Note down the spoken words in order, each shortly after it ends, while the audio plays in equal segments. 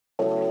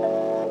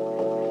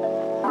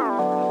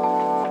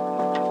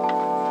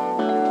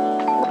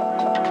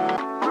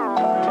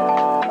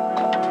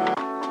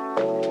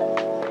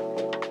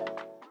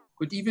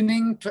Good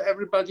evening to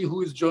everybody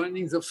who is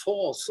joining the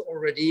fourth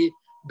already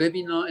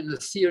webinar in a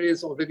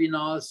series of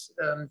webinars.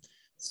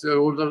 The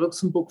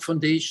Rosa-Luxemburg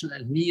Foundation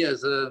and me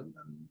as a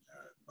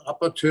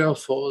rapporteur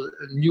for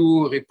a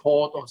new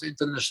report of the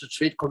International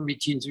Trade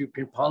Committee in the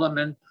European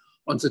Parliament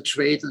on the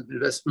trade and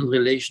investment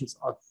relations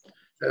are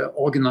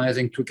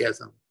organizing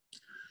together.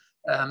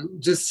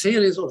 This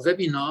series of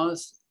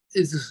webinars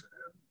is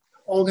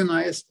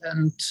organized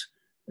and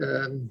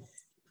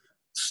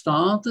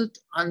started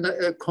under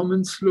a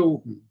common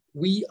slogan.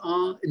 We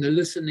are in a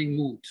listening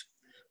mood.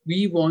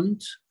 We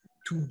want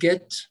to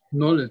get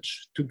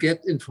knowledge, to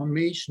get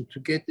information, to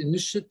get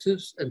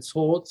initiatives and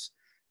thoughts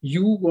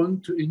you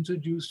want to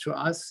introduce to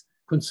us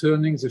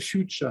concerning the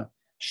future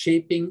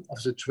shaping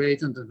of the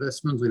trade and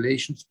investment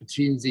relations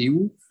between the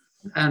EU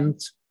and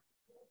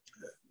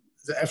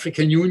the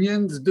African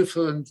Union, the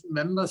different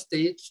member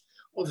states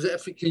of the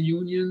African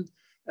Union,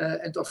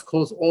 and of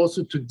course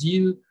also to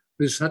deal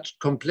with such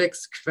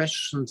complex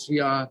questions we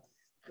are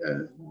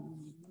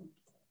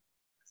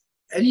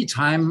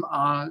anytime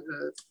are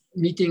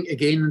meeting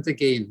again and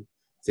again.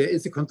 There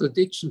is a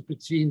contradiction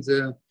between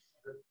the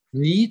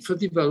need for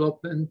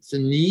development, the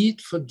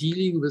need for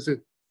dealing with the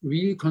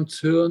real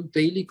concern,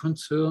 daily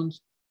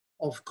concerns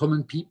of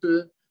common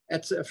people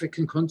at the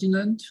African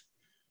continent.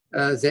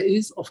 There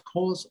is, of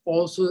course,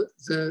 also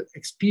the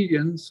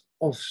experience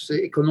of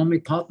the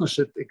economic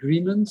partnership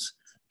agreements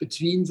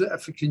between the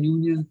African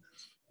Union,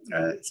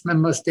 its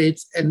member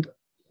states, and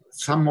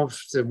some of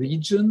the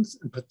regions,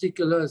 in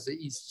particular the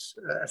East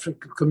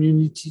African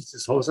communities, the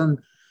Southern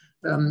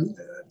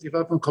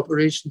Development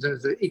Cooperation,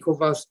 the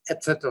ECOWAS,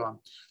 etc.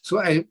 So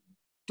I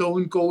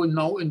don't go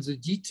now in the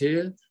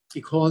detail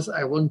because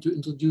I want to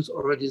introduce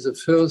already the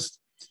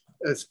first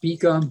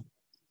speaker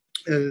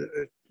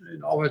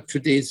in our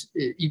today's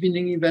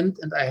evening event,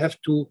 and I have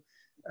to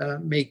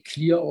make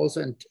clear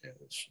also and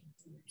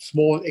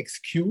small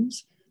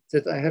excuse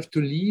that I have to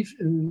leave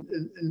in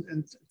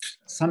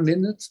some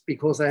minutes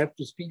because I have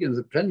to speak in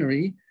the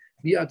plenary.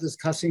 We are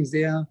discussing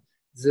there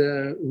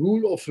the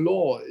rule of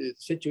law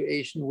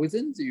situation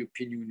within the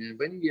European Union.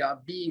 When we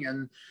are being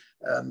a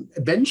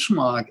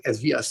benchmark,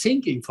 as we are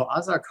thinking for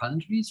other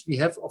countries, we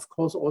have, of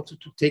course, also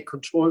to take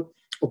control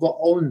of our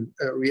own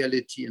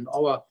reality and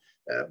our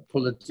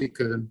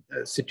political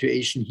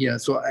situation here.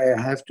 So I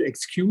have to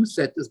excuse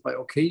that is by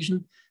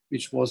occasion,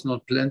 which was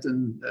not planned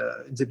in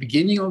the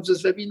beginning of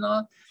this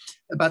webinar.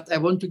 But I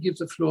want to give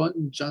the floor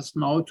just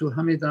now to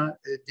Hamida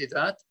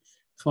Dedat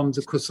from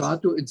the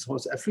COSATU in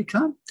South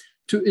Africa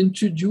to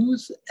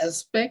introduce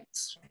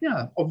aspects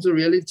of the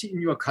reality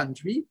in your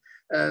country.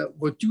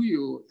 What do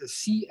you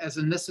see as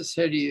a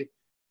necessary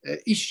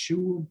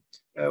issue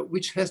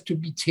which has to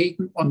be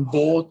taken on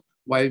board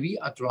while we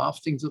are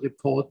drafting the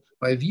report,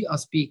 while we are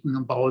speaking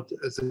about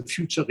the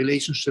future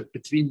relationship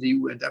between the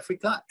EU and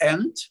Africa?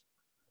 And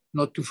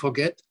not to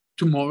forget,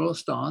 tomorrow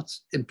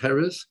starts in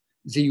Paris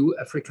the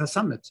EU-Africa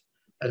Summit.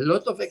 A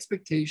lot of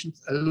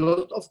expectations, a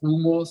lot of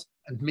rumors,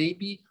 and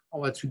maybe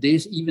our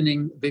today's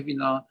evening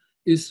webinar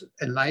is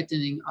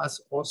enlightening us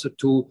also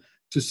to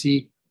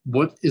see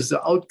what is the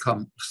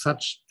outcome of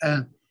such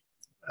a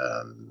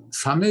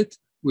summit,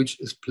 which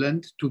is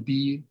planned to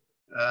be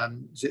the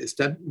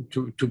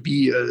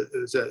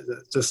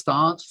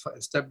start for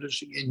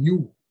establishing a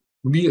new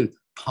real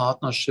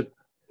partnership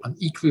on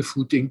equal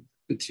footing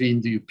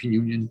between the European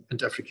Union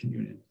and African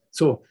Union.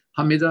 So,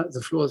 Hamida,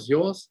 the floor is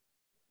yours.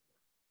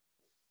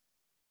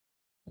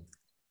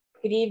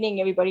 Good evening,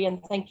 everybody, and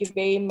thank you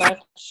very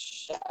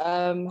much,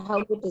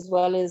 Helmut, as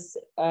well as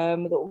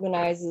the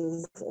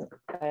organizers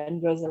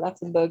and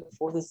Rosa-Luxemburg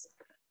for this,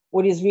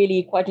 what is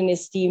really quite an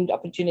esteemed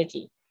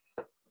opportunity.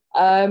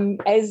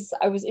 As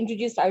I was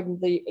introduced, I'm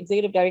the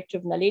executive director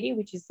of NALEDI,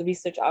 which is the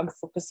research arm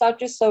for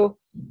COSATU. So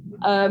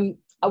I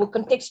will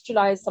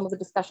contextualize some of the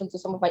discussions or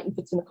some of my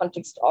inputs in the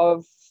context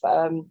of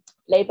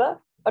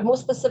labor, but more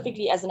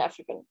specifically as an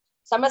African.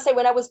 So I must say,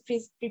 when I was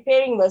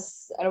preparing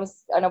this, and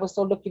I was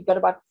told, look, you've got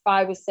about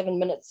 5 or 7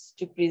 minutes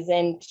to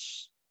present,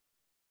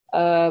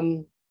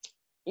 to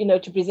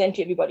present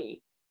to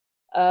everybody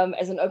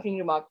as an opening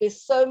remark.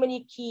 There's so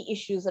many key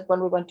issues that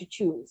one would want to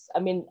choose. I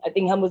mean, I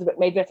think Helmut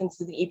made reference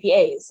to the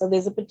EPAs. So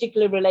there's a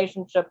particular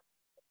relationship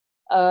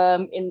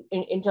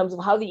in terms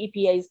of how the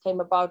EPAs came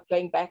about,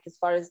 going back as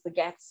far as the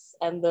GATS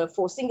and the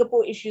 4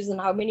 Singapore issues, and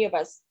how many of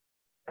us,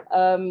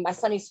 my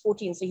son is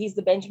 14, so he's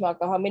the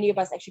benchmark of how many of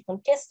us actually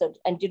contested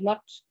and did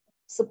not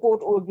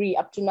support or agree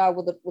up to now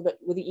with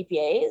the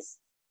EPAs,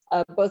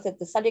 both at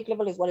the SADC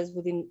level as well as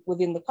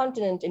within the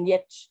continent, and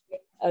yet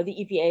the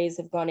EPAs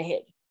have gone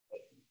ahead.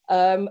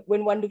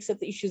 When one looks at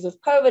the issues of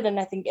COVID,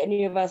 and I think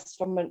any of us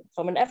from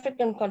an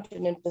African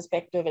continent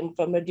perspective and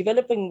from a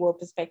developing world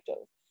perspective,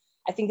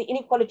 I think the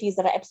inequalities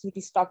that are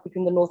absolutely stark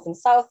between the North and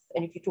South,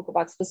 and if you talk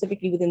about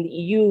specifically within the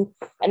EU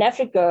and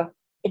Africa,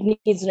 it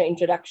needs no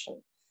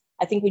introduction.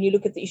 I think when you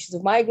look at the issues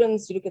of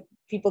migrants, you look at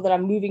people that are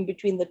moving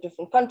between the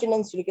different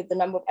continents, you look at the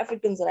number of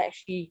Africans that are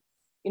actually,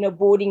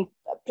 boarding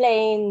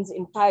planes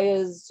in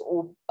tires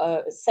or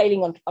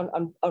sailing on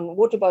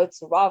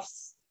waterboats or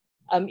rafts.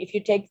 If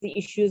you take the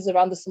issues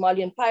around the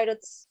Somalian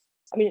pirates,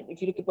 I mean,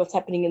 if you look at what's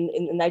happening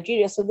in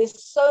Nigeria, so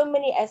there's so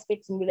many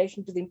aspects in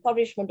relation to the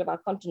impoverishment of our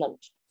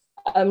continent.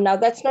 Now,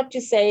 that's not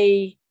to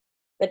say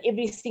that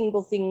every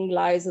single thing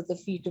lies at the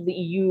feet of the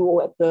EU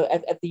or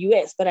at the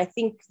US, but I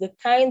think the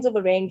kinds of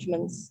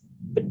arrangements,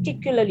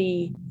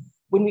 particularly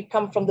when we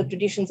come from the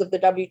traditions of the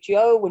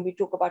WTO, when we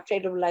talk about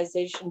trade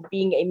liberalization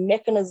being a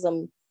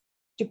mechanism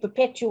to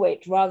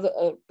perpetuate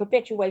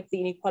the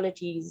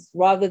inequalities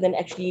rather than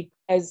actually,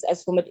 as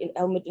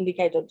Helmut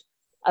indicated,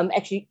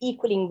 actually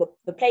equaling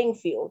the playing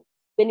field,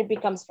 then it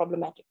becomes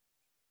problematic.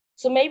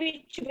 So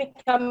maybe to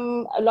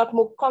become a lot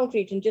more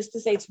concrete and just to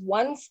say it's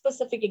one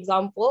specific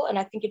example, and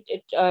I think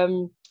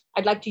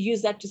I'd like to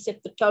use that to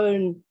set the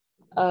tone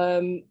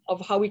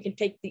of how we can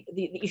take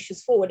the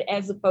issues forward,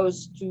 as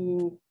opposed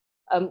to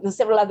the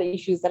several other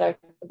issues that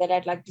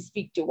I'd like to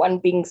speak to, one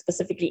being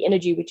specifically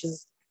energy, which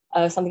is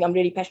something I'm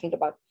really passionate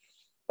about.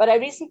 But I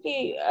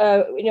recently,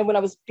 when I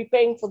was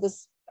preparing for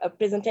this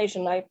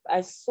presentation,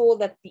 I saw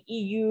that the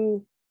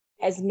EU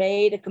has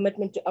made a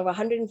commitment of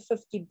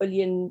 150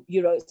 billion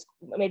euros,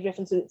 made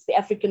reference to it's the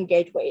African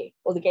gateway,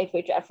 or the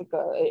gateway to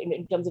Africa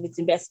in terms of its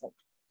investment.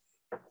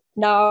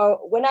 Now,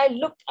 when I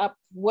looked up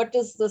what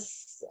does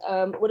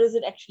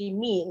it actually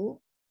mean,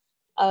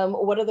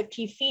 or what are the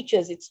key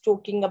features? It's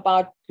talking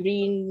about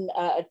green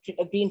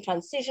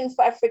transition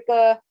for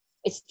Africa.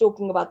 It's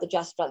talking about the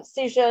just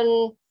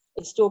transition.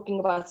 It's talking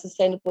about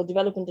sustainable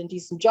development and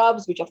decent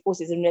jobs, which of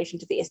course is in relation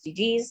to the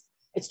SDGs.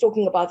 It's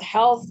talking about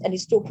health, and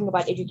it's talking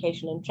about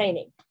education and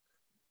training.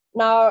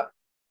 Now,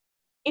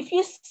 if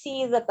you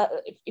see that,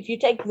 if you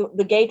take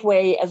the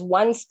gateway as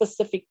one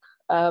specific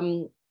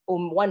or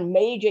one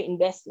major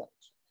investment,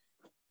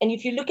 and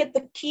if you look at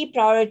the key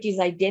priorities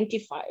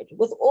identified,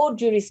 with all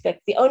due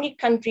respect, the only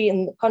country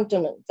in the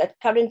continent that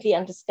currently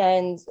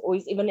understands or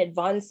is even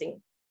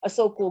advancing a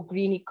so-called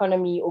green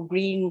economy or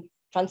green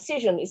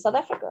transition is South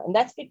Africa. And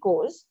that's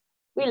because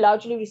we're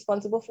largely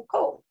responsible for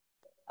coal.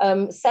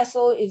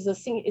 Sasol is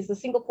the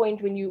single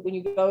point when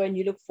you go and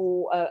you look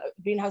for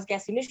greenhouse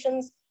gas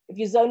emissions. If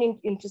you zone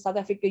into South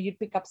Africa, you'd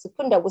pick up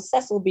Secunda, with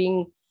Sasol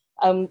being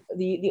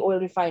the oil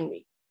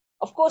refinery.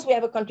 Of course, we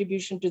have a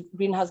contribution to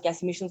greenhouse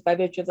gas emissions by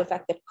virtue of the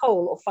fact that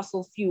coal or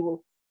fossil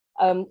fuel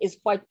is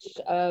quite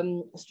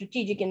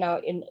strategic in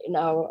our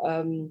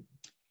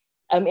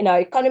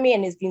economy,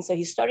 and has been so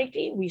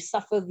historically. We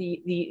suffer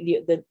the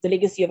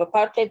legacy of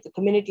apartheid, the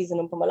communities in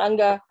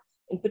Mpumalanga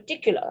in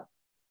particular.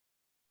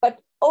 But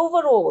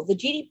overall, the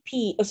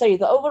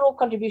overall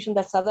contribution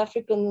that South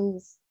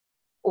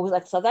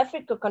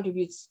Africa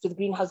contributes to the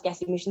greenhouse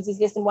gas emissions is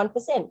less than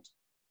 1%.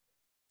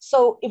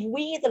 So if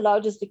we, the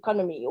largest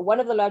economy, or one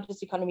of the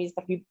largest economies,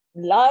 but we're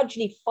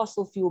largely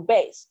fossil fuel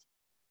based,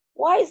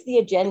 why is the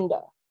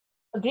agenda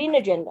a green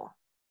agenda?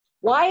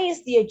 Why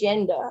is the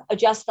agenda a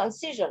just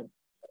transition?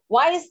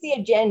 Why is the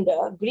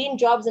agenda green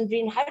jobs and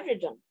green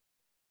hydrogen?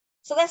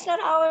 So that's not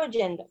our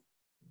agenda,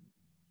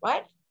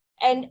 right?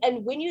 And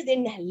when you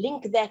then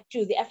link that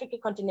to the Africa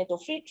Continental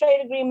Free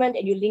Trade Agreement,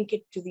 and you link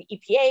it to the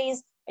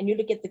EPAs, and you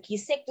look at the key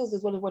sectors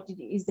as well as what it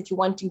is that you're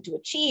wanting to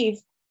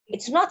achieve,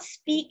 it's not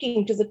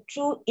speaking to the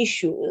true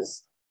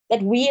issues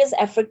that we as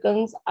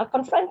Africans are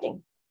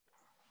confronting.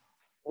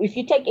 If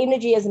you take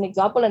energy as an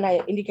example, and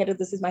I indicated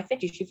this is my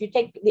fetish, if you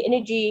take the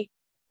energy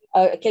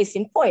case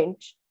in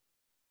point,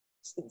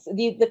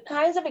 the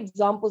kinds of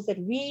examples that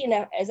we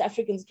as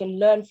Africans can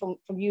learn from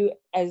you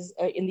as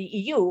in the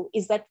EU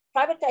is that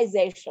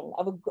privatization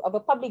of a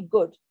public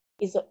good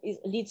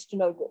leads to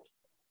no good.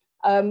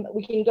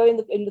 We can go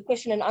in the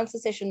question and answer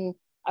session.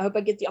 I hope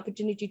I get the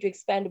opportunity to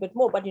expand a bit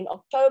more, but in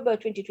October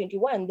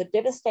 2021, the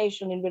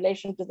devastation in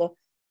relation to the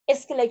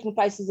escalating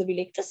prices of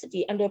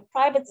electricity under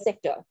private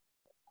sector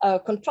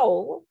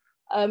control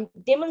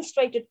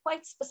demonstrated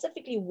quite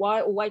specifically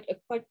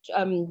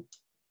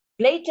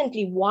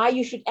blatantly why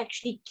you should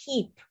actually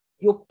keep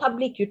your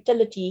public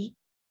utility,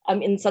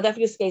 in South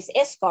Africa's case,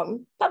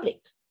 Eskom, public.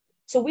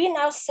 So we're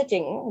now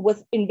sitting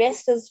with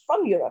investors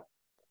from Europe,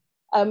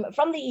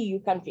 from the EU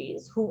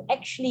countries, who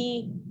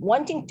actually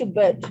wanting to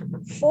bid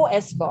for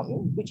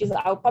Eskom, which is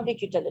our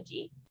public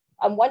utility,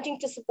 wanting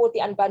to support the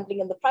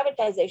unbundling and the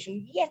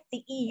privatization, yet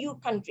the EU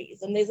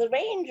countries, and there's a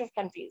range of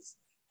countries,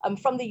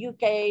 from the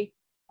UK,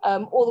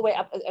 all the way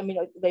up. I mean,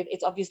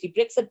 it's obviously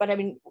Brexit, but I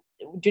mean,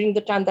 during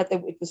the time that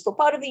it was still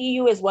part of the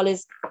EU, as well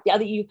as the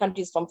other EU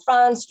countries from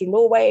France to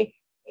Norway,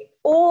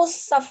 all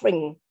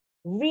suffering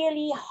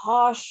really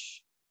harsh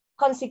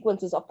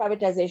consequences of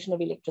privatization of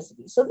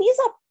electricity. So these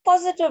are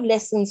positive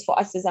lessons for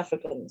us as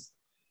Africans.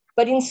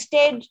 But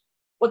instead,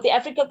 what the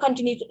Africa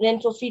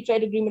Continental Free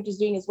Trade Agreement is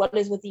doing, as well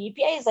as what the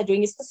EPAs are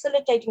doing, is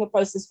facilitating a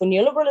process for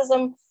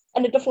neoliberalism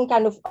and a different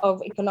kind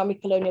of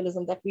economic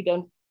colonialism that we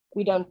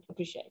don't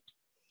appreciate.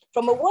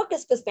 From a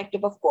worker's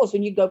perspective, of course,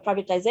 when you go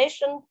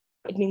privatization,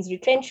 it means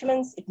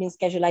retrenchments, it means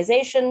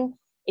casualization,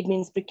 it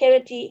means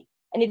precarity,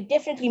 and it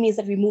definitely means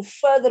that we move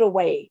further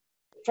away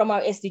from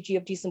our SDG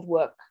of decent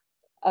work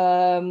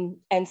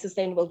and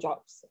sustainable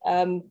jobs.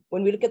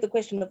 When we look at the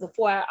question of the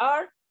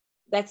 4IR,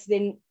 that's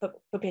then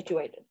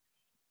perpetuated.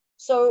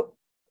 So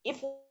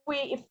if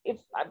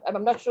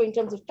I'm not sure in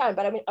terms of time,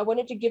 but I mean, I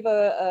wanted to give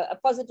a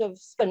positive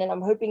spin, and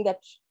I'm hoping that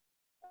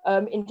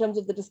in terms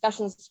of the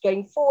discussions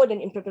going forward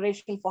and in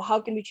preparation for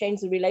how can we change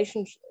the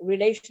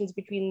relations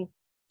between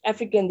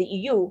Africa and the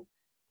EU.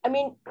 I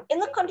mean, in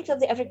the context of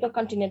the Africa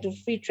Continental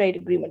Free Trade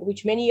Agreement,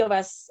 which many of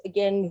us,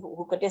 again,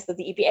 who contested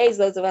the EPAs,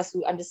 those of us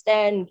who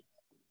understand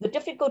the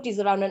difficulties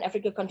around an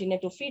Africa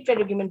Continental Free Trade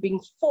Agreement being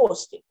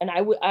forced, and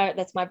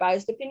that's my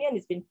biased opinion,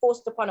 it's been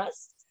forced upon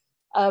us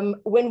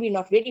when we're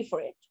not ready for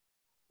it.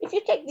 If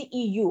you take the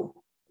EU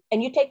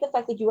and you take the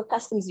fact that you're a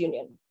customs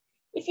union,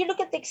 if you look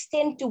at the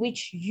extent to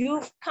which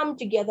you've come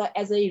together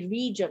as a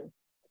region,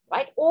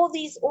 right? All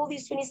these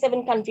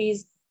 27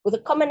 countries with a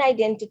common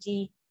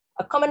identity,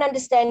 a common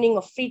understanding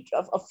of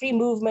free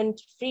movement,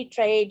 free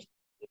trade,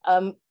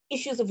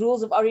 issues of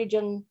rules of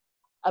origin,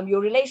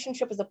 your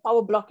relationship as a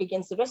power bloc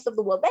against the rest of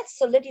the world, that's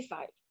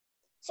solidified.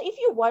 So if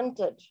you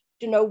wanted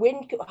to know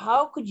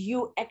how could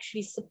you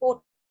actually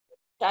support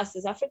us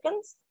as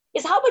Africans,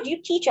 is how about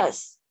you teach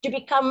us to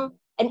become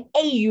an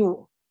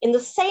AU in the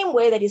same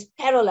way that is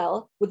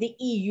parallel with the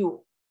EU.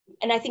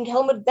 And I think,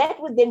 Helmut,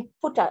 that would then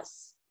put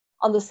us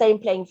on the same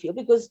playing field,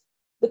 because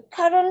the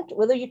current,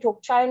 whether you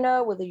talk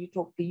China, whether you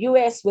talk the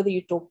US, whether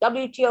you talk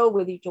WTO,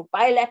 whether you talk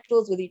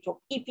bilaterals, whether you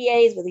talk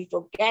EPAs, whether you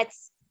talk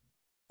GATS,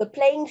 the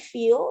playing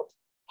field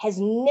has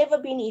never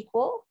been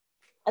equal.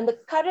 And the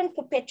current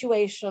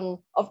perpetuation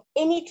of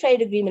any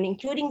trade agreement,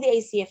 including the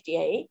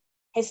ACFTA,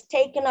 has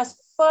taken us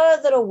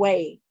further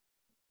away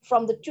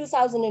from the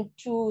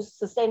 2002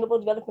 Sustainable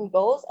Development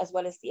Goals, as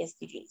well as the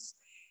SDGs.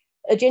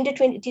 Agenda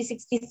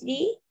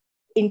 2063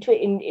 in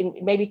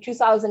maybe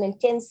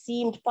 2010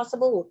 seemed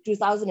possible, or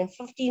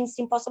 2015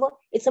 seemed possible.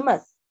 It's a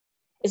myth.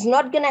 It's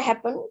not going to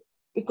happen,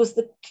 because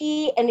the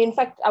key, and in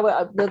fact,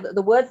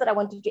 the words that I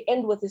wanted to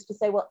end with is to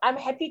say, well, I'm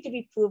happy to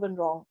be proven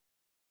wrong.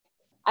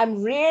 I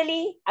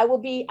will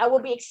be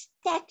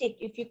ecstatic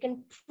if you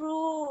can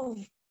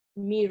prove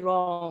me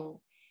wrong.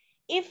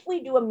 If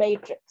we do a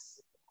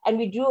matrix and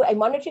we do a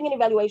monitoring and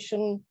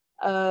evaluation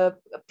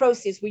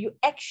process where you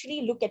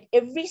actually look at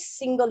every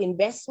single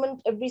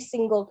investment, every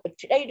single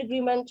trade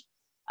agreement,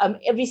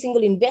 every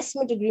single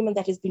investment agreement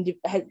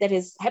that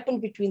has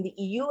happened between the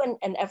EU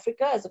and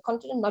Africa as a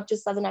continent, not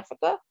just Southern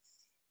Africa.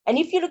 And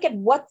if you look at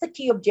what the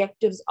key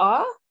objectives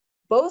are,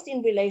 both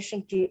in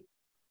relation to,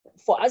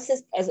 for us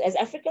as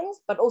Africans,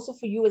 but also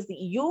for you as the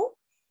EU,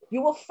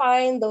 you will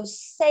find those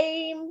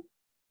same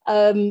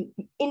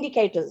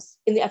indicators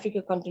in the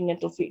Africa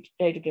Continental Free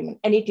Trade Agreement.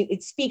 And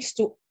it speaks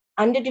to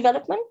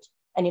underdevelopment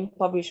and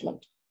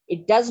impoverishment.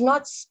 It does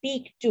not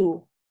speak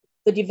to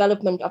the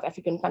development of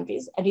African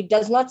countries, and it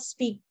does not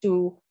speak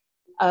to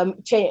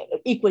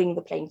equaling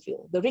the playing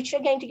field. The rich are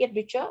going to get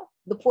richer,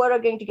 the poor are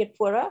going to get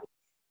poorer,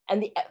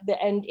 and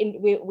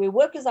where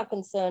workers are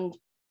concerned,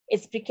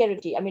 it's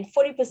precarity. I mean,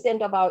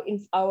 40% of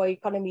our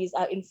economies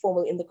are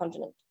informal in the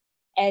continent.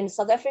 And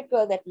South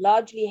Africa, that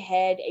largely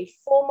had a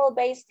formal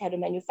base, had a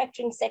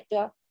manufacturing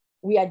sector.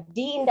 We are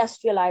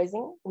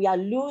deindustrializing. We are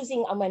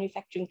losing our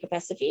manufacturing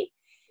capacity,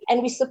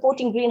 and we're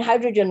supporting green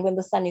hydrogen when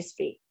the sun is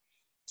free.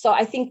 So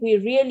I think we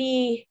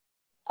really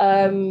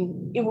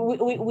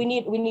we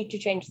need to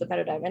change the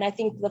paradigm. And I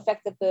think the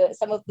fact that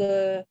some of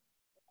the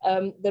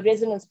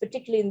resonance,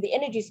 particularly in the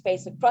energy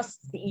space across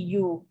the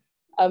EU,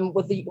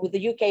 with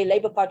the UK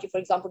Labour Party, for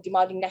example,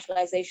 demanding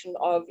nationalization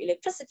of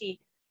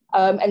electricity,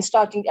 and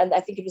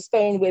I think it was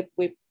Spain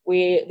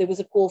where there was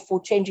a call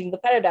for changing the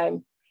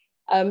paradigm.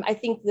 I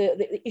think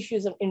the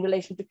issues in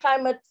relation to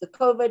climate, the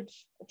COVID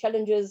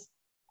challenges,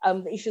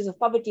 the issues of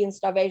poverty and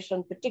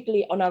starvation,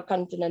 particularly on our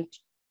continent,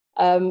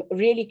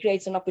 really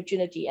creates an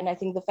opportunity. And I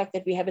think the fact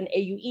that we have an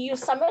AU-EU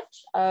summit,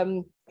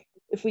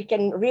 if we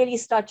can really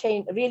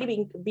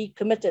be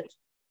committed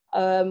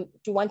to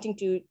wanting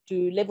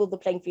to level the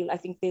playing field, I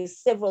think there's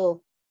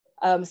several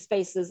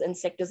spaces and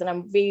sectors, and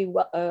I'm very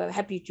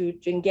happy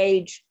to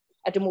engage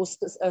at a more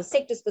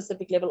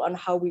sector-specific level on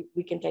how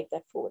we can take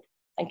that forward.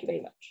 Thank you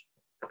very much.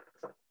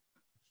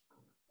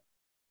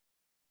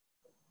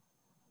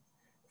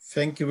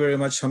 Thank you very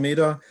much,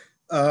 Hamida.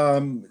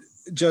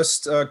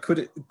 Just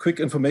quick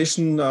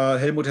information,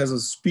 Helmut has a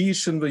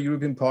speech in the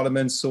European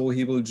Parliament, so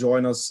he will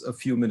join us a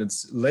few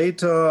minutes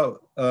later.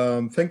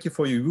 Thank you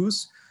for your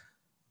views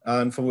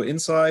and for your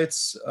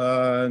insights,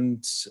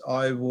 and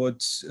I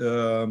would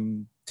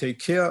take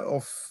care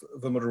of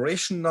the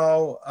moderation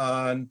now,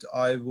 and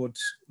I would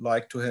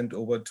like to hand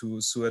over to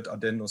Sued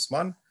Aden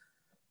Osman.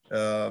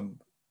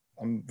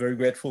 I'm very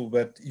grateful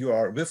that you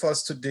are with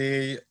us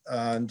today,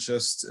 and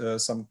just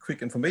some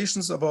quick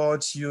informations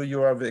about you.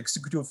 You are the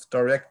Executive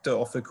Director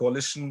of the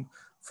Coalition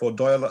for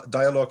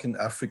Dialogue in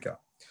Africa.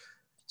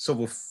 So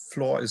the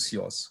floor is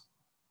yours.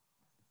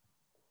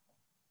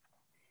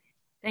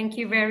 Thank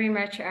you very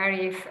much,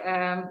 Arif.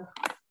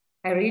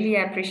 I really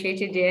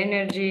appreciated the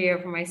energy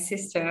of my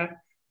sister.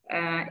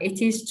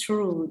 It is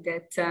true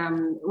that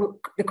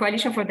the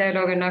Coalition for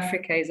Dialogue in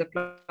Africa is a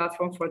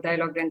platform for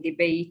dialogue and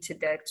debate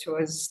that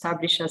was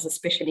established as a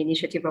special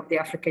initiative of the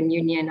African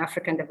Union,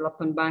 African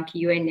Development Bank,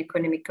 UN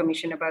Economic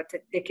Commission about a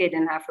decade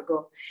and a half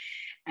ago.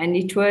 And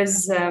it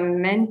was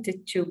meant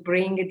to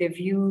bring the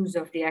views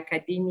of the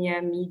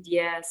academia,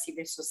 media,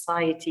 civil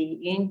society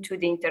into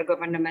the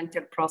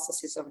intergovernmental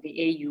processes of the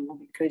AU,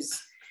 because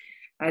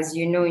as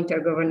you know,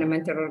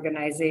 intergovernmental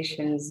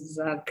organizations is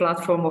a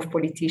platform of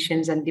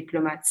politicians and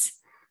diplomats.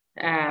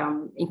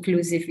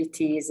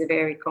 Inclusivity is a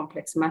very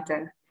complex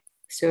matter.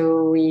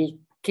 So we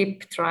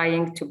keep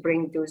trying to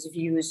bring those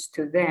views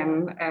to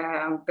them.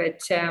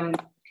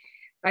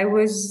 I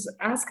was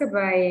asked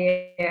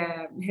by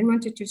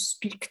Helmut to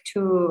speak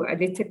to a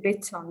little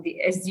bit on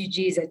the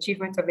SDGs,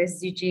 achievement of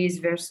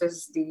SDGs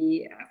versus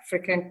the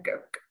African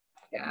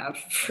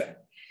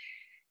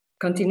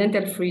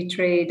continental free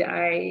trade.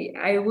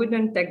 I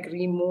wouldn't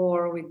agree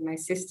more with my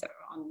sister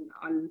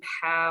on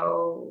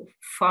how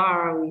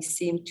far we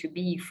seem to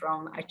be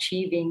from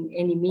achieving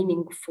any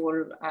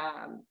meaningful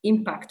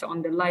impact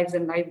on the lives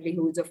and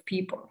livelihoods of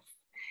people.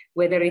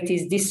 Whether it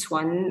is this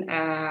one,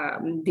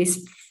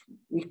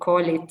 we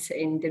call it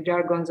in the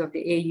jargons of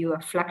the AU, a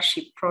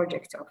flagship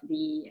project of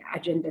the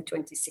Agenda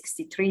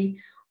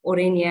 2063, or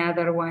any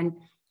other one.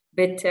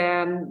 But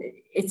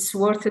it's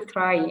worth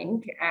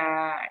trying.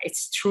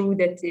 It's true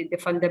that the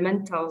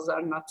fundamentals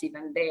are not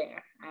even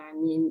there. I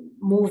mean,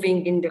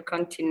 moving in the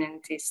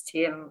continent is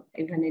still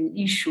even an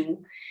issue.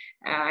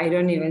 I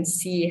don't even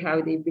see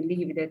how they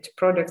believe that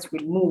products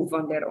will move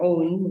on their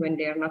own when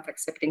they are not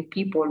accepting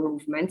people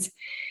movements.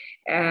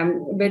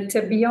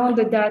 But beyond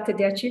that,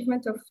 the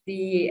achievement of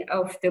the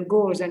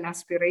goals and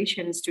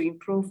aspirations to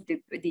improve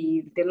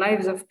the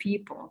lives of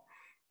people,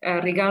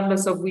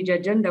 regardless of which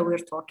agenda we're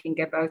talking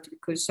about,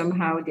 because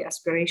somehow the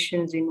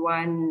aspirations in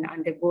one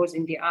and the goals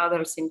in the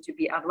other seem to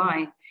be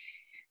aligned.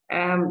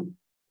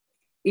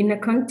 In a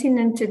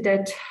continent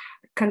that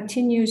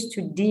continues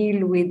to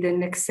deal with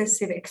an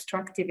excessive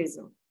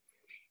extractivism,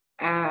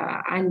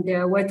 and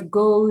what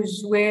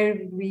goes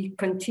where we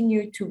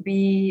continue to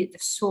be the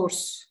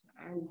source,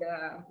 and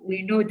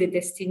we know the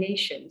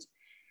destinations,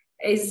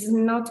 is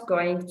not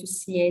going to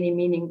see any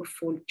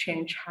meaningful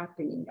change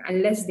happening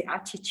unless the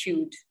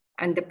attitude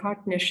and the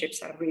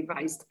partnerships are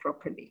revised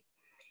properly.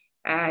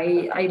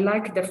 I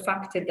like the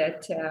fact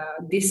that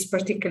this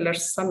particular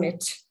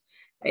summit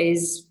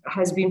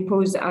has been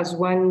posed as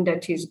one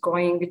that is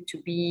going to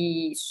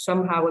be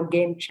somehow a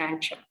game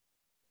changer.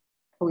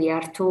 We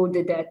are told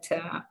that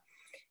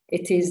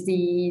it is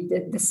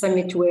the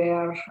summit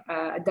where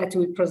that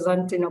will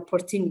present an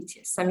opportunity,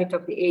 a summit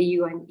of the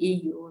AU and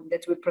EU,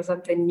 that will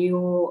present a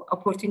new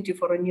opportunity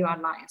for a new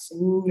alliance,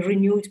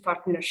 renewed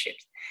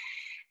partnerships.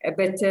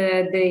 But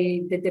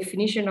the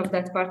definition of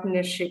that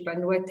partnership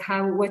and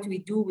what we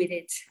do with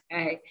it,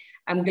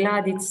 I'm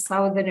glad it's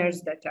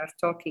Southerners that are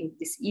talking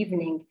this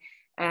evening.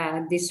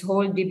 This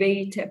whole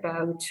debate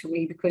about,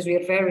 because we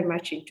are very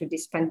much into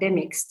this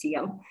pandemic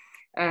still,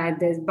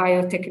 the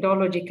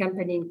biotechnology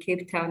company in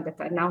Cape Town that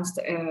announced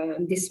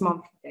this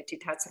month that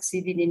it had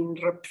succeeded in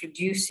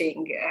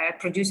producing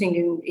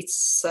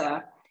its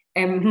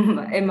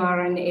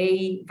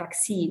mRNA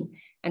vaccine,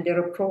 and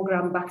they're a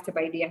program backed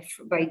by the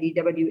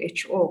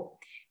WHO.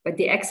 But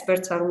the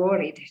experts are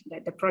worried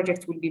that the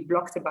project will be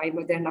blocked by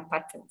Moderna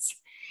patents.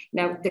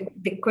 Now,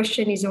 the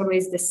question is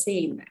always the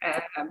same.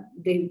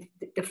 The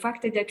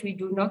fact that we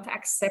do not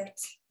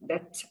accept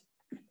that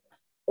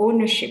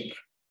ownership,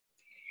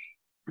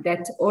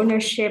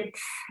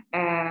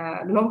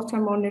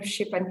 long-term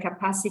ownership and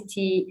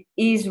capacity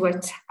is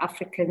what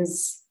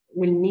Africans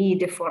will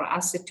need for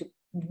us to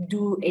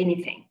do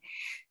anything.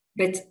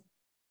 But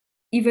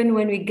even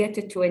when we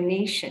get to a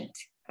nation,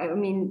 I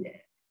mean,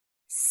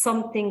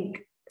 something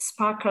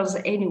sparkles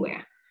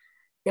anywhere.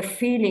 The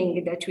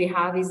feeling that we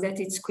have is that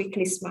it's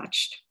quickly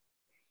smashed.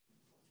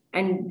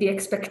 And the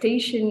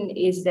expectation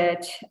is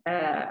that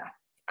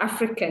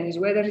Africans,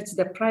 whether it's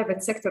the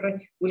private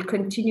sector, will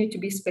continue to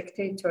be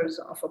spectators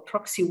of a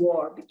proxy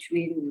war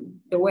between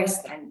the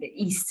West and the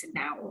East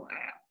now.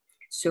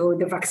 So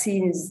the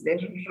vaccines, the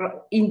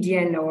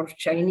Indian or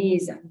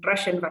Chinese and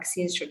Russian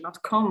vaccines should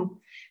not come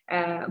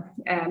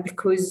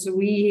because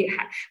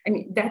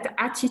that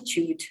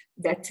attitude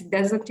that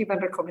doesn't even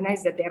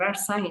recognize that there are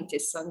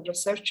scientists and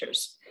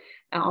researchers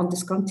on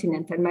this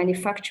continent and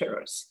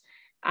manufacturers,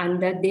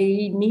 and that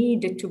they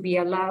need to be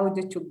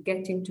allowed to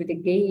get into the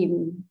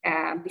game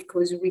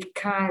because we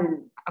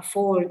can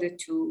afford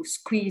to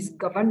squeeze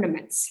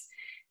governments,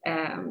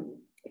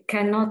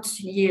 cannot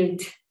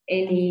yield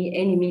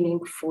any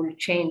meaningful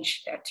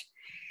change.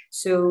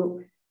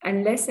 So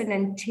unless and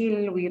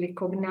until we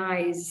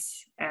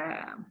recognize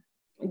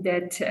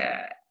that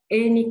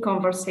any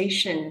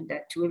conversation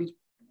that will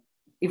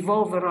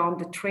evolve around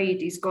the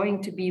trade is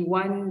going to be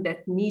one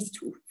that needs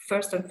to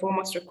first and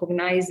foremost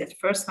recognize that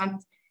first-hand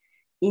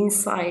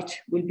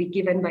insight will be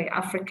given by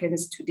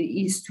Africans to the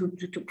East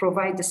to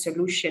provide the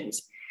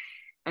solutions,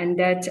 and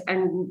that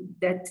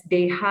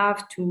they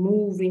have to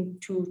move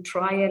into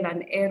trial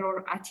and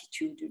error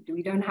attitude.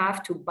 We don't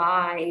have to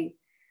buy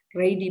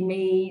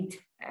ready-made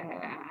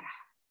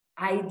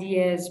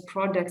ideas,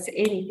 products,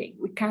 anything.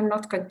 We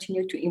cannot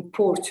continue to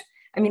import.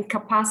 I mean,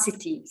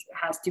 capacity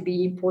has to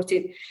be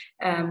imported.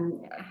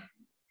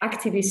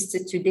 activists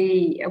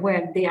today,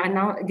 well,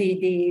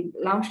 they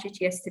launched it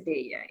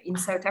yesterday in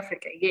South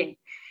Africa again,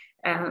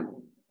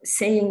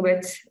 saying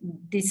that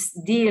this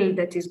deal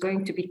that is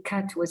going to be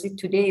cut, was it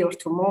today or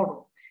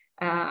tomorrow,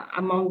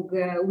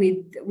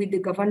 with the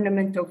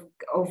government of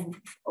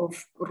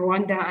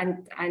Rwanda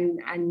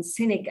and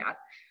Senegal,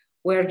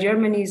 where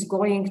Germany is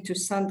going to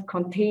send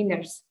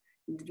containers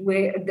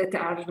that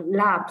are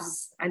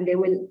labs, and they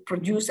will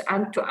produce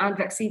end-to-end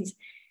vaccines.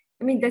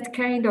 I mean, that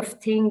kind of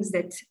things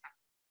that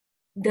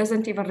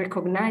doesn't even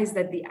recognize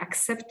that the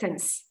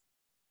acceptance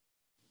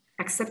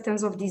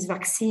of this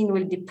vaccine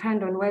will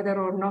depend on whether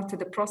or not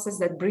the process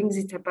that brings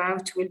it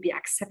about will be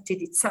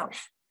accepted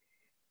itself,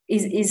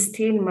 is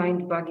still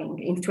mind-boggling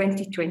in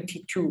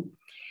 2022.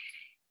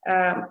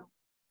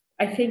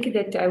 I think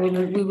that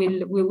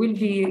we will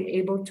be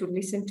able to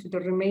listen to the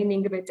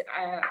remaining bit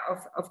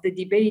of the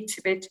debate,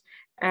 but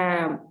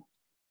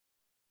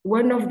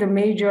one of the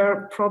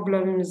major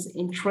problems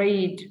in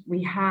trade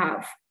we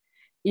have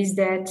is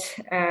that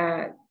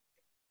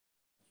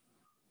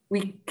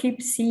we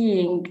keep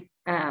seeing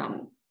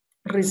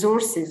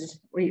resources.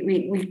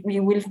 We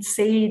will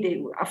say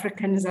that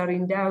Africans are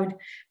endowed,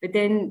 but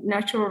then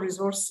natural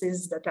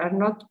resources that are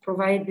not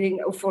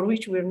providing, or for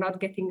which we're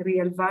not getting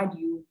real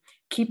value,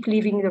 keep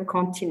leaving the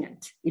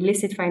continent.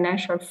 Illicit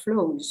financial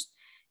flows.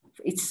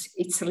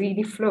 It's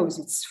really flows.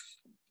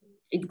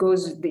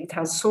 It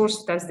has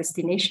source, it has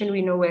destination.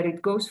 We know where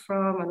it goes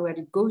from and where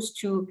it goes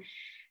to,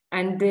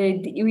 and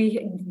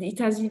it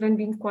has even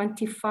been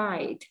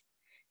quantified.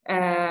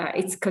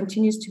 It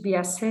continues to be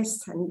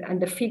assessed,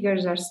 and the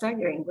figures are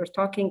staggering. We're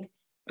talking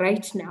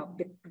right now,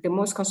 the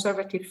most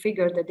conservative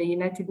figure that the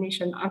United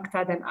Nations,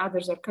 UNCTAD, and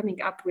others are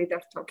coming up with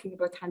are talking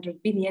about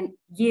 100 billion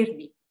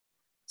yearly.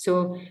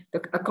 So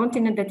a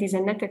continent that is a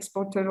net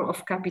exporter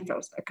of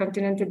capitals, a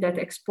continent that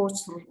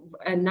exports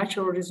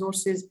natural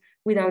resources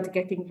without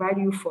getting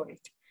value for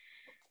it.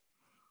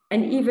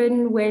 And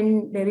even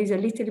when there is a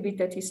little bit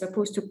that is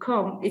supposed to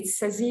come,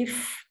 it's as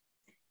if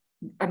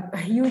a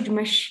huge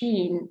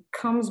machine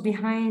comes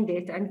behind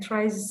it and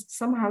tries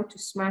somehow to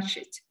smash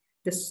it.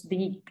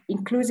 The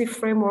inclusive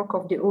framework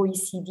of the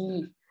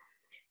OECD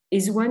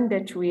is one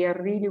that we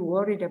are really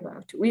worried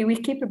about. We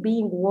keep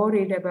being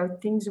worried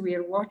about things we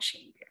are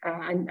watching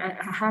and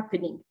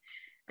happening.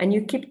 And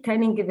you keep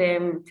telling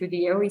them to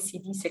the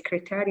OECD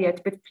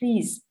Secretariat, but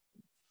please,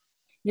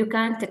 you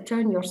can't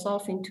turn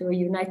yourself into a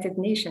United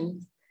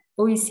Nations.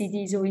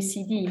 OECD is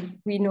OECD.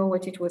 We know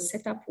what it was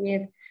set up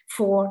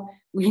for.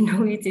 We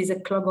know it is a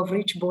club of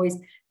rich boys.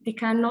 They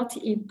cannot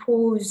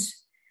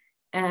impose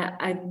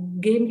a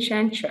game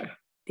changer.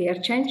 They are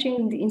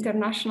changing the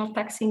international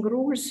taxing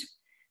rules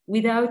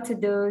without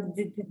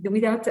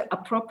without a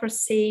proper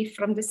say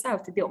from the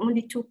South. The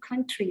only two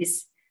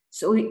countries,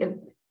 so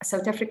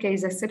South Africa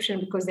is an exception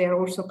because they are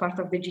also part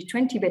of the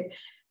G20, but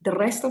the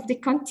rest of the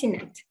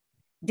continent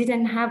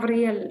didn't have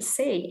real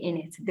say in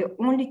it. The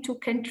only two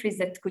countries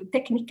that could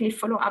technically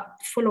follow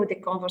the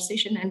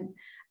conversation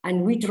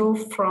and withdraw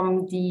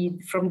from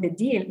the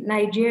deal,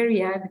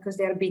 Nigeria, because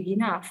they are big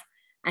enough,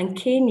 and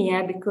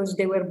Kenya, because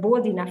they were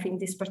bold enough in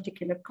this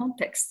particular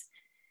context.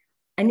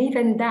 And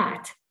even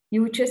that,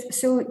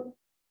 so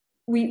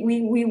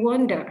we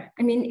wonder,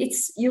 I mean,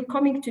 you're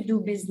coming to do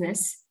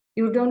business,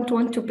 you don't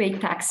want to pay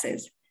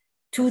taxes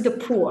to the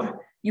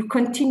poor, you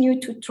continue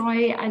to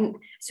try, and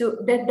so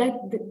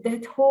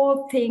that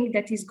whole thing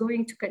that is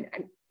going to,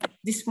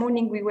 this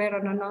morning we were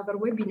on another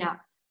webinar,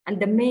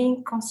 and the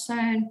main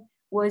concern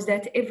was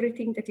that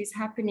everything that is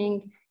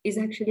happening is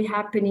actually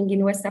happening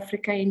in West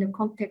Africa in the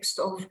context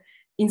of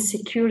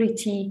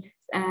insecurity,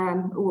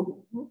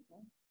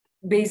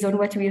 based on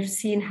what we have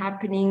seen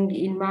happening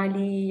in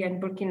Mali and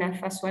Burkina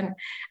Faso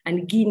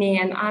and Guinea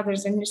and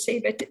others. And you say,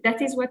 but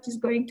that is what is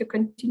going to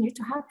continue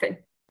to happen.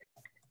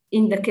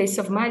 In the case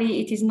of Mali,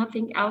 it is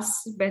nothing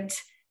else but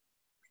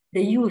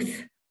the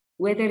youth,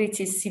 whether it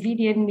is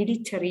civilian,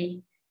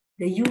 military,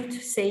 the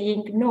youth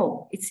saying,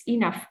 no, it's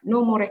enough,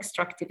 no more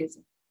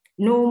extractivism,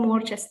 no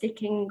more just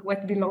taking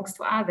what belongs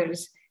to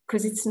others,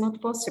 because it's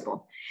not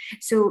possible.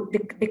 So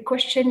the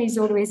question is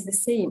always the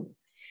same.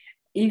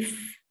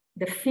 If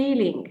the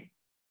feeling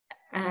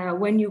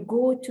when you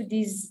go to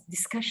these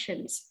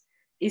discussions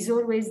is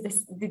always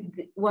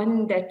the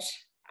one that,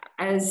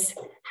 as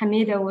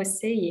Hamida was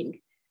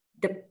saying,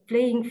 the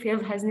playing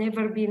field has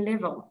never been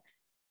level.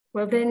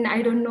 Well, then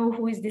I don't know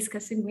who is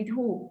discussing with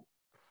who,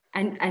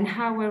 and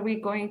how are we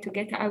going to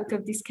get out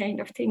of this kind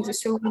of things.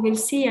 So we will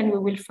see and we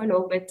will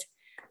follow, but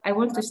I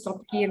want to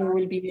stop here.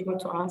 We will be able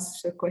to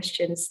answer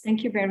questions.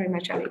 Thank you very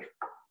much, Arif.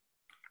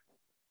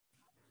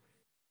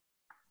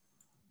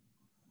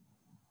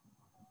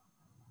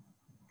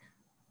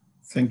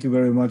 Thank you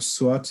very much,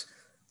 Suat.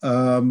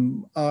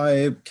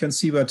 I can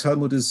see that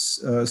Helmut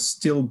is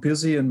still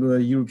busy in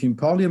the European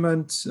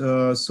Parliament.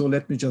 So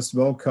let me just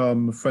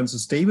welcome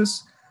Francis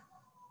Davis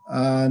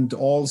and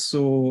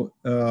also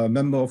a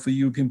member of the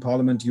European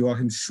Parliament,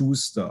 Joachim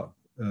Schuster.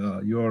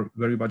 You're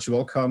very much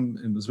welcome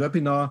in this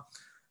webinar.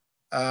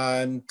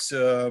 And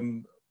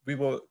we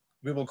will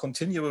we will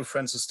continue with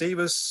Frances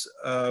Davis.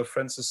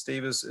 Frances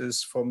Davis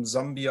is from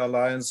Zambia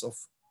Alliance of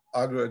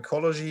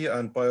Agroecology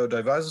and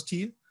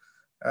Biodiversity.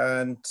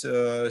 And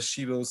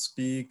she will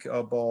speak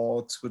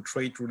about the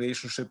trade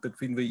relationship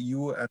between the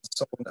EU and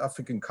Southern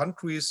African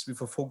countries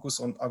with a focus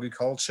on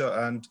agriculture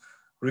and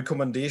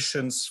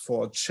recommendations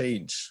for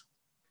change.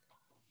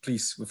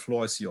 Please, the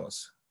floor is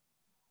yours.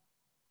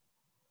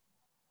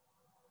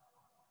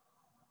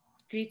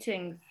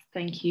 Greetings,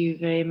 thank you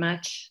very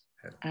much.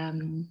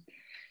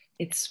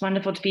 It's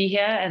wonderful to be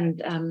here,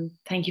 and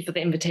thank you for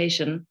the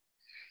invitation.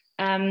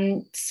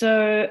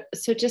 So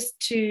just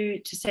to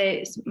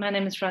say, my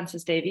name is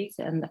Frances Davies,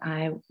 and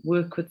I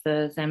work with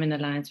the Zambian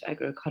Alliance for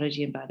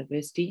Agroecology and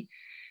Biodiversity.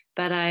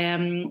 But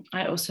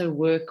I also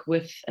work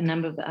with a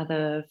number of the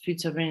other food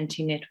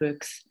sovereignty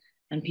networks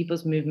and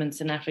people's movements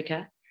in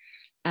Africa.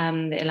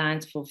 The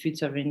Alliance for Food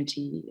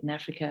Sovereignty in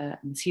Africa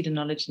and the Seed and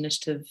Knowledge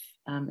Initiative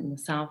in the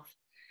South.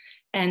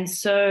 And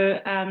so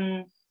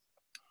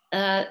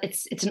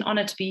it's an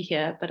honor to be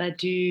here, but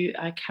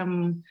I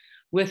come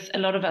with a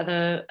lot of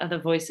other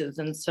voices,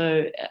 and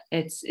so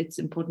it's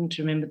important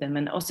to remember them,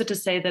 and also to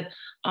say that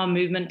our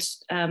movement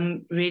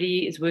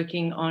really is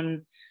working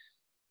on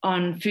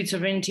food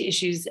sovereignty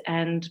issues,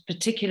 and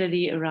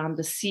particularly around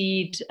the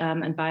seed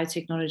and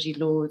biotechnology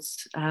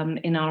laws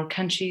in our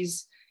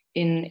countries,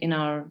 in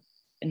our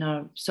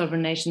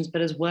sovereign nations,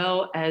 but as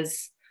well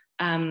as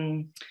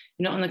on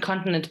the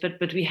continent.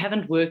 But we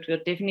haven't worked. We're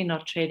definitely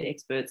not trade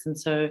experts, and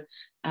so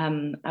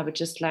I would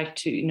just like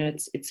to,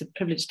 it's a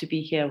privilege to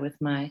be here with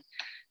the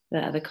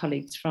other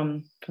colleagues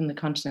from the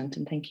continent,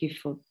 and thank you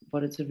for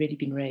what has already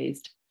been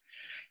raised.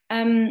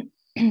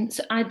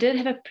 So I did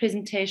have a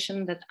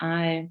presentation that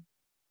I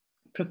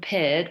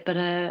prepared, but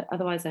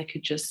otherwise I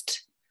could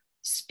just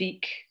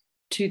speak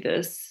to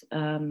this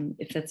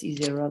if that's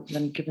easier, rather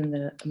than given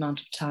the amount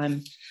of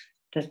time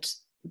that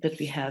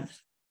we have.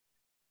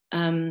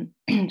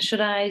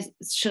 Should I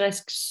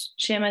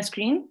share my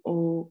screen,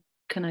 or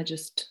can I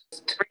just?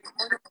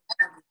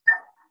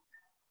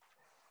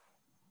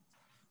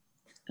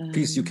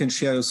 Please, you can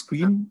share your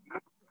screen.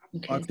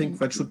 Okay, I think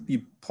that should be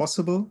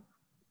possible.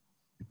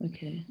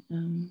 Okay,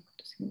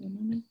 just give me a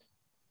moment.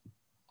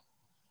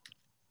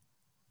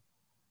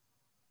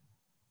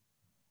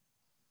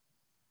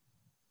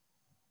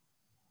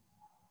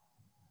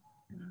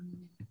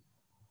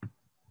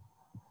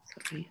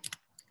 Sorry.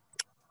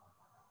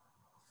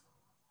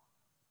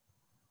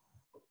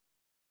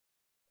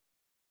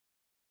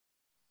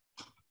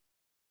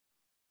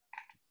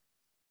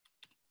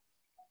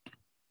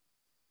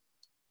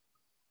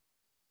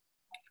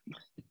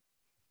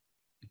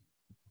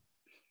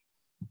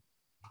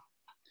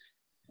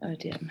 Oh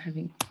dear, I'm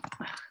having,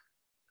 let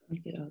me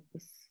get out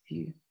this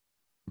view.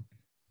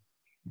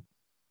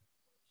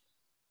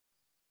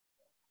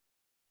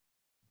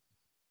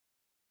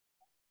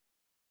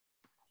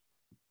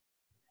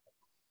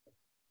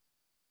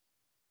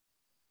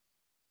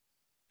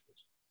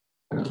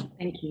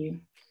 Thank you.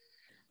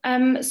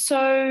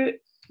 So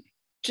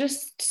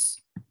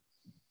just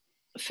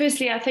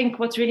firstly, I think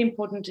what's really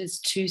important is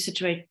to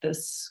situate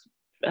this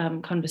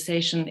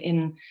conversation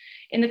in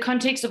the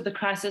context of the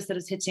crisis that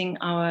is hitting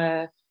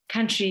our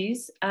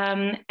countries,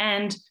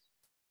 and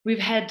we've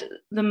had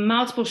the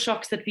multiple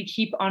shocks that we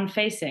keep on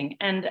facing,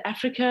 and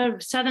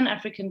Southern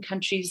African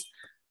countries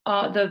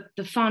are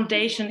the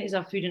foundation is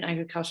our food and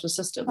agricultural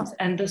systems,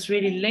 and this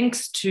really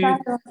links to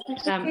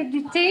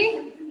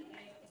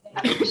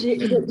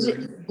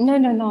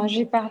Non,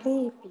 j'ai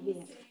parlé.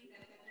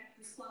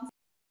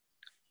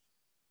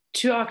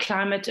 to our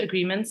climate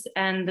agreements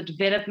and the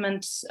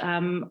development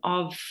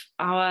of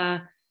our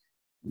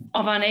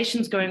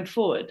nations going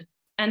forward.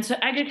 And so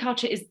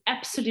agriculture is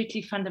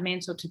absolutely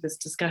fundamental to this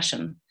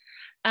discussion.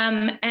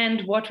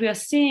 And what we are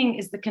seeing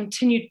is the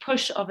continued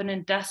push of an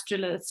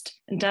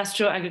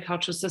industrial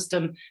agricultural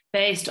system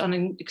based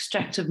on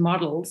extractive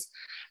models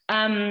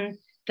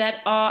that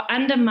are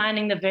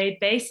undermining the very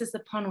basis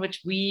upon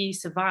which we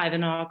survive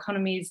and our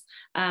economies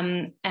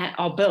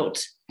are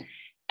built.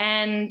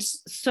 And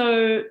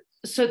so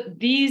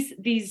the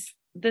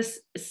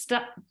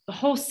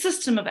whole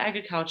system of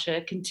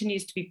agriculture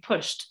continues to be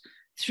pushed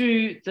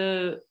through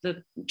the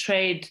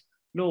trade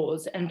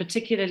laws, and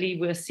particularly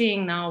we're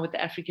seeing now with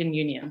the African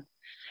Union.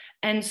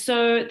 And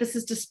so this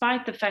is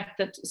despite the fact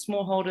that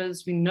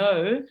smallholders, we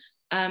know,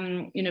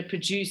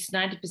 produce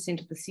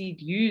 90% of the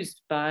seed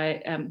used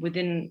by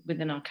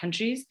within our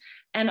countries.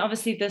 And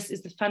obviously this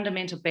is the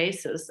fundamental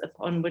basis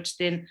upon which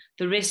then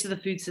the rest of the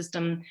food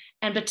system,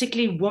 and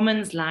particularly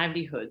women's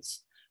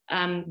livelihoods,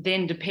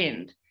 then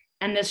depend.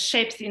 And this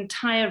shapes the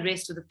entire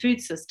rest of the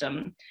food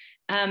system.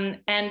 And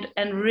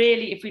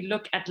really, if we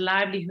look at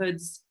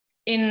livelihoods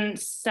in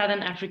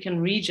Southern African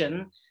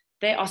region,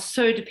 they are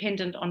so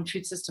dependent on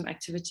food system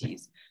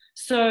activities.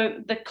 So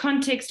the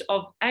context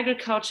of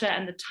agriculture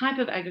and the type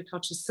of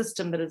agriculture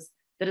system that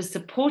is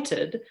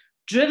supported,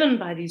 driven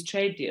by these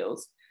trade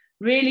deals,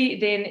 really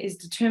then is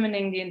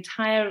determining the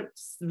entire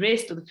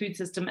rest of the food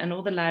system and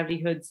all the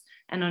livelihoods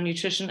and our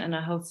nutrition and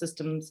our health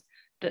systems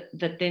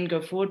that then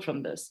go forward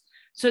from this.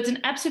 So it's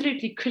an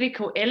absolutely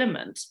critical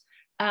element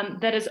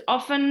that is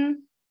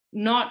often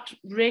not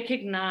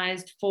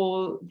recognized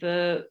for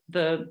the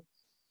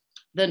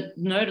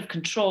node of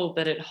control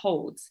that it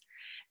holds.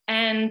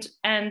 And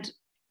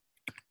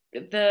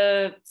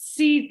the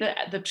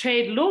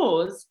trade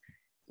laws,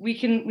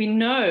 we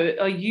know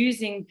are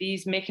using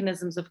these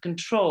mechanisms of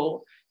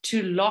control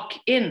to lock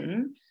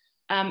in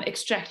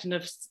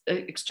extractive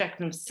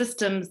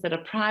systems that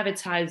are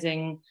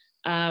privatizing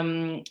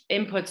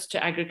inputs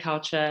to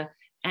agriculture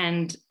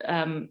and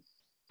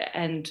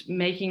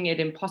making it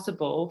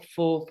impossible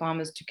for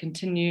farmers to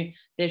continue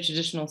their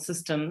traditional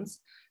systems,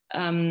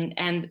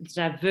 and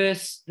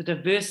the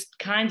diverse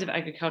kinds of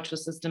agricultural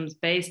systems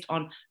based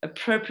on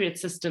appropriate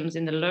systems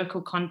in the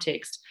local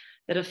context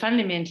that are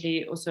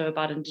fundamentally also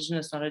about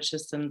indigenous knowledge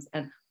systems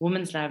and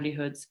women's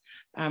livelihoods,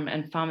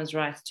 and farmers'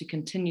 rights to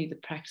continue the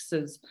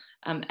practices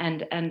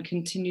and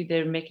continue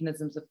their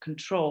mechanisms of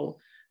control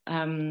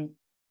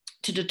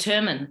to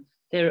determine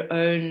their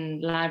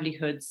own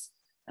livelihoods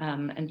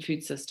and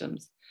food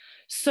systems.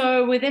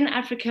 So within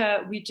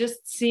Africa, we're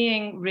just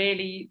seeing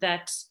really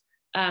that,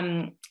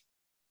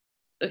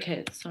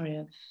 okay, sorry,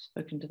 I've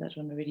spoken to that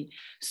one already.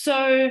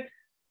 So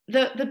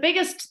the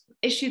biggest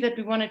issue that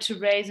we wanted to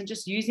raise, and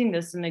just using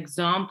this as an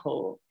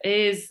example,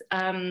 is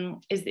the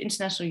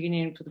International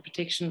Union for the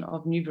Protection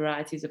of New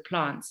Varieties of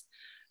Plants,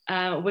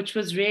 which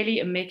was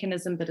really a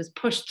mechanism that is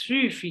pushed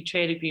through free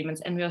trade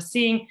agreements, and we are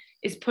seeing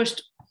is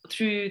pushed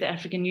through the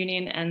African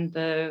Union and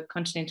the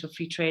Continental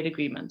Free Trade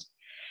Agreement.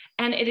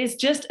 And it is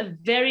just a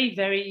very,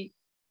 very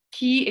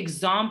key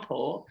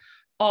example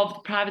of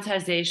the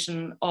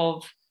privatization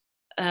of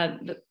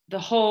the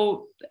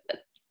whole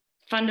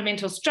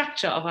fundamental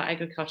structure of our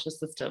agricultural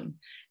system.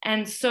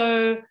 And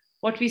so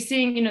what we're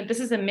seeing, this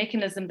is a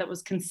mechanism that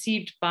was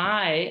conceived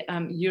by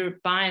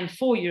Europe, by and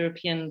for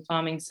European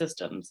farming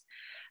systems.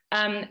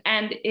 And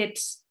it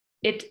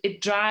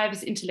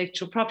drives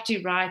intellectual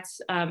property rights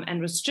and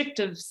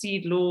restrictive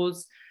seed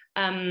laws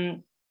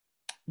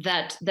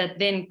that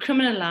then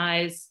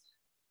criminalize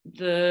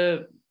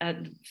the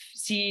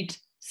seed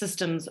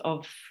systems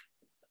of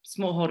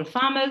smallholder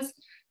farmers,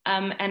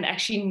 and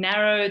actually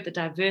narrow the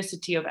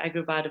diversity of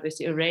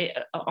agrobiodiversity array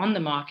on the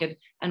market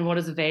and what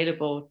is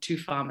available to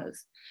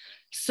farmers.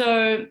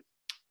 So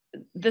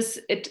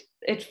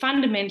it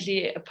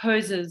fundamentally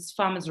opposes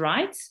farmers'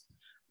 rights,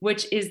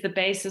 which is the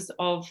basis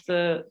of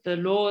the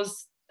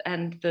laws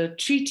and the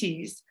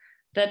treaties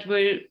that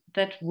were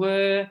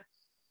the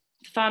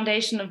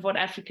foundation of what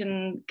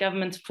African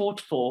governments fought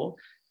for,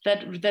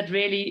 that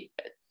really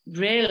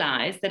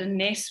realized that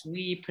unless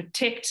we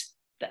protect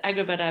the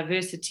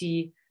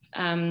agrobiodiversity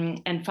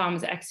and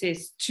farmers'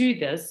 access to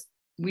this,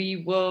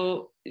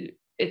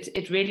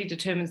 it really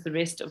determines the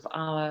rest of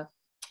our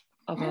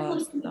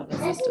system.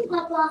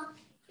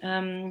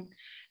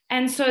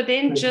 And so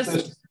then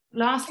just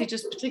lastly,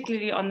 just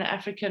particularly on the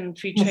African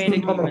Free Trade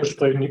Agreement.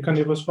 Ich kann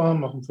dir was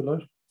warm machen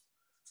vielleicht.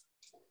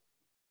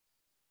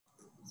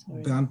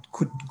 Bernd,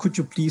 could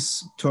you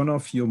please turn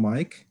off your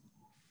mic?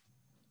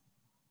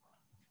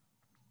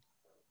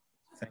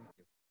 Thank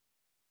you.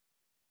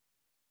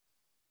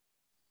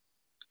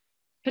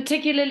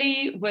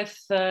 Particularly with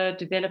the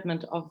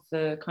development of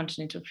the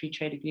Continental Free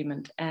Trade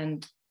Agreement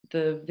and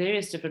the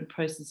various different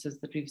processes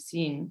that we've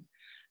seen,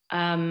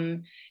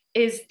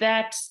 is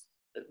that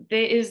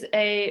there is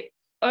a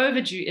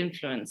overdue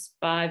influence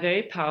by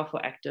very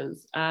powerful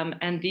actors,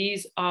 and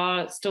these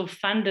are still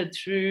funded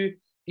through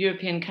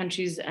European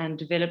countries and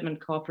development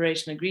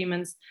cooperation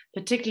agreements,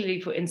 particularly,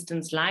 for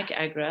instance, like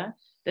AGRA,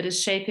 that is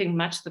shaping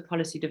much of the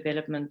policy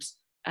development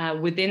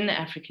within the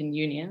African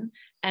Union.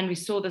 And we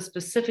saw this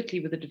specifically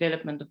with the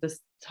development of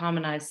this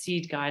harmonized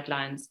seed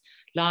guidelines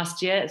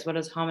last year, as well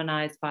as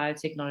harmonized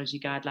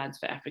biotechnology guidelines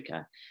for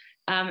Africa.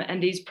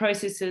 And these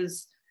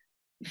processes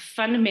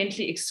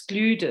fundamentally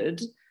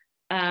excluded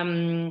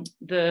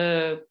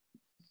the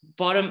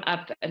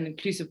bottom-up and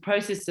inclusive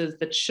processes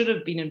that should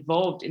have been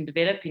involved in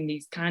developing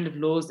these kind of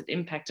laws that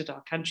impacted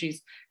our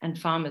countries and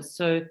farmers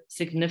so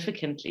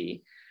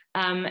significantly.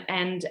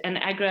 And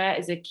AGRA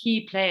is a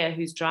key player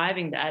who's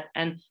driving that.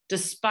 And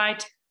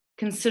despite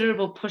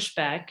considerable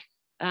pushback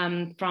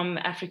from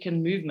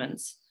African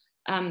movements,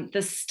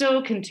 this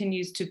still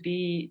continues to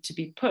be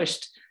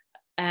pushed,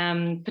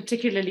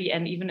 particularly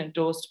and even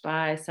endorsed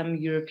by some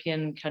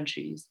European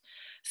countries.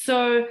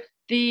 So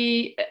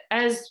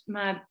as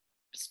my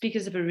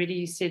speakers have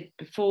already said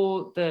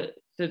before, the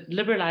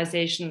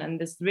liberalization and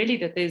there's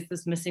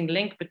this missing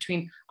link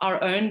between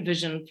our own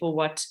vision for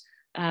what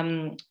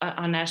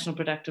our national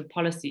productive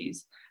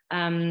policies,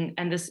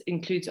 and this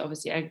includes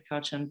obviously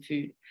agriculture and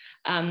food.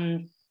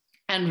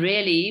 And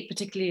really,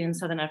 particularly in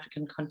Southern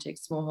African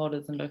context,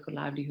 smallholders and local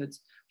livelihoods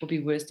will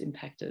be worst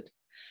impacted.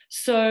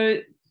 So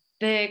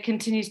there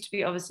continues to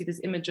be obviously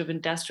this image of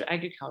industrial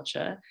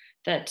agriculture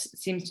that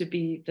seems to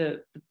be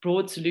the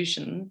broad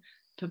solution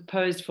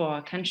proposed for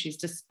our countries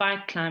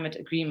despite climate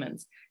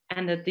agreements,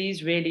 and that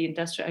these really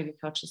industrial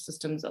agriculture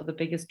systems are the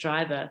biggest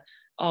driver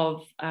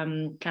of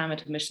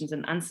climate emissions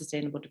and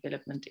unsustainable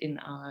development in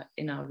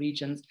our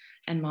regions,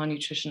 and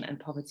malnutrition and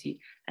poverty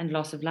and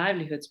loss of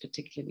livelihoods,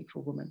 particularly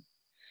for women.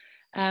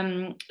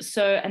 And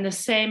the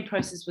same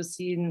process was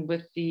seen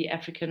with the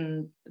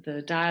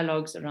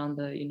dialogues around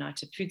the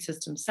United Food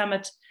System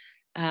Summit,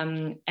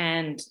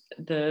 and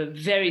the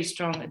very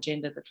strong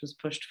agenda that was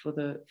pushed for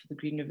the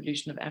Green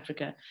Revolution of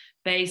Africa,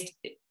 based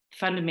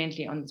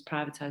fundamentally on this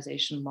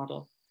privatization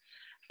model.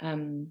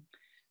 And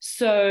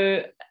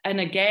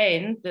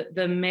again,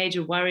 the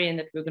major worry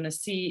that we're going to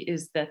see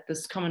is that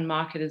this common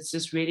market is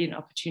just really an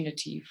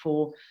opportunity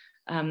for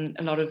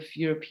a lot of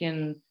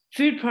European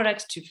food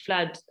products to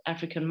flood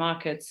African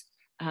markets,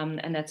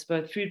 and that's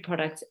both food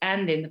products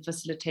and then the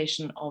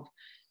facilitation of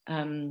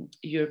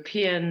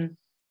European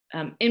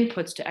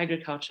inputs to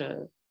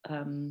agriculture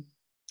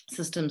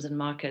systems and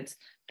markets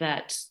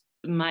that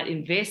might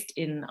invest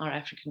in our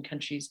African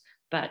countries,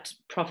 but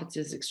profits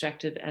is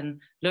extracted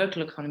and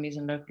local economies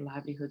and local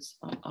livelihoods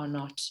are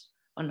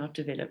not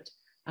developed.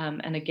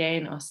 And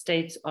again, our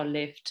states are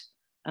left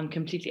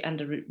completely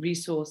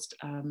under-resourced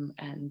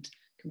and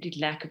complete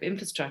lack of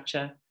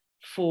infrastructure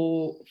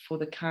for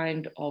the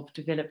kind of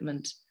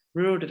development,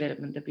 rural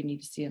development that we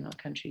need to see in our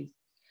countries.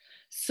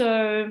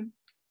 So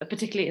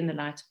particularly in the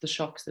light of the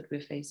shocks that we're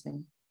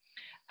facing.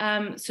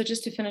 So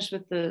just to finish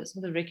with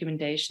some of the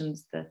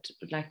recommendations that I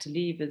would like to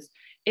leave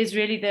is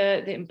really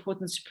the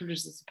importance to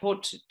privilege the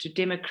support to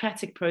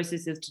democratic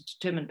processes to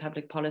determine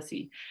public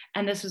policy.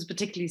 And this was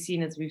particularly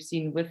seen, as we've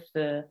seen with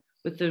the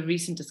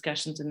recent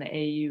discussions in the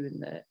AU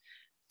and the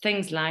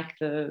things like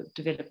the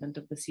development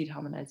of the seed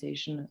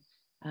harmonization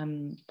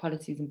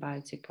policies and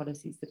biotech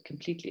policies that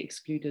completely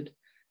excluded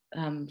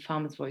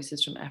farmers'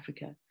 voices from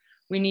Africa.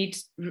 We need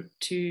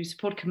to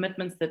support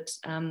commitments that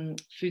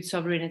food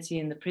sovereignty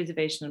and the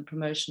preservation and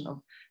promotion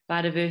of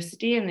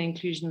biodiversity and the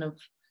inclusion of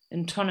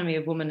autonomy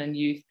of women and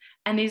youth.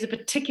 And these are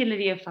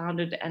particularly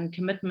founded and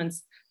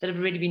commitments that have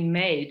already been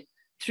made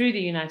through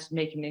the United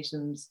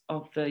Nations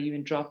of the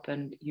UN DROP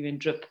and UN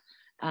DRIP,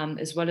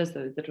 as well as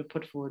those that were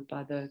put forward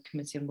by the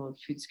Committee on World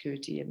Food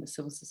Security and the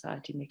Civil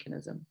Society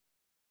Mechanism.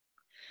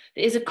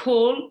 There is a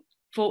call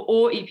for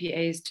all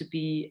EPAs to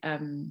be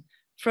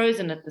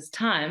frozen at this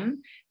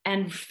time,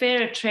 and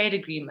fairer trade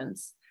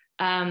agreements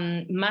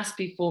must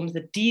be formed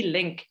that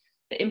de-link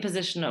the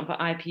imposition of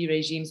IP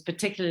regimes,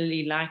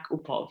 particularly like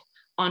UPOV,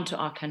 onto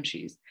our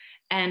countries.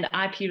 And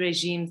IP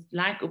regimes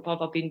like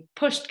UPOV are being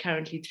pushed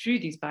currently through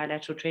these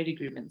bilateral trade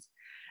agreements,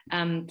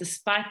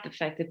 despite the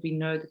fact that we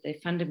know that they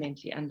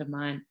fundamentally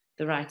undermine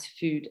the right to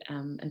food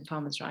and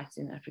farmers' rights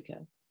in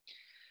Africa.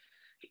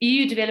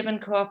 EU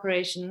development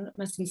cooperation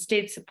must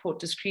instead support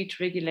discrete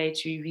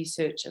regulatory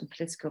research and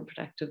political and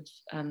productive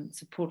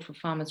support for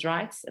farmers'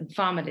 rights and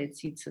farmer-led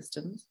seed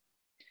systems,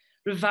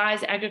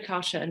 revise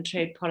agriculture and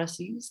trade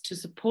policies to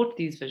support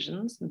these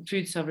visions and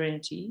food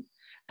sovereignty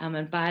and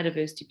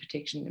biodiversity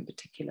protection in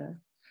particular,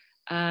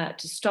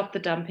 to stop the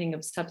dumping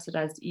of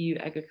subsidized EU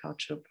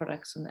agricultural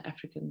products on the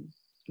African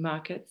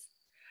markets,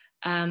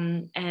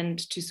 and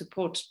to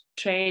support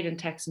trade and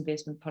tax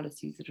investment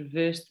policies that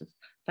reverse the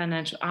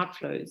financial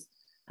outflows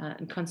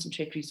and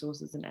concentrate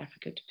resources in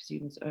Africa to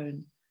pursue its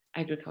own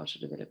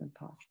agricultural development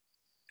path.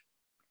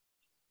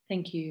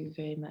 Thank you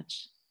very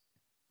much.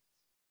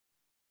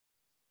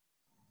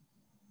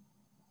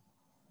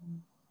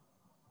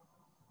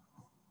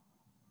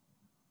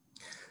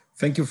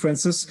 Thank you,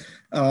 Francis.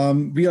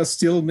 We are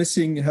still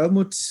missing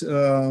Helmut,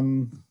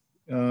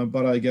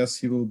 but I guess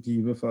he will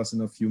be with us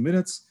in a few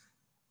minutes.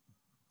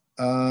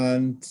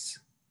 And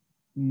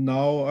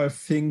now I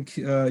think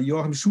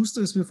Joachim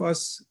Schuster is with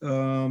us.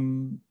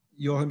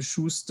 Joachim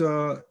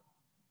Schuster,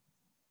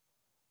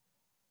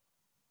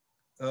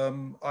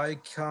 I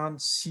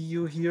can't see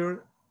you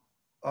here.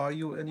 Are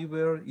you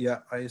anywhere? Yeah,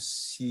 I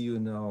see you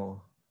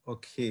now.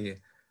 Okay.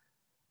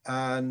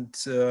 And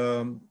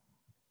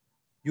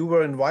you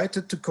were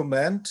invited to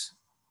comment,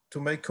 to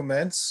make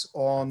comments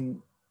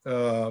on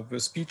the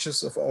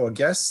speeches of our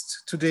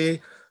guest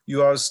today.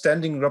 You are a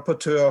standing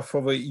rapporteur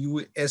for the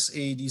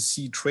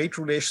EU-SADC trade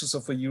relations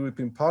of the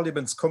European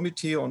Parliament's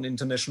Committee on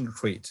International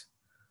Trade.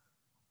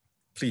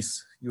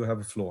 Please, you have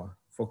the floor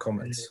for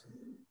comments.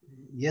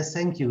 Yes,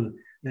 thank you.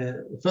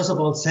 First of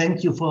all,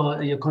 thank you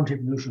for your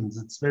contributions.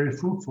 It's very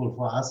fruitful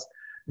for us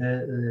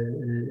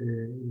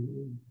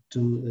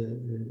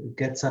to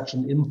get such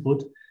an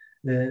input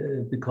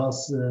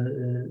because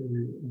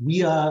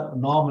we are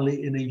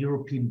normally in a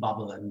European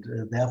bubble, and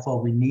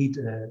therefore we need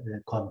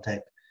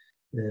contact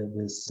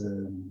with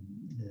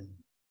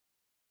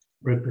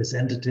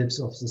representatives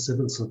of the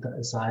civil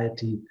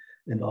society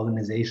and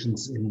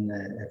organizations in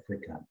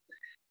Africa.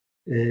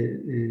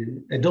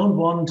 I don't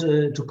want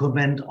to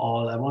comment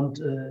all. I want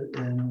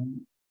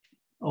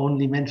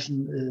only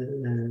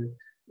mention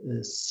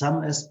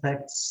some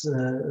aspects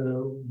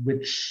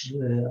which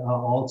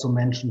are also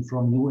mentioned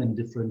from you in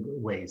different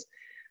ways.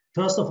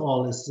 First of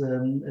all, is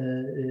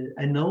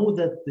I know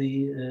that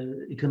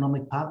the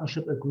economic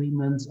partnership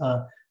agreements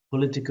are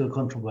politically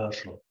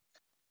controversial.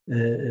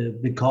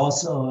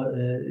 because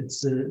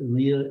it's a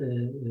real,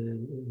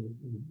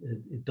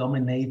 it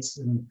dominates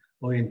an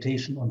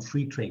orientation on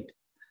free trade.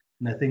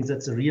 And I think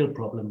that's a real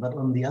problem. But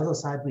on the other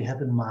side, we have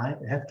to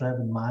have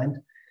in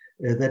mind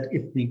that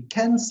if we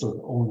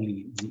cancel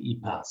only the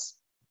EPAs,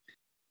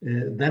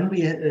 then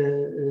we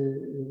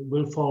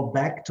will fall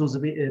back to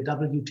the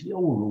WTO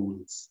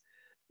rules.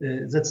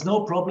 That's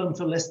no problem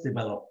for less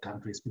developed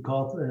countries,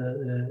 because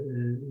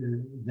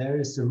there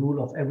is the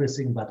rule of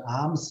everything but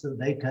arms.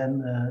 They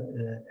can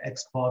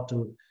export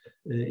to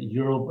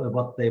Europe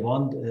what they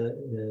want,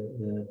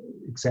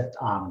 except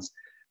arms.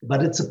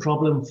 But it's a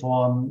problem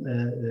for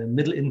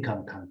middle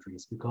income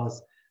countries,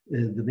 because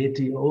the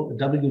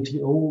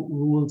WTO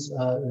rules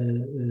are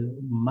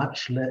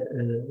much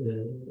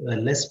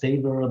less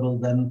favorable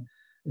than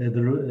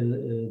the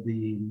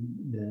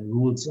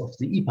rules of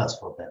the EPAs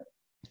for them.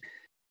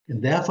 And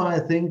therefore, I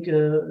think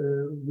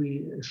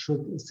we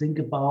should think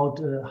about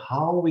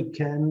how we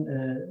can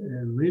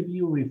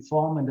review,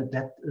 reform, and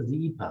adapt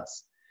the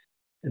EPAs.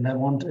 And I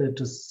want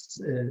to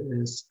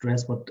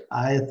stress what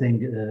I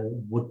think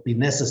would be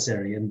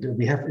necessary. And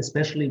we have,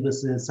 especially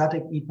with the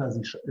SADC EPAs,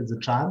 the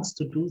chance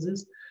to do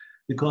this,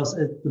 because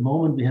at the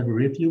moment we have a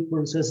review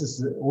process. It's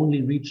the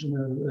only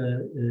regional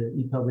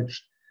EPA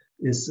which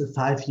is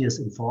 5 years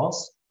in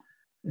force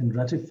and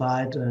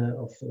ratified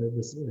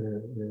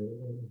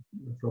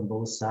from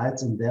both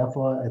sides. And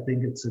therefore, I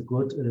think it's a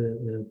good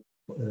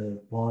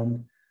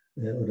point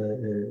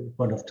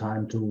of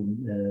time to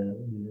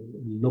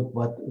look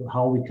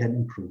how we can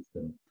improve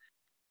them.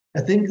 I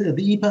think the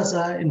EPAs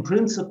are in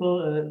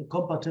principle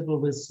compatible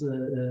with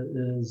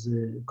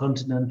the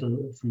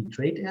continental free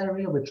trade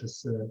area, which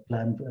is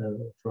planned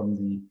from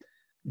the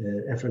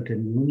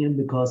African Union,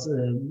 because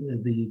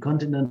the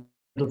continental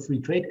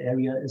free trade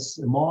area is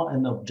more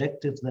an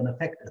objective than a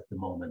fact at the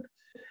moment.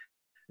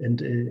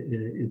 And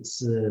it's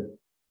the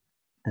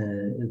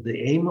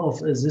aim of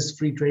this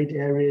free trade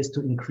area is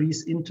to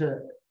increase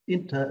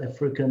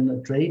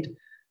inter-African trade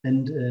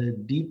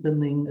and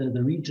deepening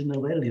the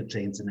regional value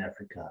chains in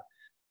Africa.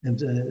 And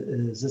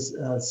this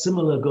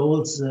similar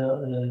goals,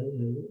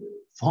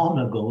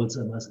 former goals,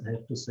 I must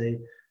have to say,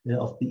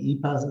 of the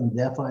EPAs, and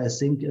therefore I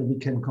think we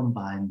can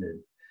combine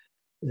them.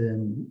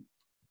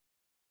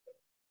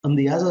 On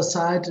the other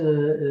side,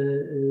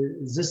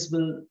 this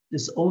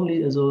is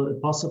only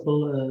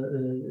possible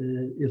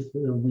if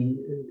we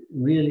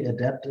really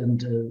adapt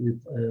and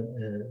with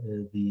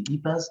the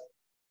EPAs.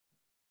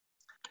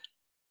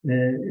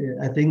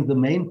 I think the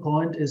main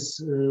point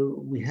is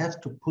we have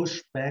to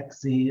push back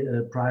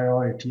the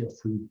priority of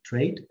free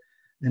trade,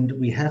 and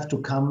we have to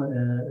come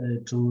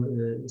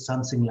to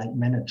something like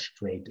managed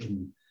trade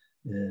in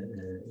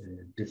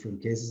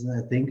different cases. And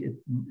I think it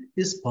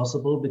is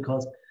possible,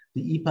 because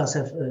the EPAs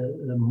have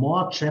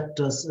more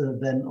chapters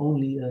than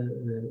only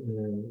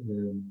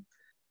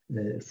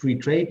free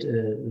trade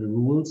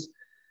rules,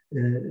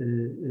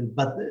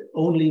 but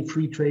only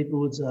free trade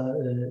rules are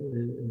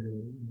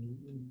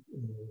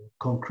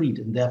concrete,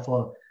 and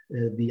therefore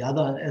the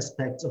other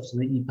aspects of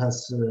the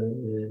EPAs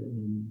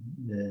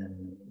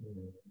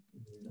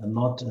are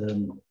not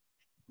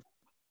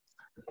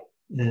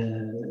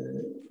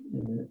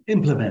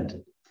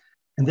implemented.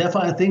 And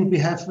therefore, I think we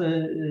have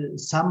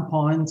some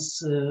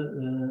points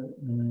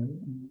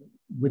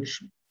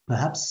which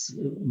perhaps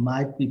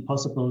might be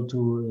possible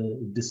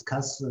to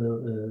discuss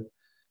in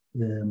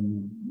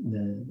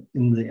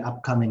the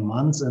upcoming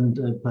months, and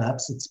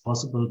perhaps it's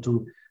possible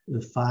to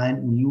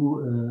find new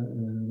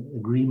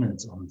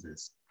agreements on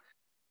this.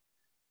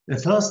 The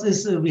first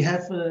is we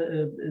have,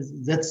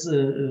 that's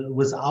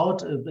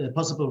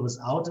possible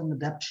without an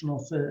adaptation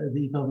of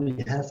the EPA.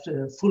 We have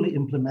to fully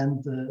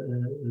implement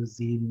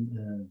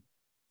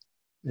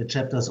the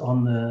chapters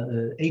on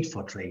aid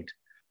for trade,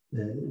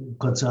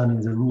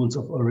 concerning the rules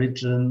of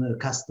origin,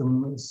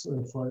 customs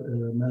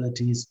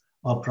formalities,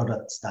 or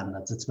product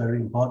standards. It's very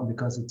important,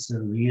 because it's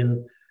a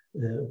real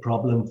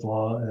problem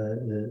for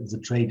the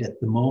trade at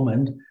the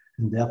moment,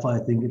 and therefore I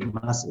think it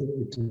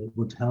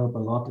would help a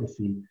lot if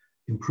we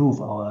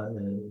improve our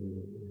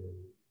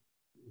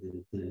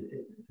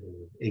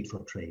aid for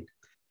trade.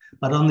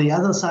 But on the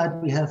other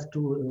side, we have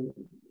to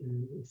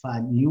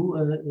find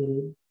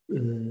new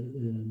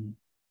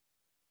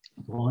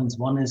points.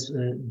 One is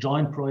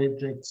joint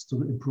projects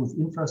to improve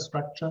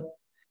infrastructure,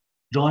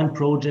 joint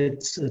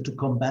projects to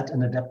combat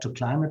and adapt to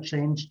climate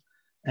change.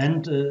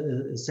 And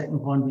second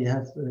point, we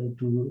have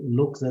to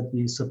look that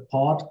we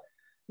support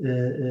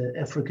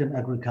African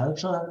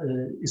agriculture,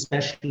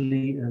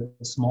 especially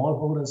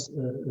smallholder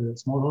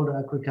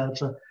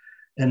agriculture.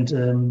 And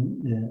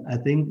I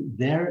think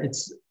there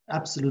it's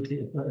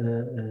absolutely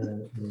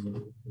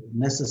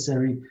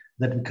necessary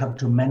that we come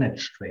to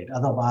manage trade.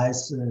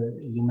 Otherwise,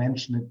 you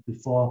mentioned it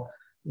before,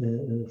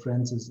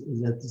 Francis,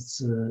 that it's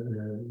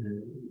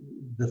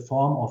the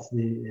form of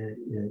the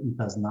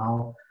EPAs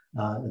now,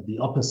 the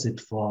opposite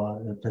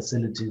for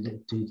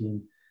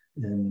facilitating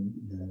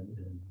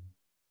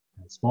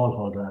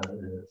smallholder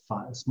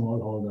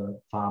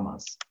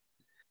farmers.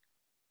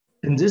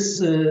 In this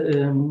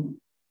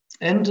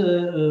And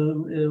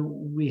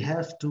we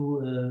have to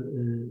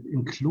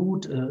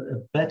include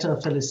a better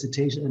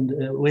felicitation, and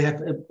we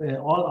have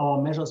all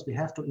our measures, we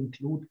have to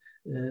include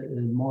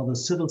more the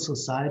civil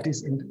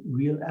societies and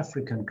real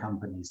African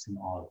companies in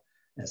all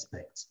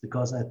aspects,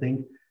 because I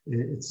think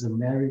it's a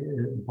very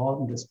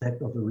important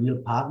aspect of a real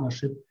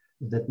partnership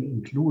that we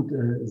include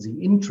the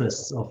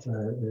interests of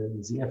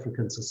the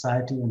African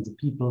society and the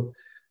people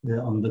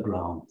on the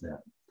ground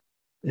there.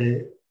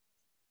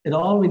 In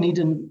all, we need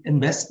an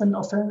investment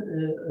of an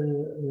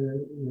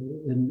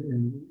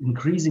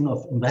increasing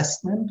of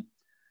investment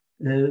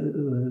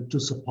to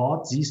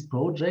support these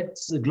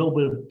projects. The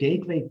Global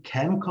Gateway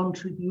can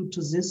contribute to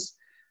this,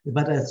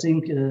 but I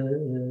think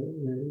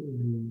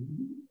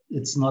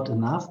it's not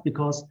enough,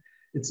 because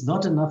it's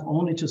not enough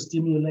only to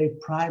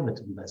stimulate private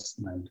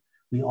investment.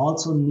 We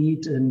also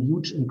need a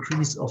huge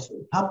increase of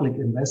public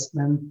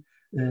investment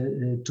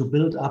to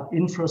build up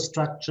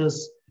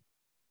infrastructures.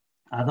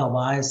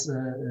 Otherwise,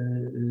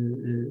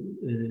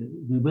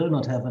 we will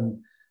not have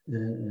an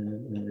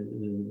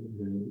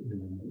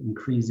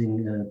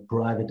increasing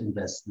private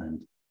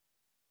investment.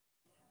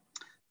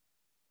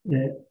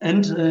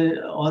 And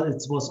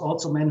it was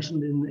also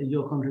mentioned in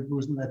your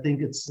contribution, I think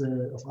it's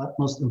of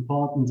utmost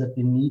importance that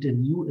we need a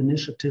new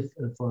initiative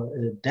for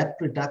debt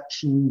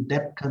reduction,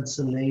 debt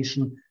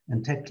cancellation,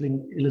 and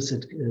tackling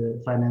illicit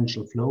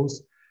financial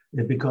flows,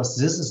 because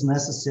this is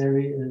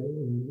necessary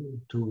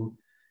to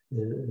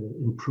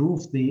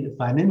improve the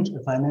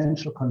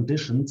financial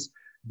conditions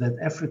that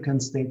African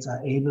states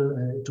are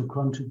able to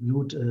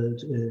contribute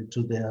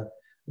to their,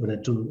 or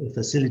to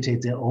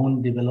facilitate their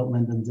own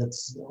development, and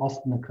that's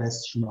often a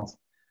question of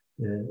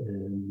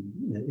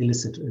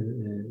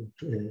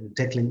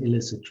tackling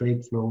illicit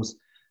trade flows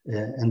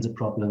and the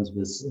problems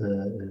with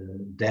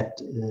debt,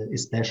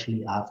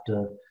 especially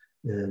after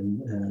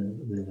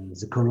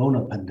the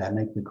corona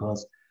pandemic,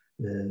 because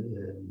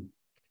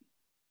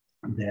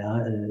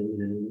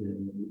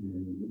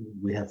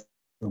we have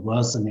a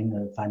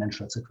worsening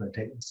financial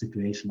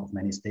situation of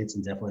many states,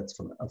 and therefore it's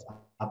of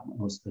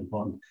utmost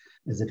importance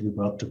that we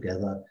work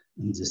together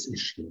on this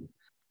issue.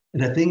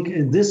 And I think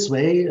in this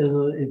way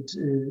it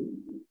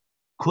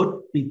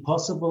could be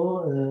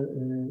possible,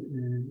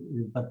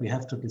 but we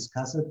have to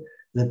discuss it,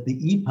 that the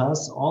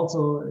EPAs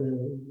also,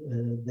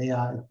 they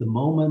are at the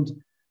moment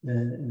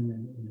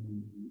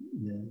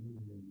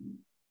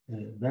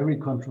very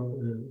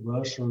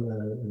controversial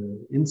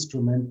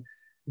instrument,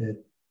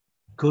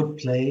 could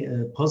play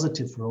a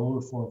positive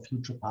role for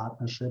future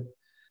partnership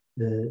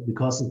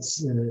because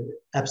it's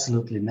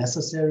absolutely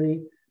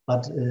necessary.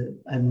 But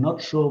I'm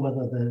not sure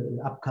whether the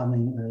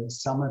upcoming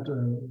summit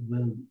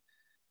will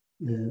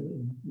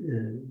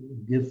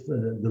give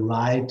the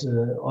right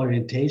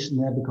orientation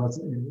there, because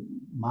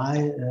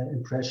my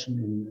impression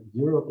in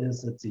Europe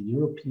is that the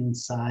European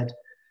side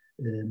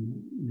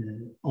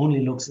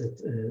only looks at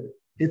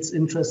its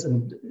interest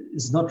and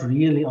is not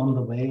really on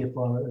the way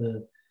for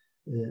a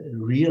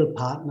real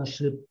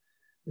partnership,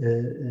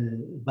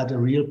 but a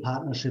real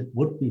partnership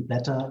would be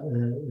better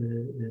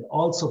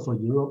also for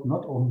Europe,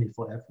 not only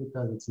for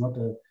Africa. It's not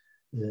a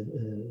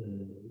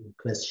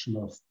question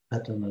of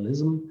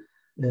paternalism,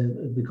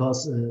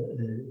 because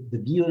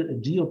the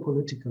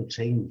geopolitical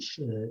change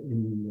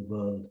in the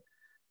world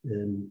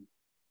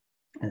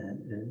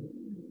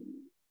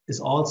is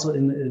also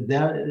in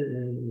there.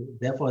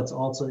 Therefore, it's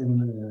also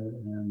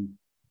in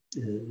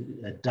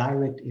a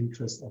direct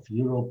interest of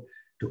Europe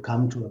to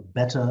come to a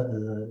better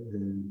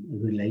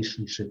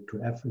relationship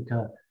to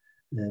Africa,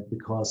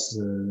 because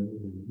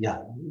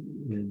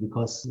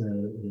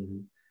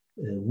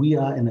we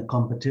are in a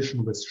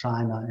competition with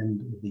China and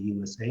the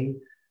USA,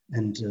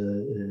 and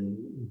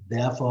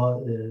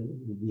therefore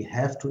we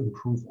have to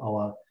improve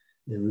our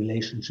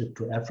relationship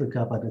to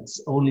Africa. But it's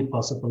only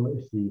possible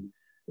if we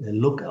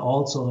look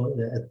also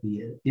at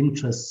the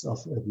interests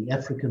of the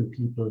African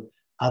people.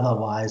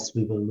 Otherwise,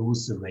 we will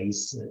lose the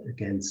race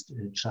against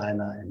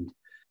China and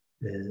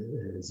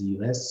the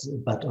US.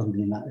 But on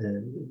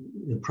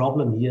the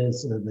problem here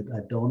is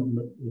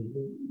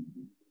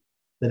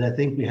that I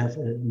think we have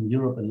in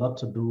Europe a lot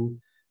to do,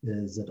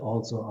 that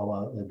also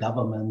our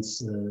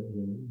governments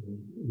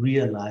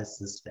realize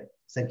this fact.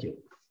 Thank you.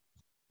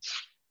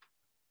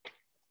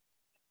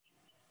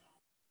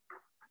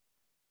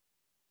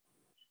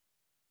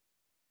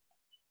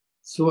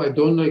 So I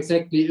don't know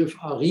exactly if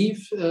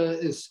Arif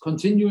is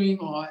continuing,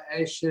 or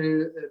I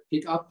shall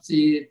pick up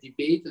the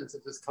debate and the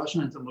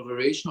discussion and the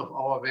moderation of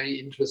our very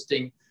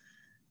interesting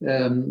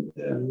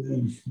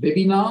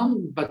webinar.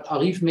 But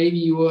Arif, maybe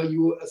you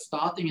are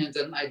starting and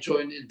then I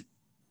join in.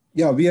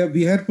 Yeah,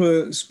 we had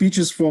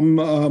speeches from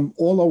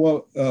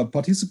all our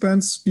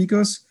participants,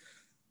 speakers,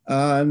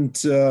 and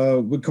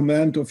with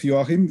command of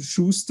Joachim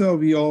Schuster.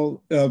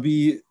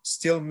 We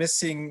still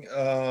missing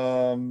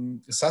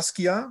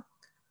Saskia.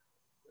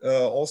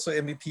 Also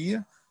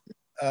MEP,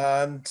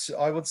 and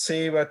I would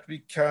say that we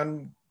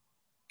can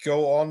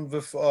go on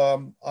with,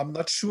 I'm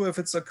not sure if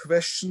it's a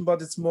question, but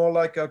it's more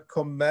like a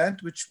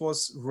comment which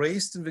was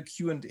raised in the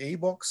Q&A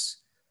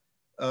box.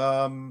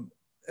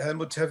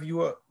 Helmut,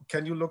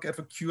 can you look at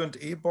the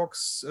Q&A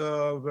box?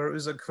 Where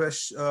is a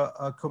question,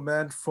 a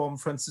comment from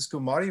Francisco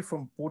Mari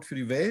from Boot für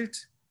die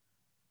Welt?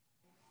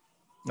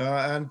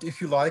 And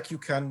if you like, you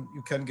can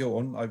go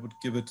on. I would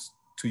give it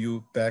to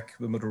you back,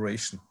 the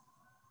moderation.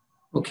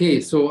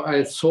 Okay, so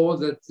I saw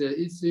that there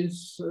is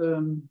this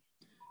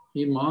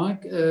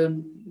remark.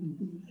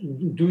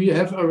 Do you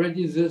have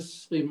already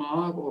this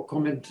remark or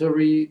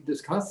commentary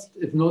discussed?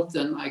 If not,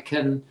 then I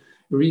can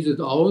read it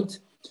out.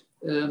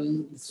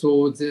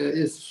 So there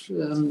is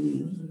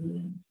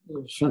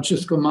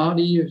Francisco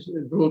Mari,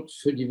 Brot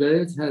für die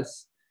Welt,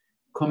 has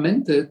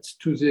commented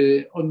to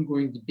the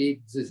ongoing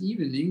debate this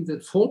evening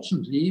that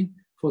fortunately,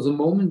 for the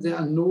moment, there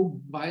are no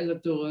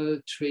bilateral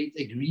trade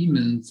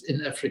agreements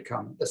in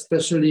Africa,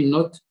 especially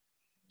not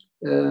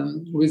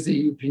with the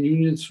European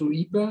Union through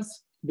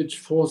EPAs, which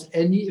force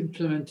any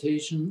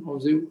implementation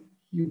of the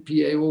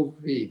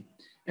UPAOV.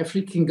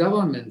 African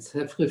governments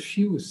have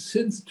refused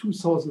since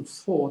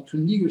 2004 to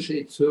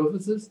negotiate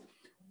services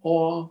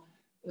or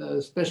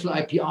special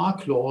IPR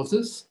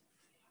clauses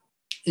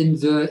in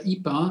the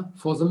EPA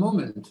for the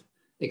moment.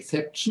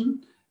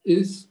 Exception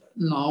is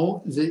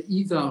now the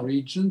ISA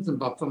region,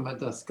 Zimbabwe,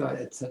 Madagascar,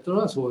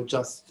 etc. So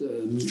just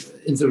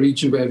in the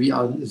region where we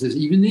are this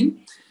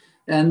evening.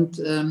 And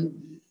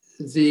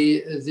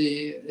the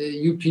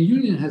European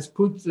Union has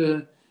put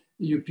the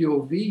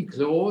UPOV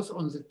clause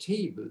on the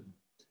table.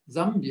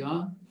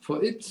 Zambia,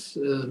 for its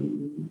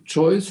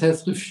choice,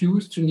 has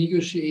refused to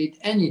negotiate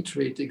any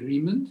trade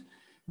agreement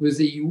with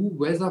the EU,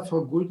 whether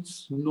for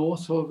goods nor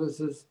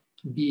services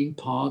being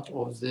part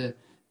of the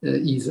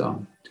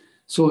ISA.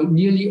 So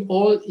nearly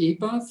all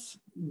EPAs,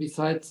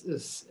 besides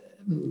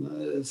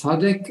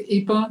SADC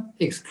EPA,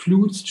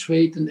 excludes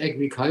trade and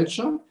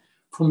agriculture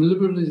from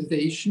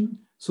liberalization.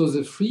 So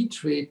the free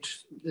trade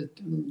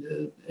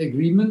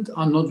agreement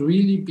are not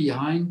really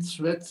behind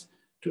threats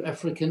to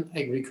African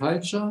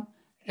agriculture.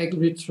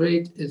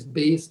 Agri-trade is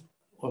based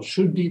or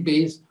should be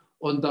based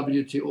on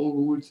WTO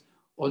rules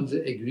on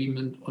the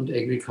agreement on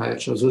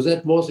agriculture. So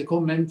that was a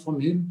comment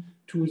from him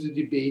to the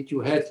debate you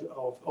had,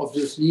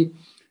 obviously,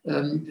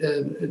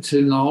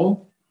 till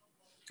now.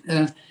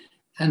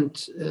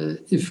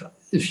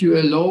 If you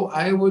allow,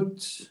 I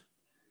would,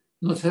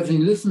 not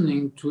having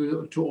listening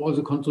to all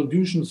the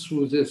contributions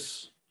through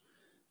this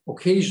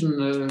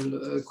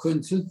occasional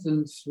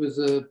coincidence with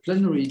a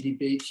plenary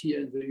debate here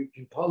in the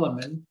European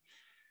Parliament,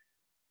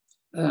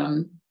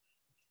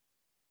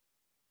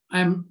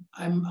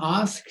 I'm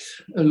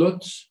asked a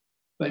lot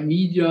by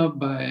media,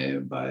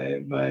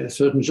 by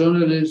certain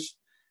journalists,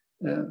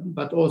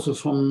 but also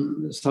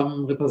from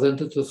some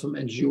representatives from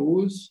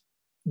NGOs.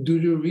 Do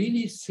you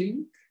really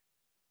think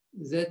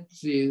that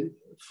the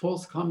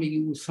forthcoming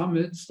EU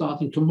summit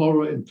starting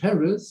tomorrow in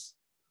Paris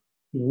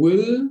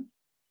will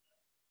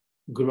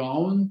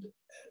ground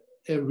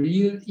a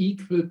real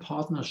equal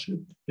partnership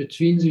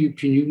between the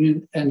European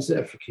Union and the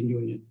African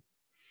Union?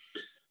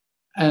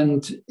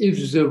 And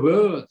if the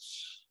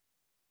words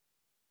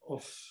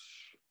of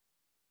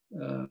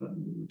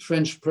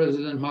French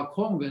President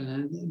Macron,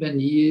 when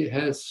he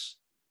has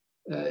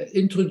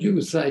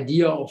introduced the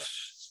idea of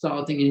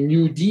starting a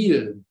New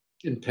Deal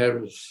in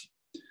Paris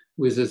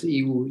with this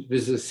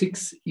with the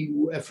 6th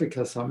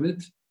EU-Africa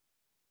summit,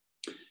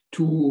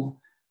 to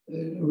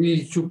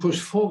really to push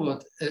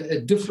forward a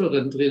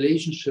different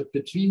relationship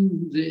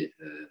between the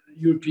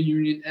European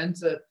Union and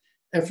the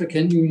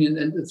African Union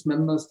and its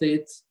member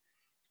states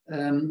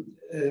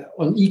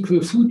on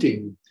equal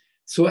footing.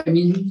 So, I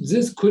mean,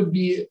 this could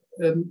be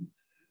an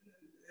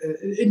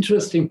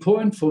interesting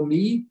point for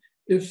me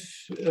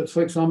if,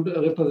 for example,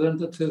 a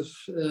representative,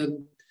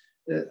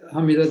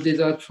 Hamida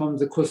Dedat from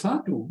the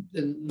COSATU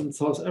in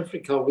South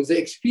Africa, with the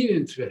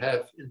experience we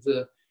have in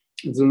the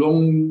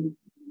long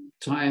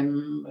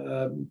time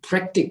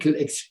practical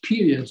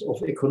experience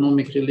of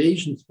economic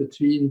relations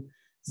between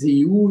the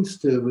EU,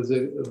 still with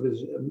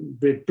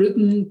Great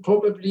Britain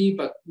probably,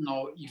 but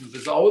now even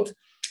without,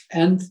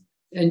 and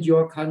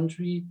your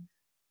country.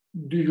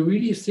 Do you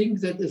really think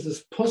that it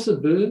is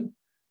possible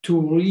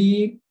to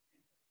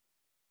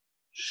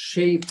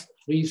reshape,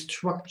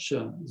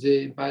 restructure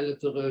the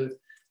bilateral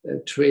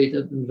trade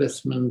and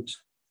investment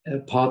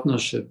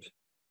partnership?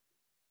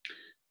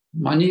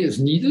 Money is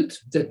needed,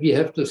 that we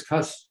have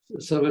discussed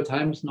several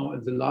times now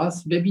in the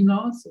last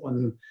webinars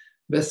on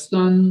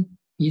Western,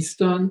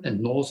 Eastern,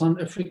 and Northern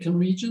African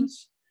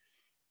regions.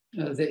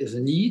 There is a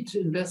need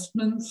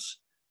investments.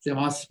 There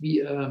must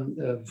be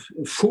a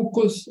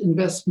focused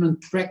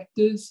investment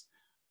practice.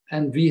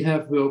 And we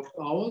have worked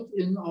out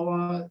in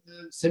our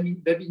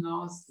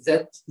semi-webinars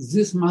that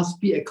this must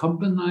be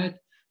accompanied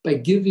by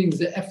giving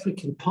the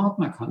African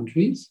partner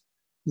countries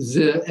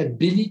the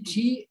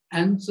ability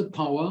and the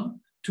power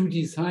to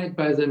decide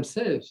by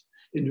themselves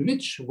in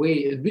which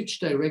way, in which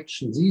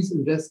direction these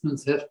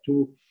investments have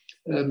to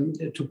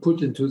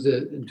put into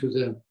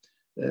the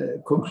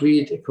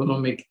concrete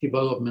economic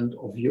development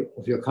of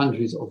your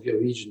countries, of your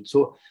region.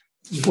 So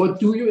what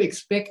do you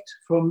expect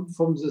from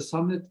the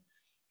summit,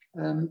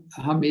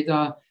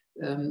 Hamida,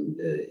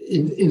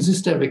 in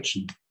this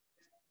direction?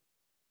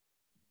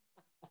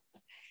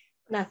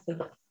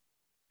 Nothing.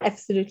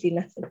 Absolutely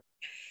nothing.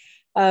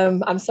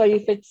 I'm sorry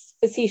if it's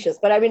facetious,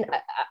 but I mean,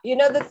 you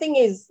know, the thing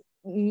is,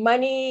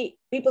 money,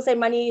 people say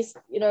money is,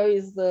 you know,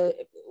 is the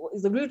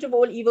root of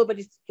all evil, but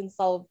it can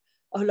solve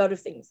a whole lot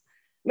of things.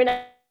 I mean,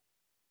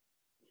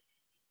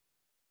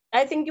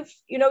 I think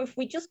if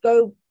we just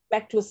go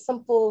back to a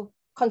simple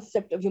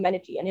concept of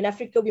humanity, and in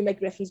Africa, we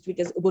make reference to it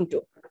as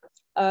Ubuntu,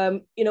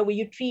 you know, where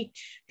you treat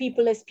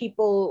people as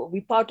people,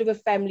 we're part of a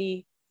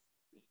family,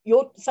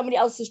 somebody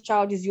else's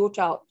child is your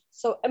child.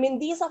 So, I mean,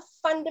 these are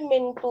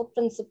fundamental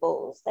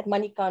principles that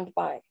money can't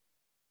buy.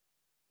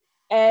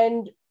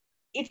 And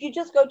if you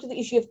just go to the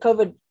issue of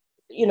COVID,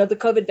 you know, the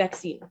COVID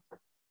vaccine,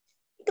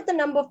 look at the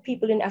number of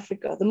people in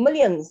Africa, the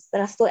millions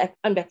that are still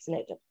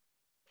unvaccinated.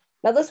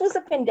 Now, this was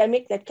a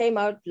pandemic that came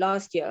out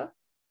last year.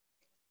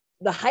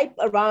 The hype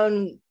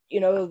around, you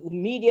know, the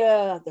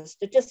media, the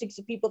statistics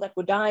of people that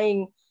were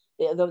dying,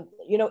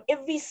 you know,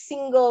 every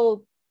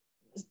single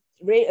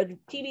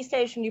TV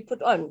station you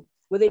put on,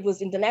 whether it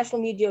was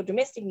international media or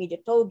domestic media,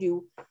 told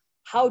you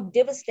how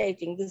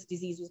devastating this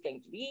disease was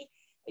going to be.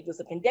 It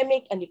was a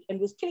pandemic and it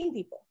was killing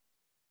people.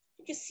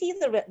 Did you see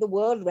the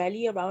world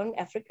rally around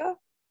Africa?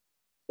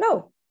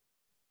 No.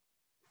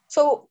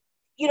 So,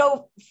 you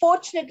know,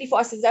 fortunately for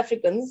us as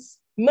Africans,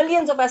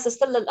 millions of us are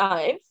still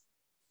alive,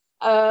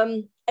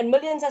 and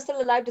millions are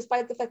still alive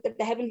despite the fact that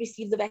they haven't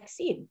received the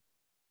vaccine.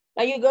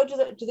 Now you go to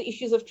the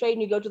issues of trade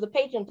and you go to the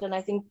patent, and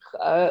I think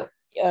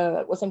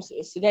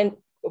Sudan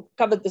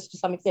covered this to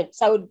some extent.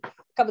 Saud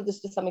covered this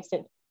to some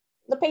extent.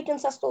 The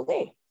patents are still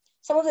there.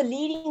 Some of the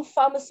leading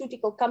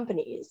pharmaceutical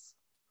companies,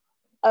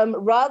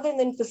 rather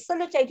than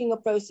facilitating a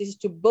process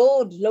to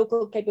build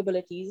local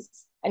capabilities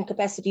and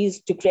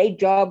capacities to create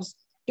jobs,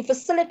 to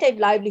facilitate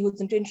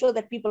livelihoods and to ensure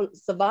that people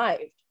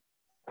survived,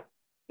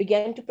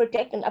 began to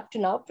protect and up to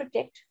now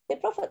protect their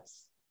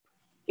profits.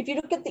 If you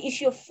look at the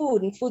issue of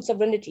food and food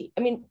sovereignty,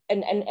 I mean,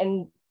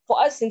 and for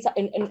us in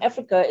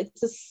Africa,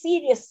 it's a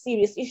serious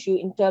issue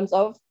in terms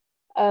of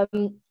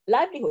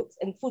livelihoods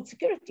and food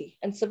security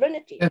and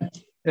sovereignty.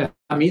 Yeah.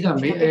 Amida,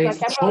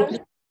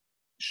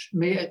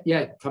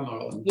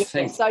 camera on.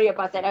 Yes, sorry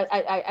about that.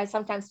 I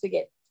sometimes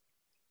forget.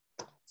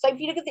 So if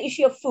you look at the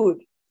issue of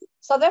food,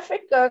 South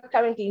Africa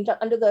currently,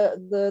 under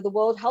the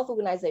World Health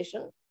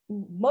Organization,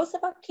 most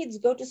of our kids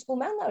go to school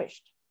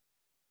malnourished.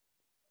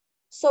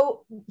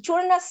 So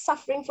children are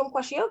suffering from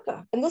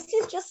kwashiorkor. And this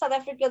is just South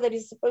Africa that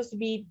is supposed to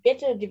be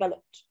better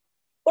developed.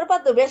 What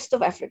about the rest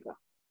of Africa?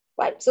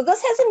 Right? So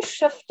this hasn't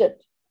shifted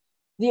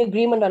the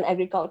agreement on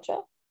agriculture.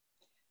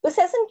 This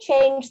hasn't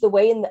changed the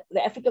way in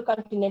the Africa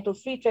Continental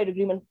Free Trade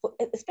Agreement,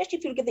 especially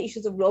if you look at the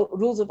issues of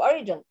rules of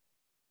origin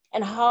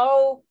and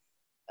how,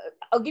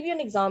 I'll give you an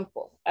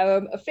example.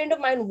 A friend of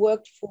mine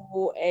worked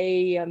for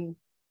a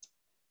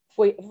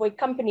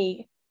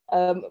company,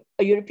 a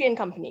European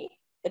company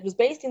that was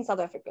based in South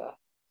Africa,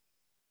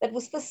 that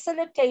was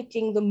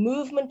facilitating the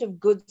movement of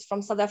goods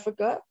from South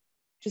Africa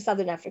to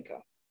Southern Africa.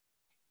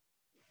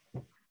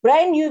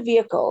 Brand new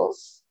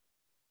vehicles,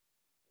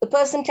 the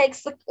person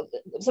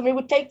somebody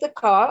would take the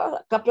car,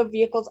 a couple of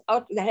vehicles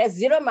out that has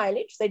 0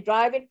 mileage, they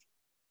drive it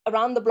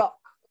around the block,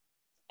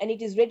 and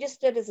it is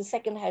registered as a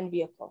second-hand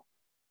vehicle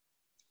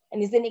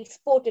and is then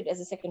exported as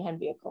a second-hand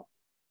vehicle.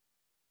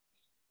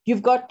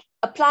 You've got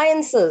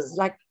appliances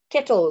like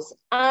kettles,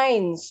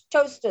 irons,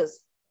 toasters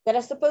that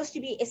are supposed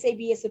to be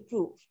SABS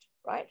approved,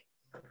 right?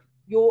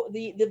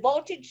 The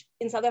voltage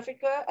in South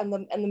Africa and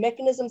the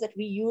mechanisms that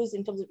we use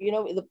in terms of, you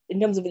know, in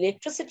terms of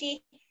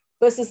electricity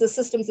versus the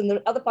systems in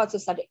the other parts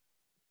of SADC,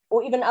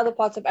 or even other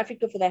parts of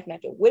Africa for that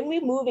matter. When we're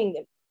moving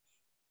them,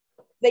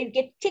 they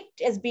get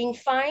ticked as being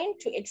fine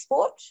to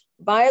export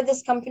via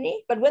this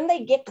company, but when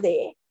they get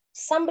there,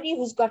 somebody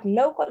who's got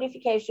no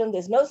qualification,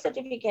 there's no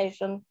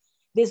certification,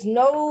 there's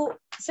no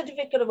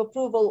certificate of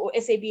approval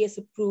or SABS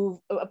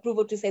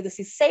approval to say this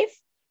is safe,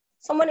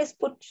 someone has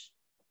put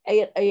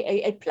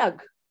a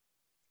plug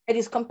that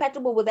is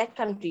compatible with that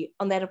country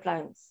on that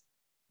appliance.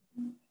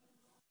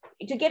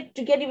 To get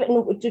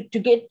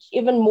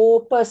even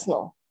more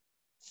personal,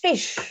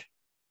 fish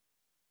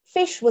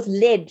with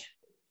lead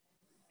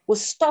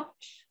was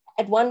stopped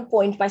at one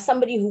point by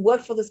somebody who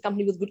worked for this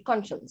company with good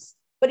conscience,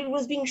 but it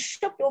was being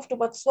shipped off to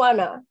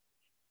Botswana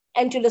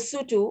and to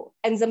Lesotho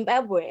and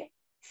Zimbabwe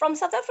from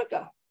South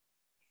Africa.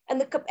 And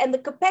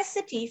the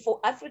capacity for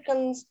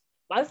Africans,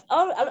 our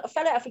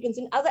fellow Africans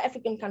in other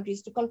African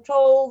countries, to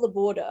control the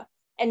border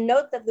and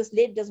note that this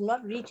lead does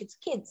not reach its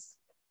kids,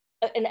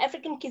 and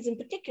African kids in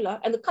particular,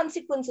 and the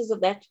consequences of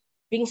that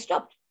being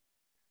stopped,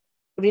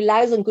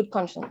 relies on good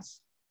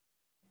conscience.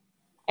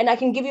 And I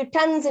can give you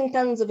tons and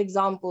tons of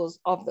examples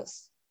of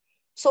this.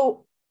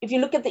 So if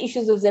you look at the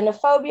issues of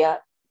xenophobia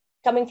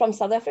coming from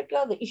South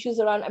Africa, the issues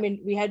around, I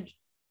mean, we had,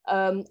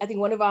 I think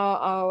one of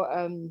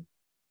our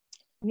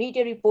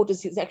media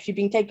reporters is actually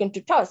being taken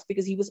to task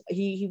because he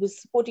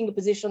was supporting a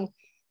position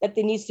that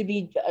there needs to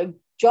be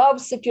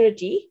job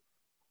security,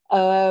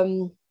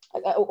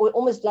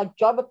 almost like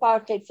job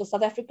apartheid for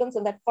South Africans,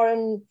 and that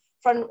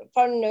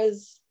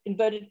foreigners,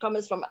 inverted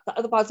commas, from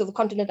other parts of the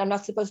continent are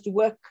not supposed to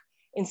work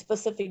in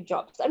specific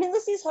jobs. I mean,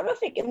 this is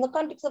horrific in the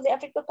context of the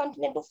African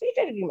Continental Free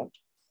Trade Agreement.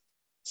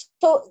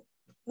 So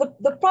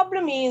the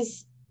problem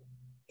is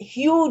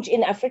huge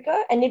in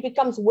Africa, and it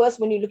becomes worse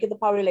when you look at the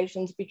power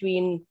relations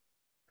between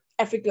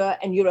Africa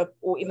and Europe,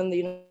 or even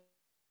the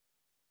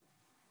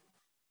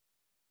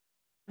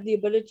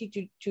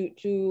ability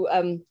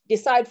to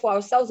decide for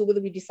ourselves, or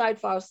whether we decide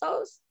for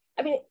ourselves.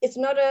 I mean, it's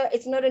not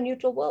a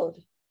neutral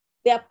world.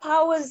 There are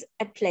powers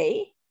at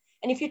play.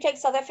 And if you take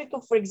South Africa,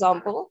 for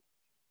example,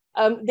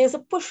 there's a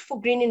push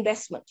for green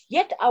investment.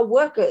 Yet our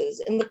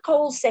workers in the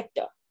coal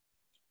sector,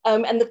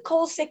 and the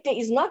coal sector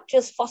is not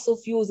just fossil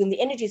fuels in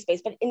the energy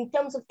space, but in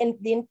terms of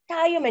the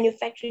entire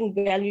manufacturing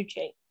value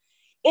chain,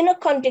 in a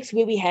context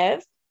where we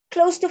have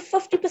close to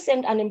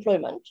 50%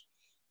 unemployment,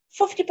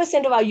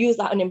 50% of our youth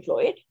are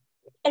unemployed,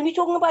 and we're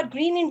talking about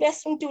green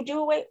investment to do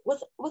away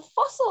with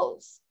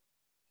fossils,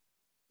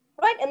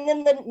 right? And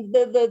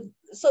then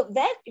so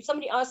that, if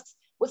somebody asks,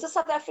 was the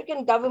South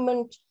African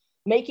government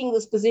making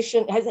this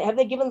position, have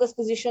they given this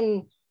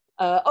position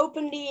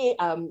openly?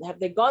 Have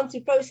they gone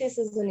through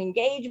processes and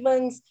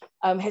engagements?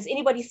 Has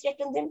anybody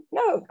threatened them?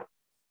 No,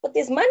 but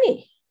there's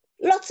money,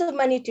 lots of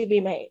money to be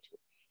made.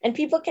 And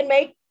people can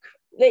make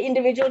their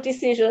individual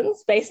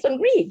decisions based on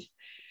greed.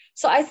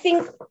 So I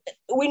think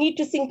we need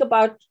to think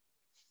about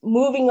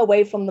moving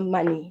away from the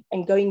money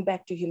and going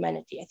back to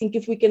humanity. I think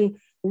if we can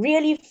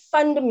really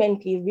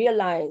fundamentally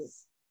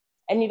realize,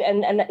 and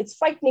it's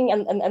frightening,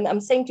 and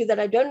I'm saying to you that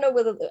I don't know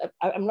whether,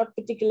 I'm not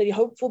particularly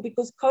hopeful,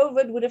 because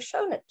COVID would have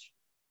shown it.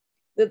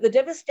 The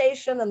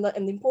devastation and the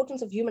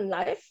importance of human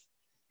life,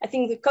 I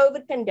think the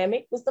COVID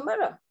pandemic was the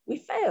mirror. We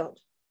failed.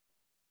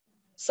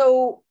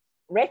 So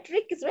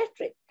rhetoric is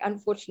rhetoric,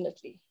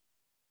 unfortunately.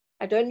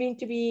 I don't mean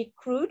to be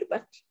crude,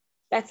 but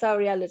that's our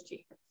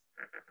reality.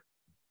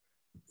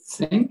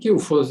 Thank you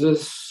for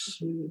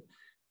this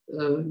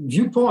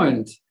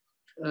viewpoint.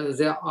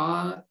 There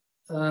are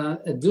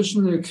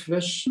additional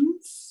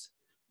questions.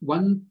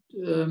 One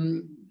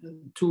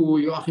to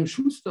Joachim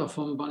Schuster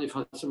from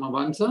Bonifacio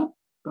Mavanza,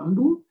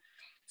 Bamboo.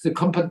 The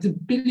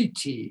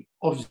compatibility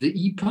of the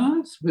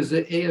EPAs with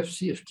the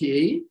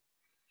AFCFTA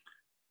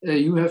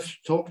you have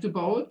talked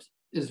about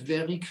is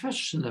very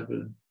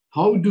questionable.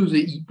 How do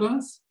the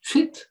EPAs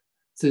fit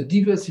the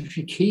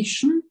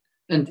diversification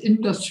and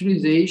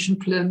industrialization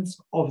plans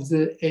of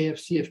the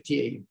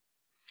AFCFTA?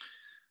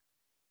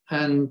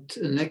 And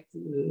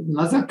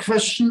another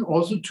question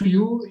also to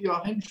you,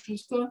 Joachim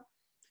Schuster.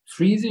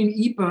 Freezing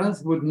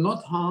EPAs would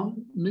not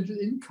harm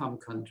middle-income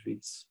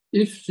countries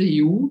if the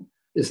EU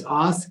is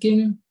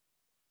asking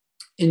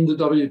in the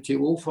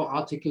WTO for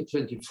Article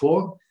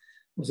 24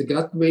 of the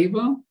GATT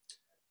waiver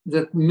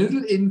that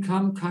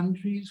middle-income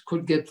countries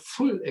could get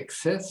full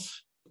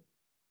access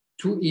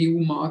to EU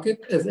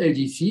market as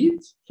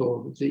LDCs,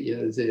 so the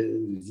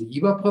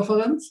IVA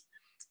preference.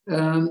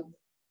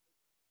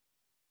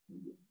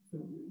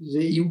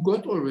 The EU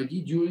got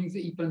already during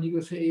the EPA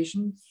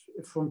negotiations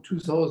from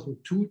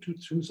 2002 to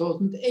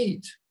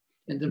 2008,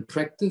 and in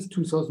practice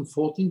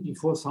 2014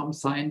 before some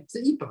signed the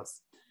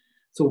EPAs.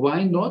 So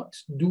why not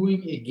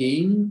doing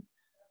again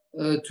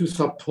to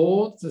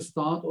support the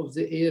start of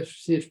the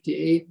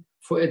AFCFTA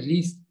for at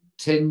least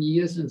 10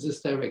 years in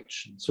this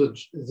direction? So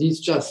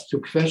these just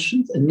two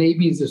questions, and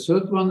maybe the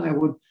third one I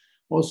would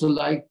also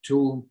like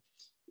to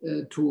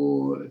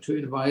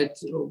invite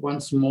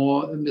once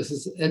more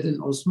Mrs.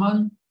 Edin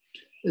Osman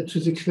to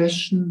the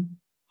question: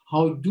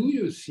 how do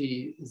you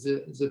see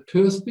the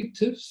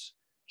perspectives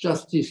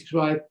just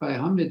described by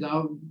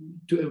Hamida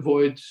to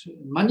avoid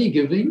money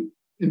giving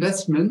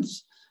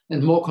investments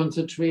and more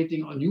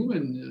concentrating on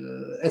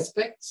human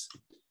aspects?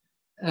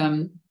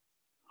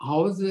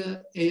 How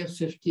the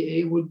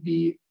AFCFTA would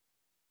be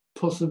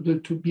possible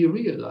to be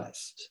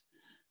realized?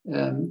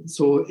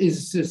 So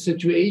is the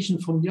situation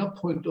from your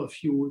point of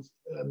view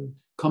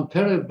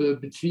comparable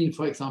between,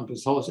 for example,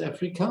 South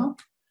Africa,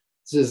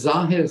 the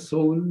Sahel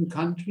zone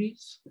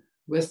countries,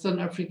 Western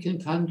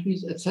African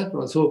countries,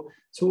 etc.? So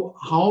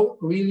how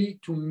really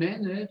to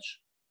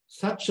manage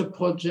such a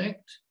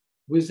project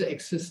with the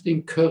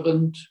existing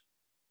current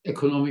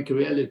economic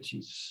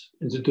realities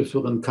in the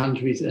different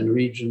countries and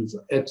regions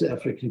at the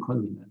African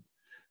continent?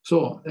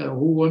 So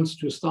who wants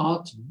to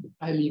start?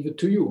 I leave it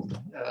to you.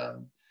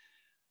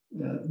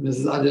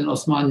 Mrs. Adin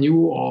Osman, you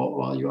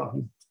or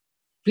Joachim,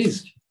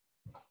 please.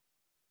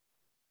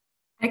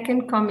 I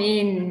can come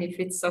in if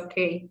it's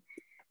okay.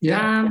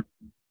 Yeah.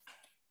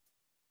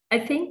 I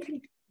think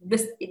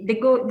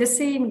the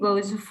same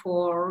goes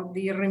for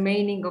the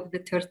remaining of the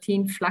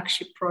 13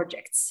 flagship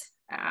projects.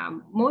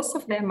 Most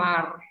of them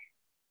are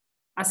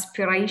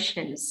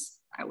aspirations,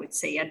 I would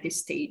say, at this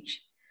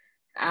stage.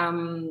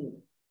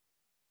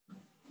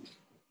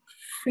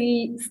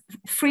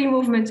 Free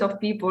movement of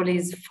people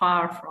is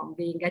far from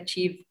being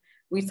achieved.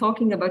 We're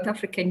talking about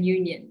African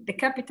Union. The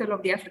capital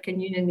of the African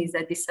Union is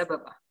Addis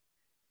Ababa.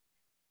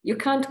 You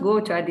can't go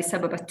to Addis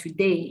Ababa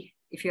today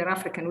if you're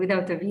African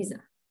without a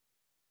visa.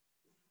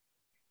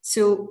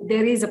 So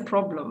there is a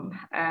problem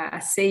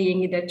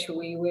saying that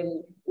we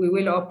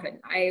will open.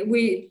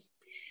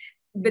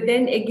 But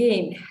then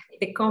again,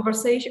 the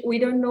conversation, we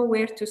don't know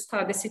where to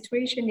start. The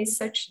situation is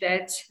such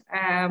that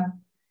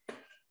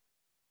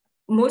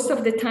most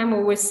of the time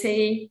we will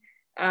say,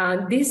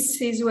 this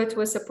is what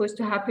was supposed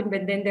to happen,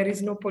 but then there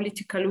is no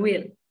political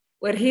will.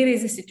 Where here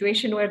is a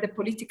situation where the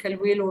political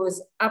will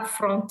was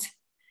upfront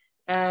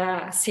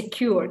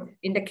secured.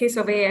 In the case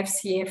of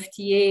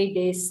AFCFTA,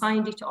 they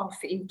signed it off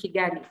in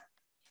Kigali.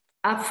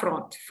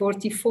 Upfront,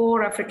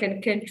 44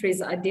 African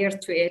countries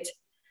adhered to it.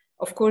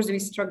 Of course, we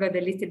struggled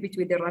a little bit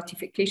with the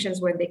ratifications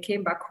when they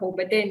came back home,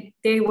 but then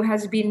there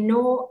has been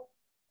no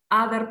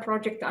other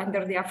project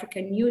under the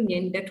African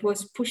Union that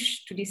was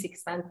pushed to this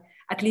extent,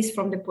 at least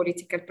from the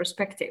political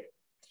perspective.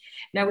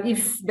 Now,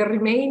 if the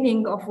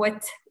remaining of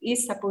what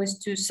is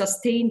supposed to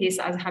sustain this,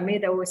 as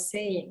Hamida was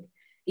saying,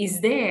 is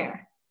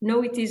there,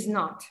 no, it is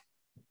not.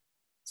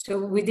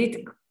 So with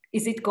it,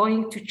 is it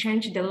going to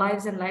change the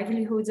lives and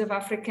livelihoods of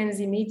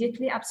Africans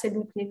immediately?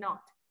 Absolutely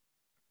not.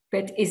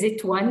 But is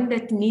it one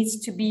that needs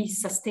to be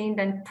sustained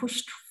and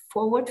pushed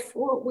forward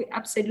for?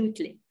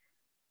 Absolutely,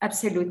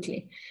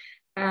 absolutely.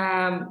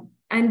 And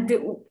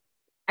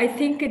I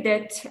think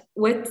that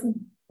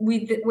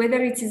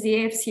whether it is the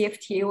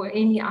AFCFTA or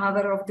any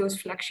other of those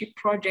flagship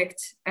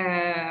projects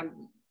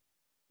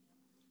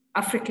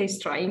Africa is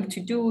trying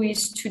to do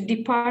is to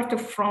depart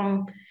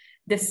from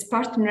this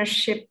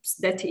partnerships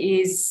that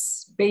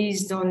is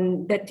based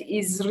on, that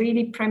is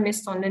really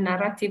premised on a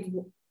narrative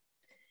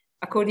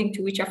according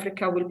to which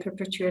Africa will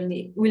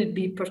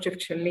be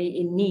perpetually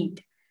in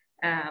need.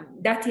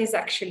 That is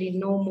actually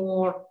no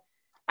more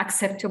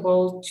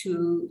acceptable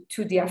to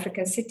the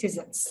African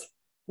citizens,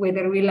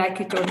 whether we like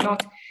it or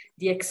not.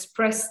 The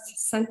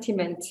expressed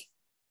sentiment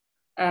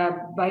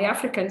by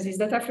Africans is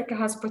that Africa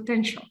has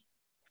potential,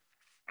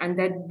 and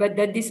but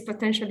that this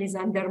potential is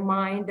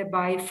undermined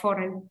by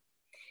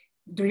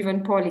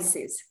foreign-driven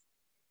policies.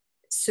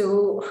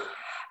 So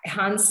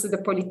hence the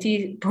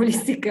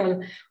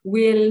political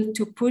will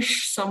to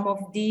push some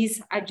of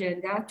these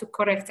agenda to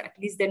correct at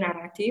least the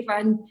narrative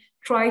and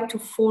try to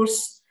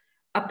force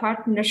a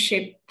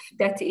partnership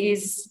that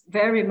is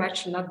very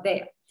much not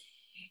there.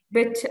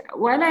 But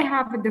while I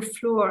have the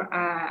floor,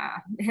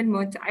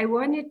 Helmut, I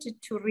wanted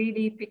to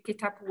really pick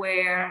it up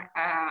where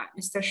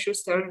Mr.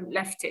 Schuster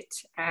left it,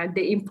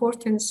 the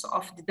importance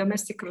of the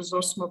domestic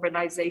resource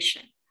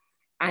mobilization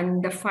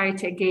and the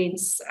fight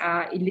against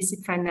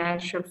illicit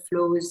financial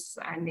flows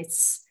and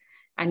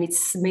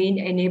its main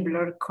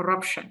enabler,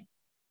 corruption.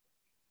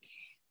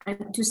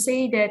 And to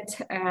say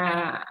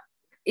that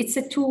it's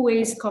a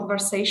two-way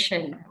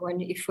conversation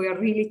if we are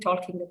really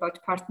talking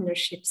about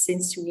partnerships,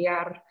 since we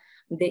are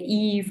the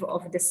eve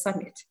of the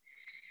summit.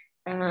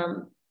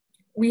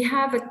 We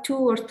have 2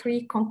 or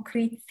 3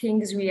 concrete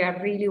things we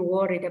are really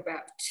worried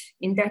about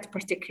in that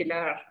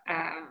particular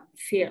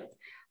field.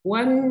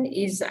 One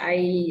is,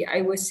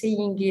 I was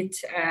saying it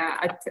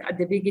at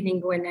the beginning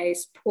when I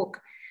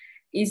spoke,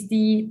 is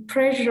the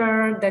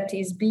pressure that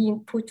is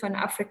being put on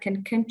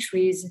African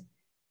countries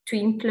to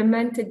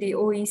implement the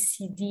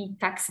OECD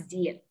tax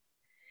deal.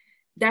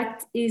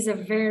 That is a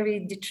very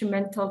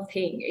detrimental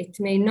thing. It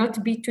may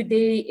not be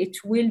today, it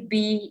will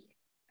be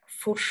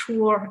for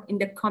sure in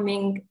the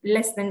coming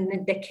less than a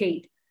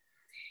decade.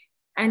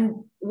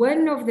 And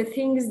one of the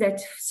things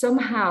that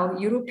somehow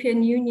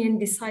European Union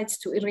decides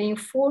to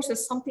reinforce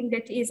as something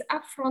that is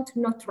upfront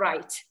not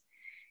right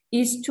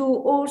is to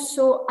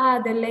also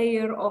add a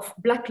layer of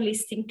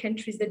blacklisting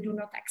countries that do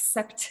not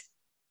accept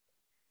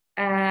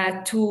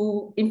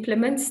to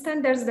implement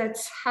standards that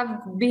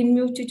have been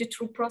muted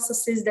through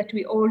processes that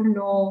we all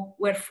know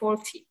were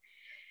faulty.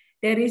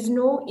 There is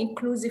no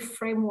inclusive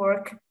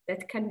framework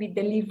that can be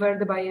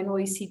delivered by an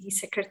OECD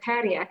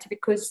secretariat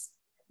because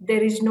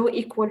there is no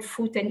equal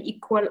foot and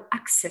equal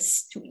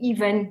access to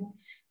even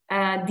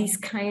these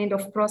kind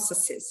of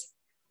processes.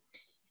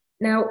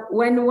 Now,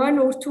 when 1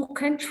 or 2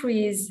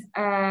 countries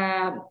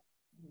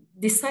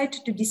decide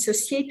to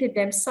dissociate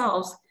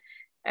themselves,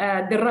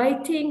 the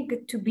right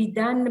thing to be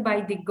done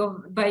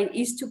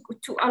is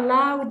to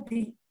allow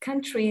the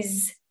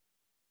countries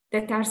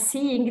that are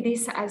seeing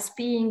this as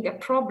being a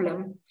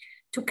problem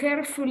to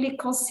carefully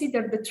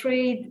consider the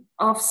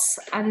trade-offs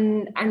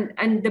and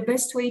the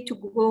best way to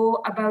go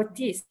about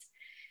this.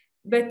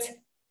 But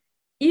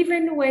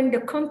even when the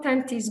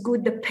content is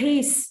good, the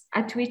pace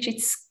at which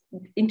it's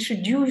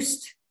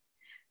introduced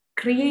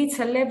creates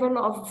a level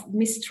of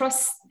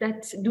mistrust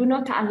that do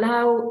not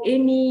allow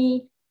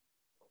any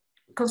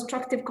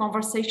constructive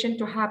conversation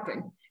to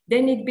happen.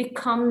 Then it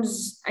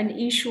becomes an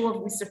issue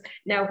of mistrust.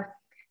 Now,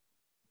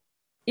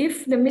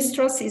 if the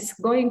mistrust is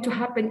going to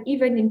happen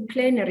even in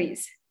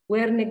plenaries,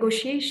 where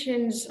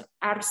negotiations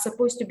are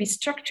supposed to be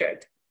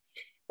structured,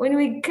 when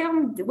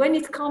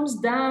it comes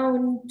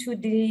down to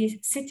the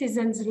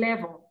citizens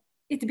level,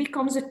 it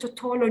becomes a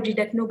tautology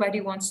that nobody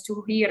wants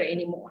to hear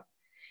anymore,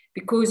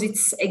 because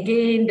it's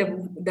again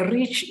the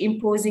rich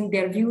imposing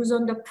their views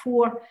on the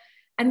poor.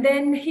 And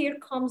then here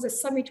comes a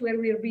summit where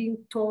we're being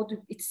told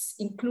it's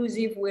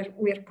inclusive,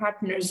 we're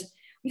partners.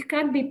 You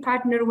can't be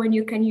partner when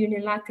you can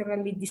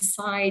unilaterally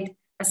decide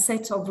a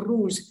set of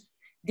rules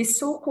this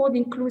so-called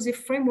inclusive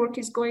framework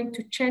is going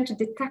to change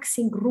the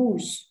taxing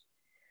rules,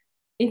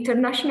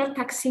 international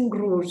taxing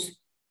rules,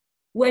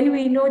 when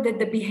we know that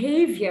the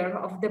behavior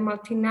of the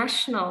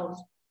multinationals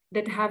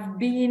that have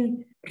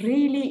been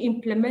really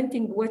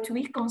implementing what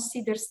we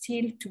consider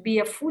still to be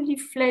a fully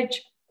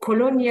fledged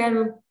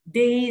colonial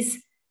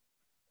days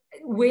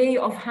way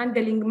of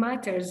handling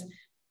matters,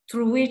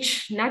 through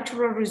which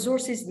natural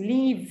resources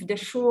leave the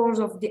shores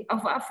of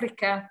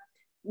Africa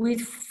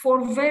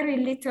for very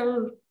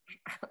little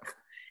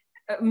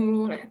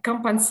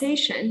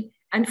compensation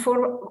and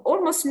for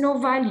almost no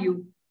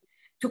value,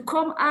 to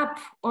come up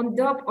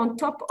on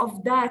top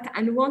of that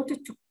and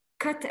wanted to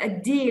cut a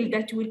deal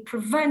that will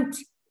prevent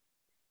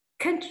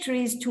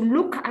countries to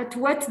look at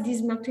what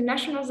these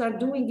multinationals are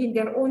doing in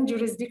their own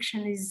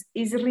jurisdiction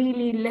is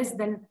really less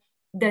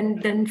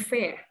than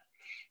fair.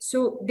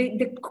 So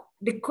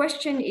the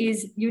question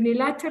is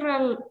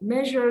unilateral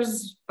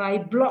measures by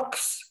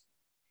blocks,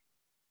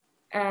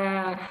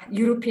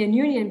 European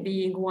Union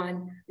being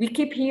one. We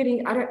keep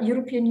hearing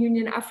European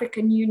Union,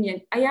 African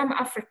Union. I am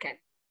African.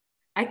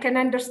 I can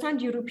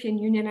understand European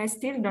Union. I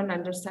still don't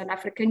understand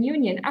African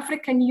Union.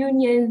 African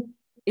Union,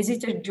 is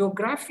it a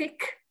geographic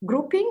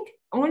grouping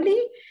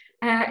only?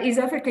 Is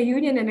African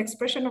Union an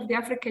expression of the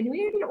African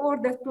Union or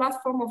the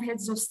platform of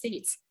heads of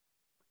states?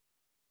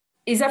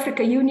 Is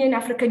African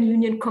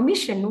Union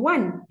Commission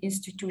one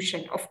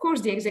institution? Of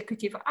course, the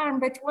executive arm,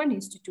 but one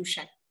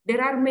institution.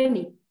 There are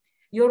many.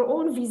 Your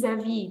own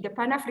vis-a-vis, the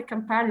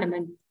Pan-African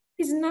Parliament,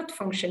 is not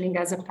functioning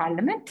as a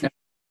parliament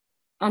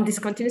on this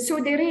continent. So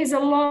there is a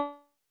lot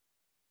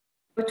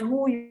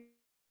who you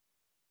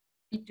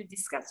need to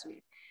discuss with.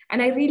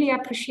 And I really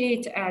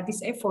appreciate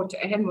this effort,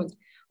 Helmut,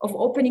 of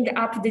opening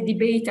up the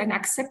debate and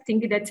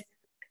accepting that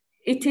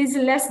it is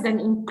less than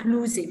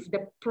inclusive,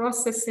 the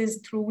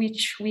processes through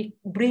which we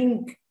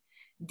bring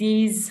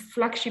these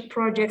flagship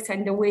projects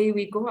and the way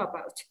we go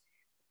about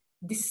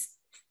this.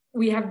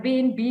 We have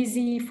been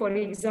busy, for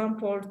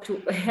example,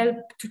 to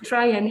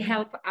try and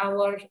help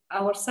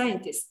our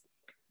scientists,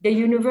 the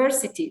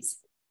universities.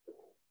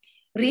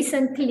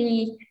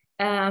 Recently,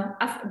 on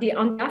the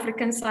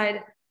African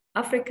side,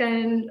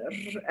 African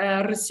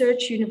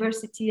Research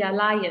University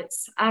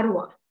Alliance,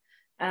 ARWA,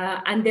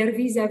 and their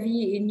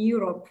vis-a-vis in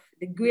Europe,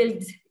 the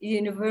Guild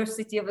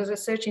University of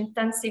Research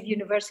Intensive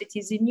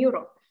Universities in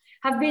Europe,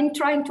 have been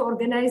trying to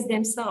organize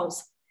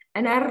themselves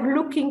and are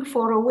looking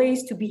for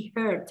ways to be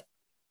heard.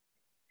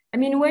 I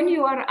mean, when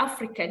you are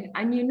African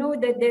and you know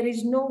that there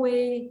is no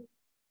way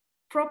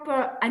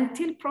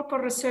until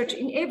proper research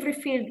in every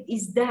field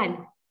is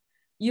done,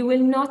 you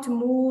will not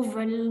move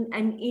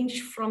an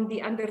inch from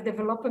the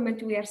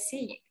underdevelopment we are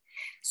seeing.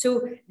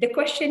 So the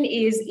question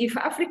is, if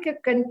Africa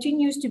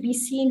continues to be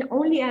seen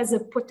only as a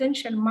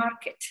potential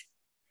market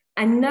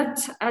and not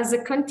as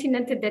a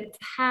continent that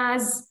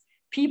has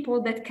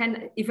people that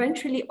can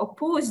eventually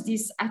oppose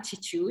this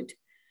attitude,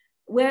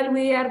 well,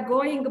 we are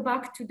going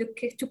back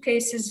to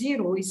case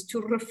zero, is to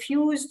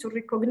refuse to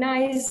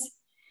recognize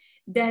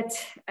that,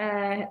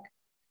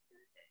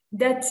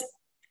 that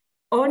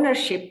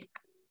ownership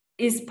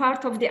is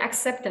part of the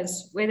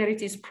acceptance, whether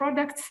it is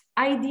products,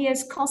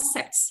 ideas,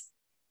 concepts.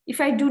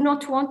 If I do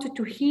not want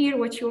to hear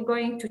what you're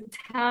going to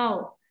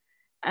tell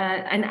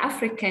an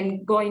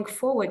African going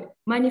forward,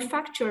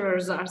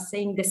 manufacturers are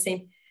saying the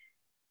same.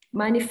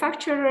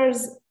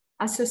 Manufacturers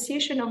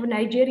Association of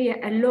Nigeria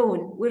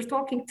alone, we're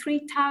talking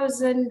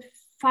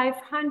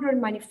 3,500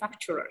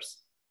 manufacturers.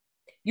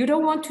 You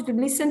don't want to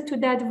listen to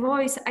that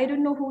voice. I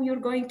don't know who you're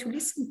going to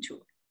listen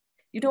to.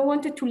 You don't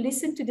want to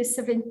listen to the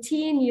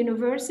 17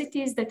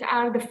 universities that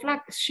are the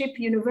flagship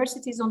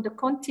universities on the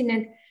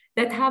continent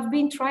that have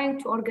been trying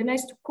to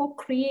organize to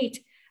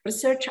co-create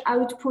research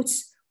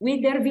outputs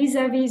with their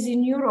vis-a-vis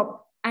in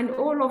Europe. And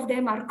all of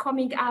them are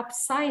coming up,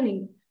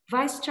 signing,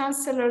 vice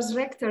chancellors,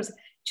 rectors,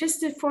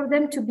 just for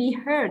them to be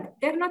heard.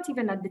 They're not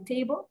even at the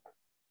table.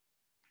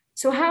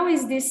 So how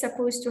is this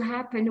supposed to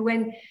happen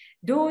when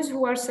those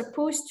who are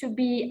supposed to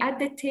be at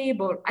the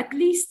table, at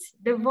least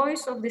the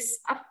voice of the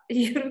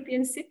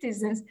European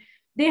citizens,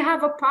 they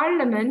have a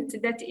parliament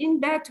that in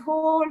that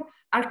whole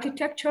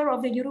architecture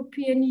of the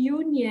European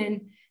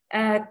Union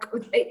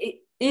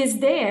is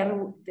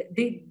there.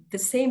 The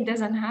same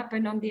doesn't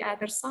happen on the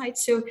other side.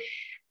 So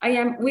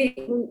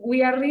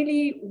we are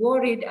really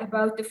worried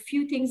about a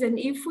few things. And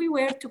if we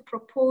were to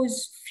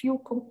propose few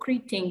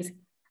concrete things,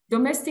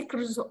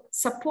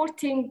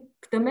 supporting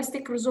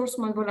domestic resource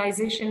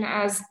mobilization,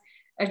 as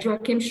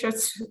Joachim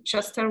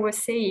Schuster was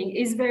saying,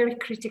 is very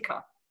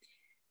critical.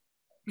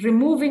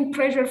 Removing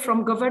pressure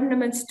from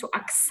governments to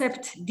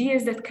accept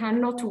deals that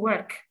cannot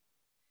work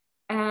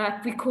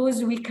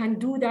because we can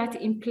do that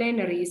in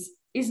plenaries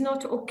is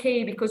not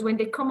okay, because when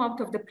they come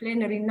out of the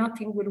plenary,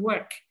 nothing will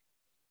work.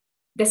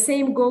 The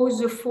same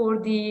goes for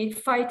the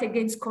fight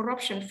against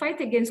corruption.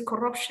 Fight against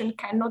corruption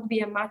cannot be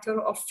a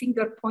matter of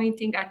finger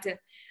pointing at an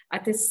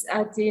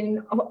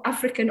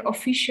African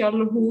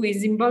official who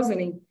is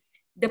embezzling.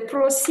 The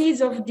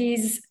proceeds of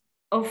these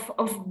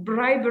of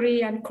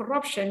bribery and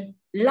corruption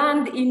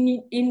land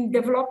in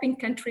developing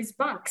countries'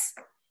 banks.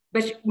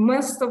 But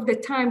most of the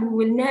time,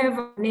 we will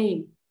never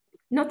name,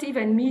 not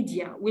even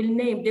media will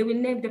name, they will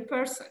name the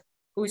person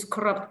who is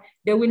corrupt.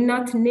 They will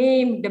not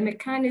name the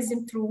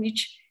mechanism through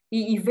which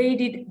he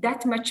evaded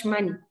that much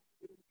money.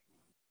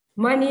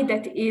 Money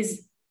that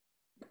is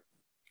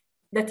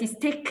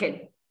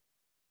taken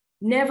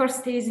never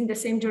stays in the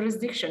same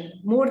jurisdiction.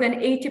 More than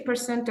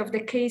 80% of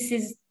the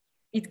cases,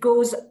 it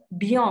goes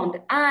beyond,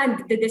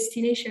 and the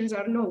destinations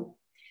are known.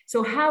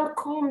 So how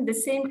come the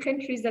same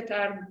countries that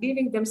are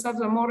giving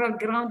themselves a moral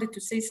ground to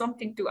say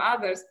something to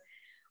others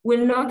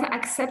will not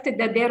accept it,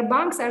 that their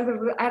banks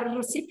are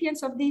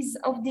recipients of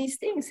these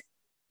things?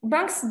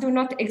 Banks do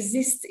not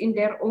exist in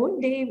their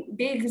own, they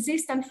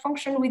exist and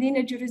function within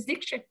a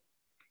jurisdiction.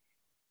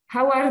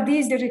 How are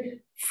these the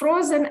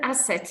frozen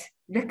assets?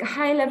 The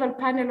high-level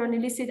panel on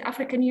illicit,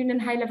 African Union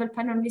high-level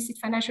panel on illicit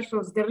financial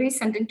flows, the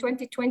recent, in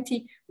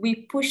 2020,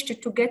 we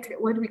pushed to get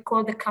what we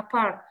call the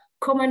CAPAR,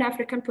 Common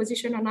African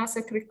Position on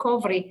Asset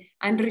Recovery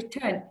and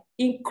Return,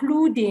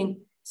 including,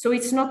 so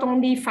it's not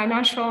only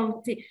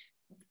financial,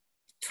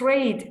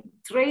 trade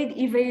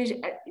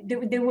evasion.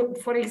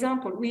 For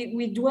example,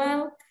 we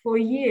dwelled for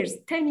years,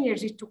 10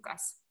 years it took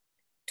us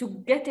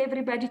to get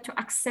everybody to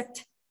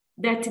accept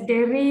that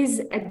there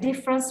is a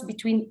difference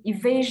between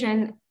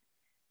evasion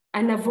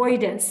and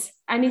avoidance,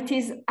 and it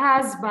is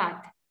as bad.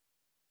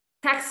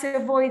 Tax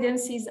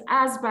avoidance is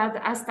as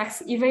bad as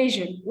tax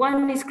evasion.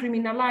 One is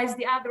criminalized,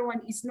 the other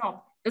one is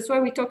not. That's why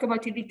we talk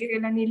about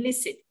illegal and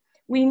illicit.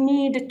 We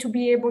need to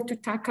be able to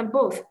tackle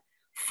both.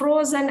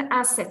 Frozen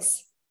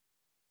assets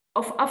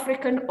of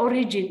African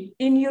origin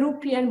in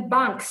European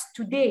banks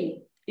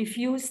today, if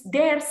you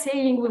dare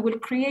saying we will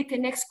create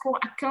an escrow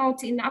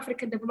account in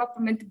African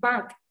Development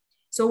Bank.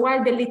 So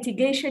while the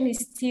litigation is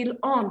still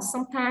on,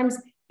 sometimes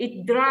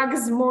it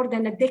drags more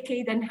than a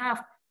decade and a half,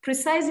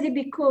 precisely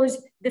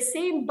because the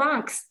same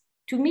banks,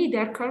 to me,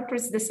 they're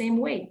culprits the same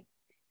way,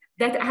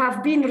 that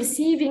have been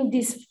receiving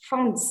these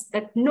funds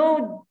that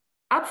know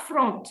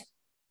upfront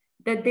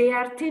that they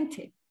are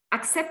tainted,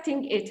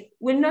 accepting it,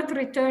 will not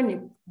return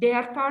it. They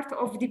are part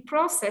of the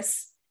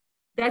process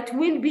that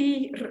will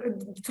be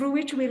through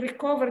which we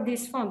recover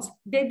these funds.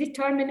 They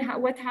determine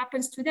what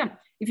happens to them.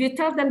 If you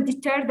tell them,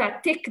 deter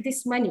that, take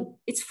this money,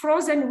 it's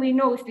frozen, we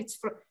know if it's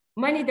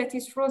money that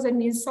is frozen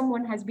means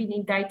someone has been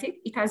indicted,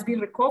 it has been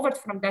recovered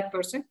from that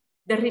person.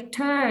 The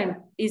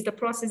return is the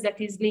process that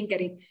is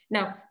lingering.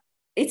 Now,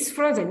 it's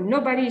frozen,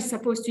 nobody is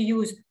supposed to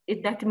use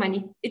that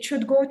money. It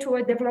should go to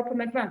a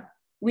development bank.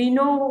 We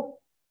know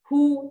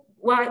who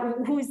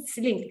is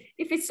linked.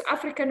 If it's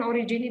African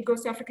origin, it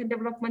goes to African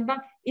Development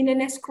Bank in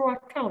an escrow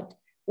account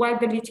while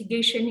the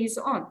litigation is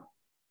on.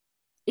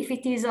 If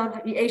it is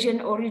of Asian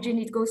origin,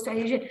 it goes to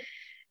Asian.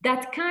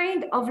 That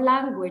kind of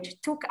language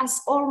took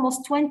us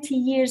almost 20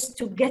 years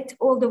to get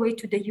all the way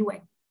to the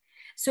UN.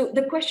 So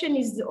the question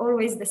is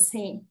always the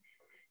same.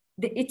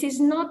 It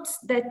is not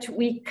that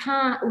we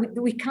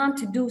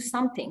can't do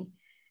something.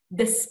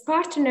 This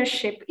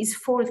partnership is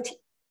faulty.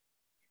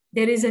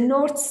 There is a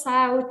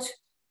North-South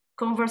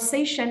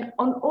conversation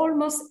on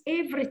almost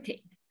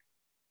everything.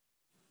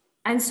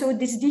 And so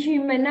this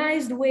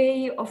dehumanized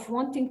way of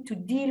wanting to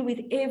deal with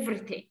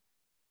everything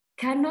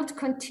cannot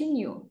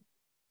continue.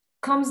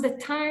 Comes the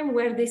time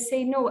where they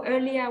say, no,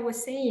 earlier I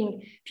was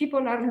saying,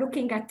 people are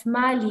looking at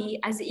Mali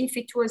as if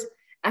it was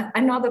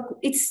another coup.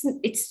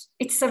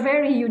 It's a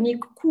very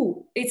unique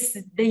coup. It's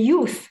the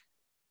youth,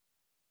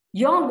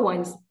 young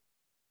ones,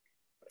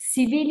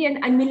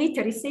 civilian and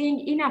military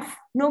saying enough,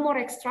 no more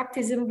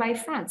extractivism by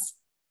France.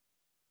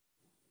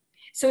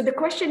 So the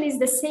question is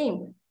the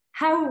same.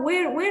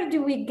 Where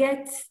do we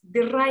get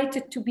the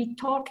right to be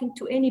talking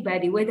to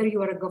anybody, whether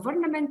you are a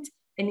government,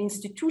 an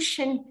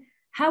institution?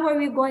 How are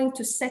we going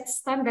to set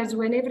standards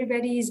when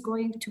everybody is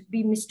going to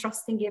be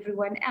mistrusting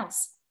everyone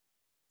else?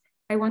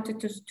 I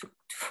wanted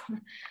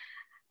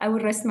I will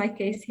rest my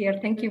case here.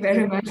 Thank you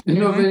very much.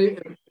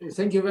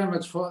 Thank you very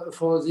much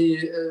for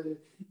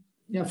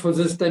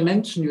this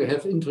dimension you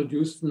have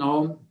introduced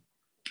now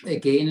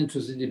again into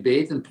the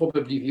debate, and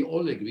probably we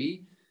all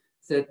agree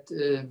that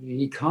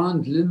we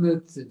can't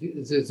limit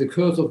the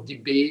course of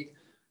debate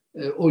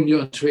only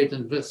on trade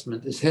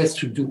investment. It has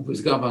to do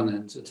with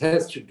governance. It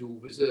has to do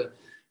with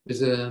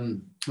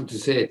how to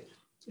say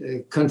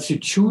it,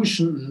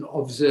 constitution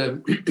of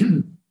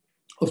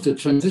the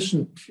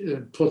transition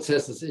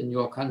processes in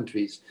your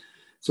countries.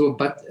 So,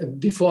 but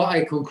before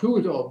I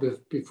conclude or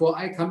before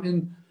I come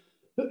in,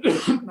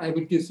 I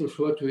would give the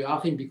floor to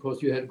Joachim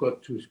because you had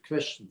got 2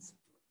 questions.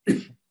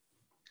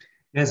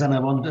 Yes, and I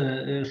want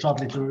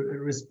shortly to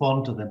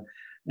respond to them.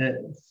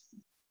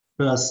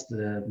 First,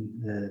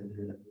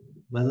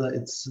 whether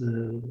it's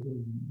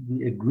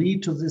we agree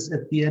to this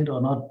at the end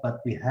or not, but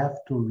we have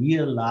to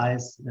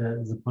realize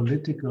the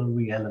political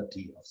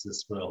reality of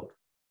this world.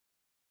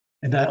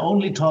 And I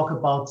only talk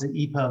about the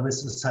EPA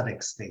with the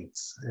SADC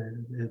states,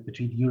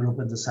 between Europe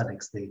and the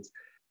SADC states.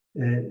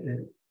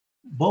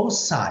 Both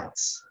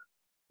sides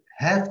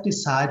have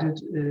decided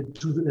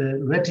to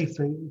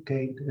ratify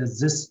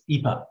this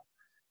EPA.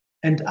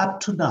 And up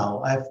to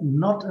now, I have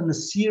not a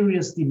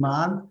serious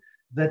demand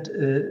that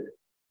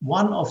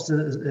one of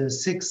the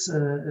 6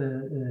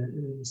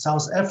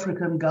 South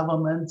African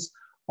governments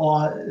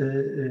or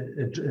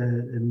a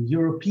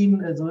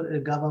European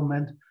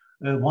government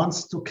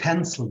wants to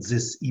cancel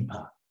this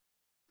EPA.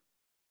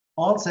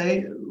 All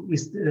say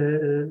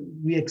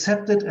we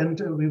accept it and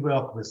we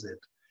work with it.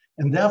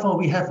 And therefore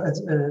we have,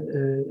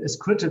 as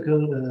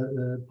critical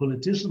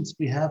politicians,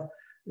 we have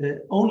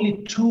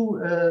only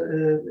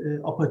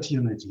 2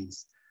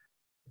 opportunities.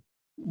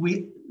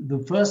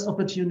 The first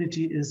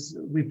opportunity is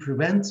we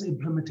prevent the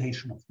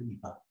implementation of the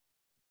EPA.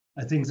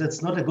 I think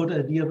that's not a good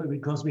idea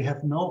because we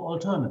have no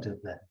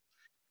alternative then.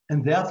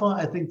 And therefore,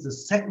 I think the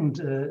second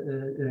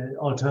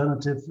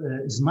alternative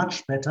is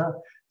much better,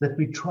 that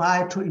we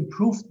try to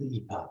improve the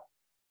EPA.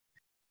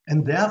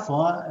 And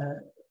therefore,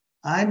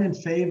 I'm in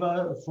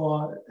favor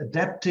for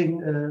adapting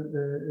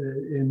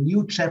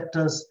new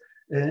chapters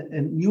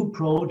and new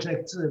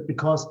projects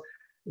because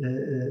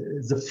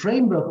the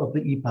framework of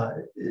the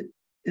EPA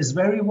is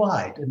very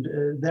wide and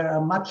there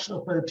are much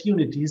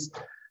opportunities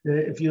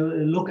if you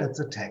look at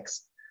the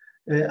text.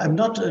 I'm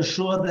not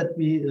sure that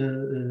we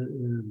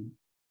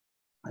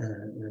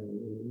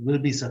will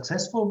be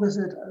successful with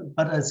it,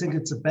 but I think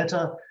it's a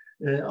better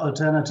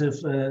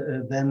alternative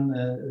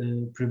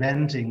than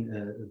preventing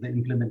the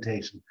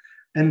implementation.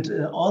 And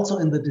also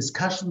in the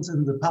discussions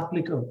in the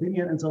public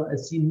opinion, and so I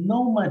see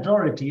no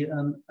majority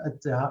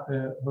at the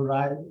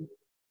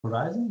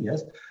horizon,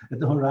 yes, at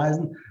the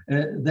horizon,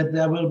 that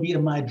there will be a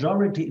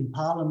majority in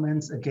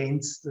parliaments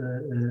against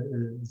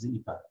the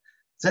EPA.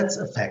 That's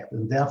a fact,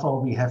 and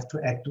therefore we have to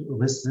act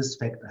with this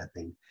fact, I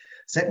think.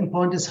 Second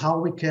point is how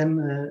we can,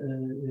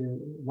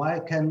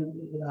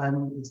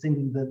 I'm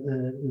thinking that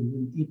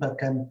EPA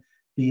can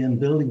be a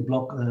building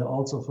block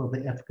also for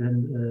the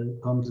African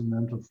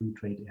continental free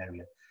trade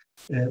area.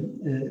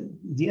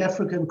 The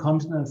African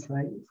continental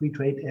free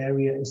trade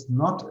area is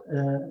not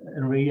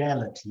a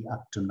reality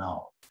up to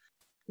now.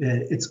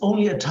 It's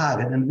only a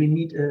target, and we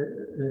need a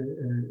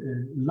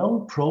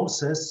long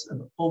process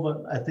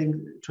over, I think,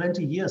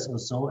 20 years or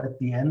so at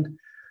the end,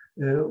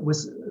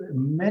 with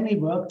many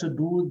work to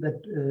do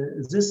that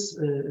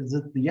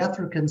that the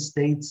African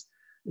states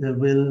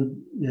will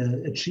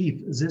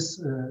achieve this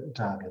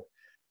target.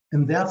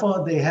 And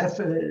therefore, they have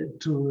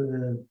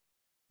to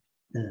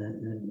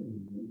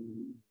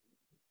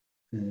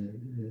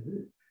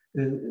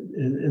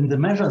and the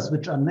measures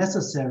which are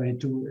necessary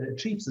to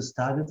achieve this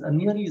target are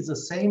nearly the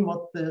same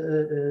what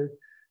the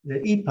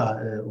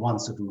EPA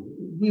wants to do.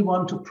 We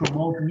want to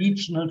promote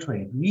regional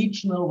trade,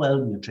 regional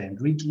value chain.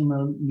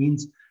 Regional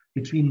means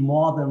between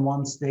more than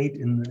one state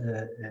in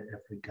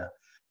Africa.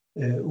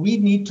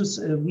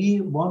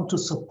 We want to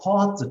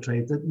support the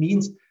trade. That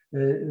means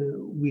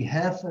we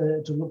have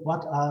to look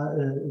what are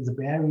the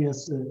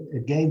barriers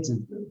against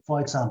it. For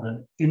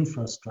example,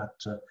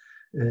 infrastructure,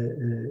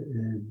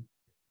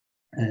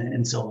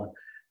 and so on.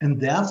 And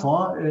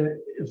therefore,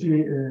 if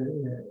we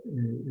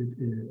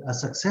are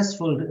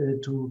successful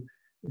to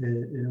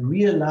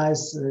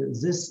realize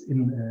this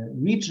in a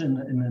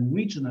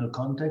regional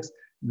context,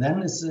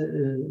 then it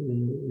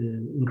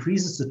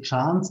increases the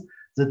chance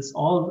that's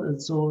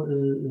also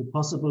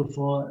possible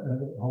for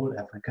whole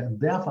Africa. And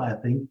therefore, I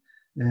think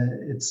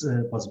it's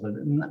possible.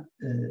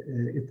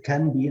 It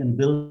can be a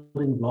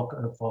building block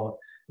for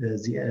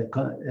the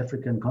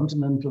African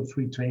continental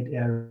free trade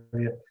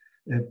area.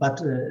 But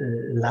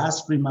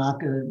last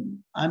remark,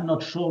 I'm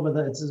not sure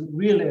whether it's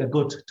really a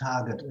good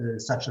target,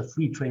 such a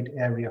free trade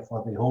area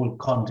for the whole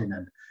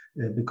continent,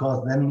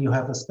 because then you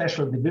have a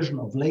special division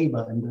of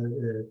labor and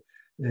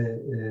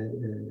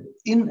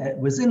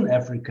within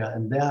Africa,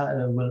 and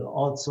there will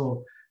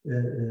also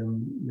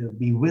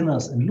be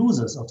winners and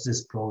losers of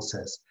this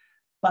process.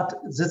 But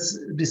that's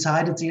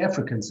decided the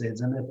African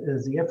states, and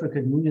the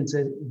African Union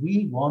says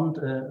we want,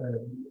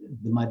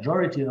 the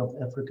majority of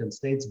African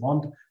states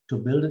want to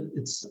build it,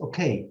 it's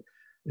okay.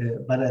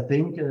 But I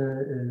think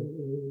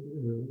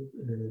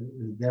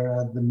there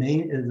are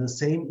the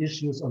same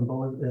issues on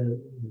both,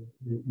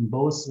 in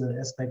both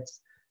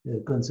aspects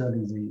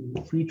concerning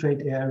the free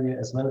trade area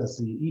as well as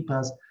the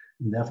EPAs,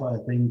 and therefore I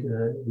think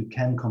we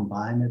can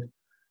combine it.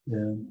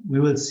 We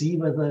will see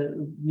whether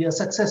we are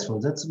successful.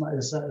 That's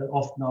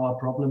often our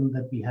problem,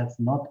 that we have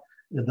not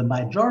the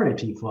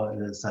majority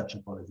for such a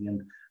policy.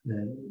 And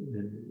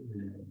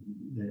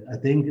I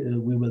think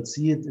we will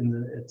see it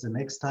at the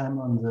next time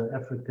on the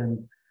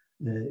African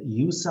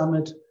EU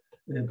Summit,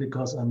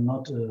 because I'm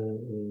not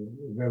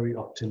very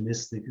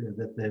optimistic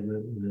that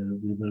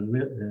we will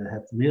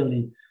have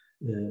really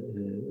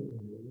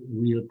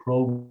real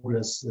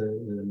progress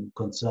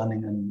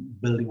concerning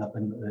and building up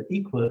an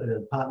equal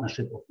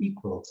partnership of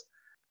equals.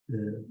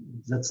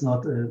 That's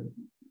not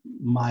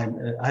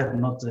I have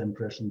not the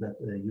impression that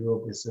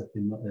Europe is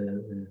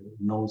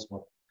knows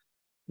what,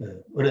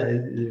 or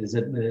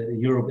that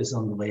Europe is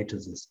on the way to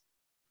this.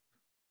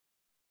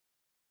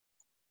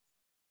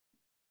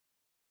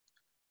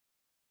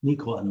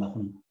 Mikro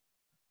anmachen.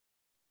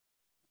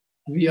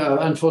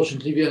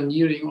 Unfortunately, we are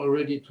nearing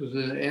already to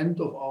the end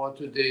of our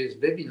today's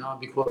webinar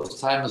because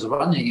time is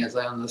running, as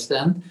I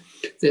understand.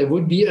 there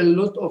would be a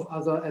lot of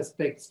other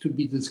aspects to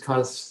be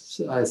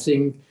discussed, I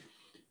think,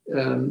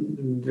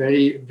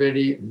 very,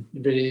 very,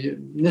 very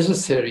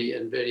necessary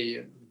and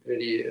very,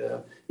 very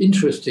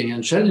interesting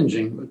and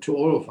challenging to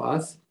all of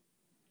us.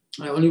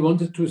 I only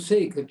wanted to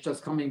say,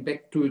 just coming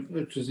back to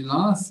the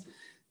last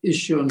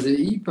issue on the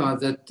IPA,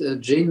 that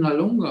Jane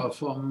Nalunga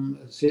from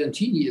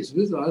Serentini is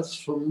with us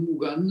from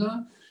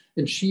Uganda,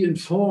 and she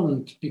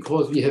informed,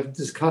 because we have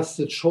discussed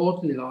it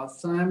shortly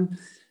last time,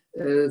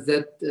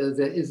 that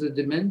there is a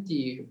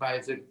dementi by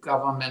the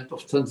government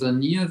of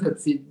Tanzania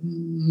that they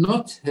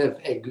not have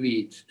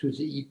agreed to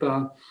the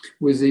IPA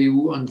with the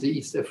EU and the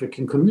East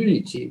African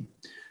community.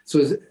 So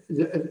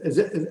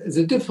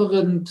the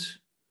different,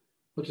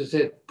 what to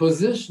say,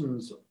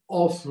 positions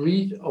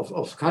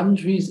of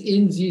countries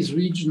in these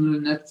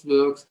regional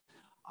networks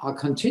are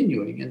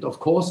continuing. And of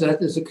course,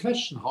 that is a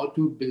question, how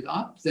to build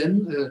up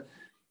then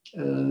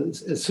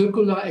a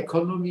circular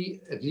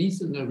economy, at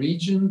least in a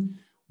region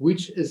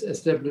which is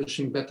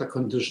establishing better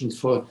conditions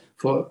for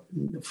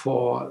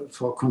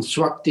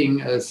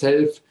constructing a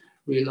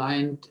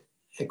self-reliant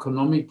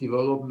economic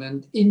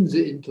development in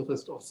the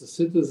interest of the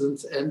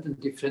citizens and in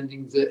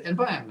defending the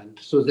environment.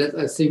 So that,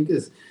 I think,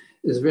 is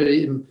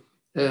very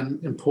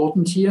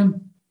important here.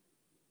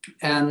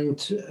 And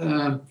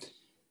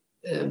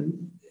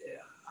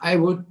I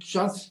would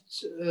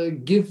just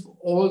give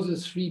all the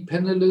three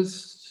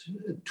panelists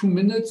 2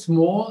 minutes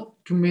more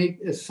to make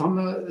a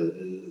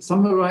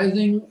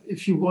summarizing,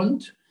 if you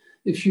want,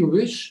 if you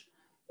wish.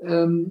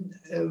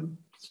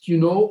 You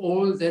know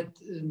all that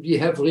we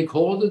have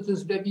recorded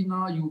this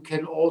webinar. You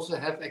can also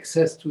have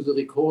access to the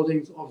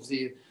recordings of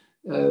the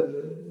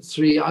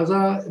 3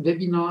 other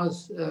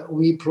webinars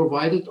we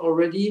provided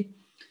already.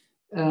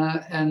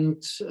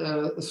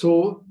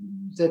 So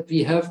that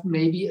we have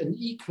maybe an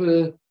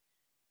equal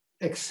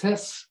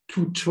access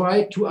to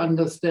try to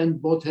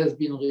understand what has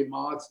been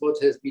remarks,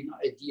 what has been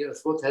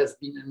ideas, what has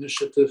been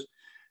initiatives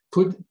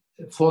put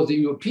for the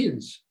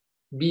Europeans.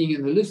 Being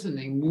in a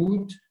listening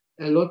mood,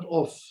 a lot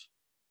of,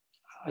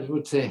 I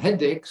would say,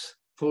 headaches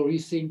for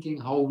rethinking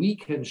how we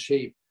can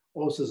shape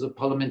also the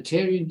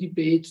parliamentarian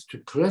debates, to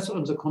press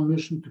on the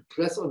Commission, to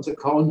press on the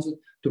Council,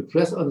 to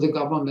press on the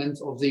governments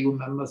of the EU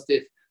member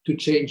states to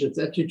change its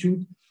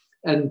attitude.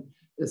 And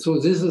so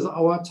this is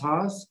our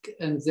task,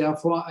 and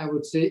therefore I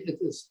would say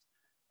it is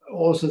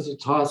also the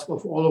task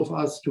of all of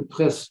us to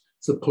press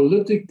the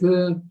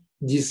political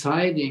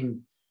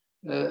deciding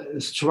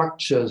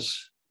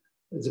structures,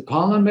 the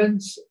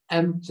parliaments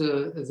and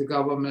the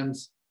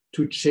governments,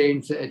 to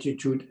change the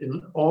attitude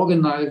in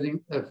organizing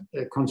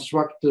a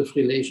constructive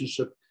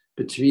relationship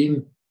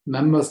between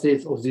member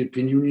states of the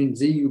European Union,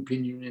 the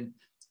European Union,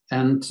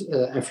 and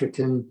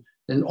African,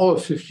 and all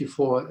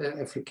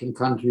 54 African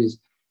countries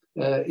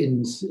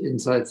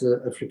inside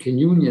the African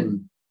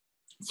Union.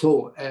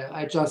 So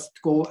I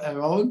just go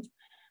around.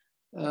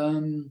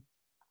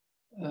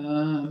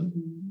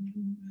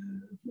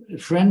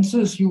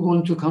 Francis, you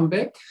want to come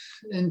back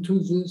into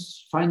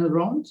this final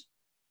round?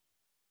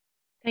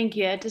 Thank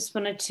you. I just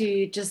wanted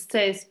to just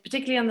say,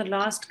 particularly on the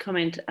last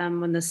comment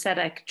on the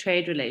SADC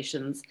trade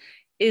relations,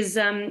 is,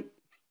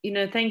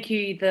 thank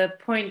you, the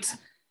point,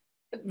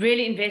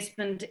 really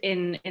investment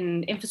in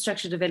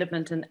infrastructure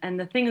development. And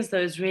the thing is,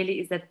 though,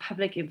 is that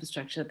public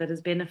infrastructure that is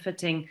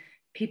benefiting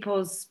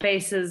people's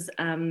spaces,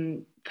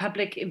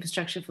 public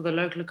infrastructure for the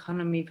local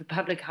economy, for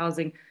public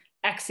housing,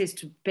 access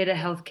to better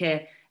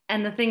healthcare.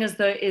 And the thing is,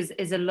 though,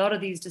 is a lot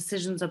of these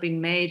decisions are being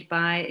made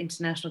by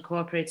international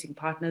cooperating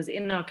partners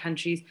in our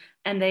countries,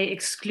 and they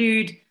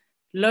exclude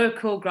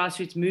local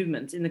grassroots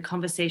movements in the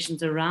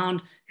conversations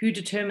around who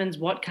determines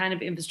what kind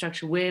of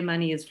infrastructure, where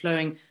money is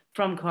flowing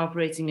from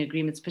cooperating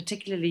agreements,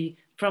 particularly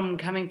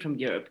coming from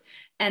Europe.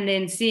 And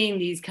then seeing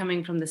these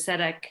coming from the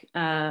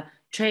SADC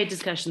trade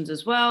discussions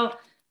as well.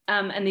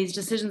 And these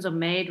decisions are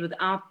made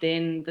without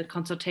then the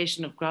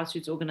consultation of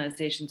grassroots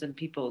organizations and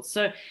people.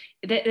 So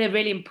they're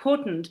really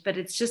important, but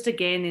it's just,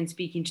 again, in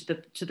speaking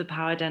to the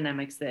power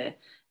dynamics there.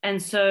 And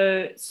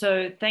so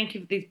thank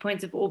you. These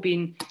points have all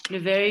been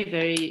very,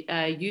 very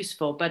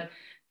useful, but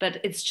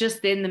it's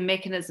just then the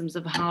mechanisms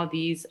of how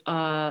these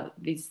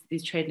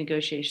trade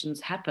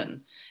negotiations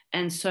happen.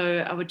 And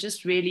so I would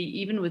just really,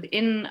 even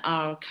within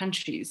our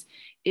countries,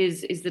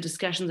 is the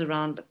discussions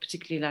around,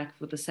 particularly like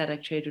for the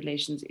SADC trade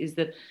relations, is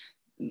that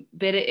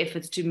better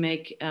efforts to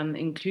make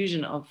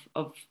inclusion of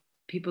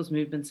people's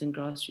movements and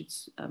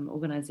grassroots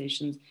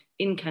organizations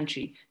in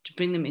country, to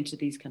bring them into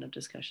these kind of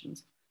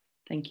discussions.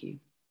 Thank you.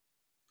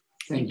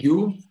 Thank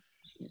you.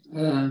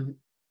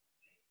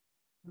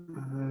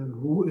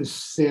 Who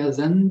is there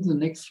then, the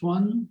next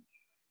one?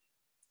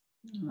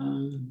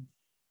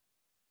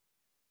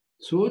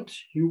 Surt,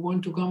 you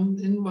want to come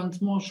in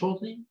once more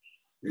shortly?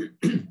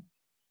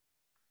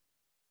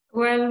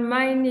 Well,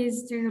 mine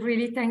is to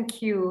really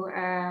thank you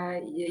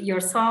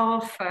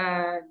yourself.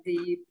 I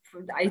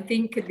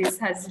think this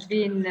has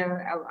been,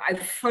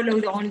 I've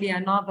followed only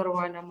another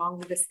one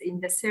among this in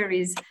the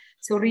series.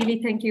 So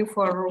really thank you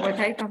for what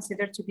I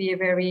consider to be a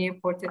very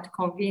important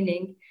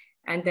convening.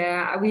 And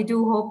we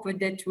do hope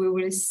that we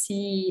will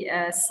see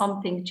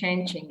something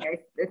changing.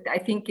 I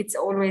think it's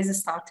always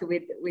started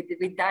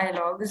with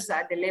dialogues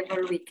at the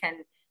level we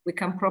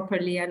can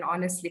properly and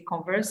honestly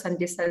converse. And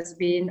this has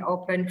been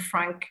open,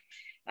 frank,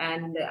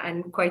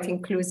 and quite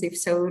inclusive.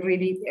 So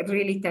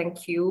really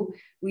thank you.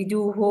 We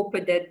do hope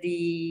that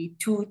the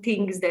two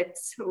things that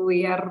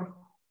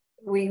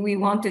we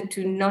wanted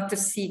to not to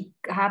see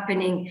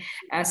happening,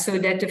 so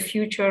that the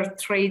future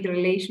trade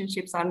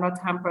relationships are not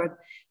hampered,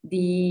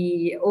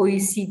 the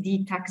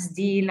OECD tax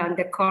deal and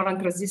the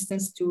current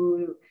resistance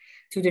to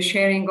the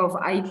sharing of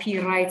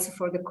IP rights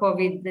for the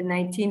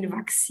COVID-19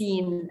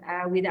 vaccine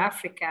with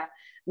Africa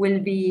will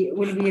be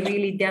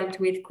really dealt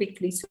with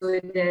quickly, so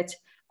that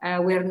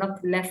we're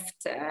not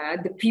left,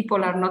 the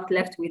people are not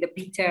left with the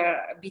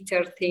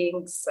bitter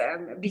things,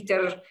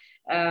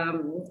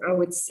 I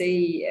would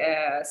say,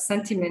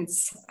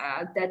 sentiments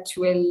that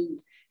will,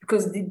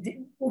 because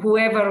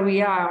whoever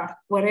we are,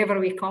 wherever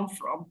we come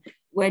from,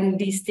 when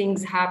these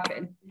things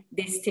happen,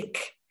 they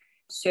stick.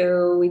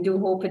 So we do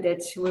hope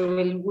that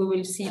we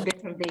will see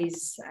better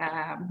days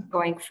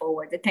going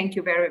forward. Thank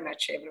you very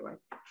much, everyone.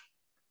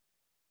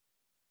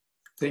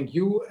 Thank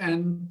you.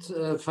 And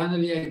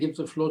finally, I give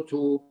the floor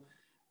to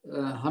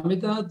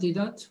Hamida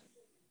Didat.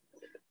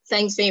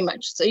 Thanks very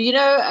much. So, you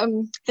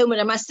know, Helmut,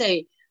 I must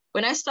say,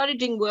 when I started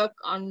doing work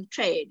on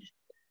trade,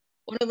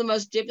 one of the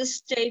most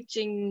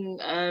devastating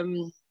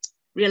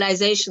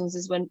realizations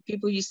is when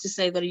people used to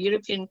say that a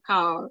European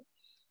cow,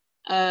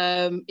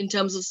 in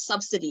terms of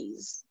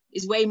subsidies,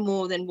 is way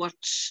more than what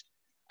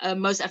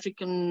most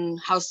African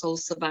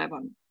households survive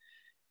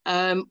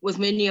on, with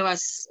many of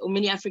us, or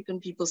many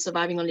African people,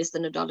 surviving on less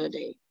than $1 a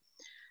day.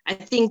 I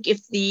think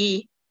if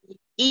the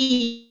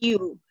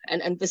EU,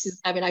 and this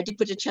is, I mean, I did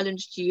put a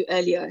challenge to you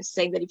earlier,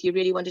 saying that if you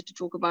really wanted to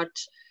talk about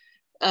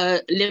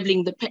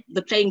leveling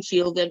the playing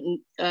field and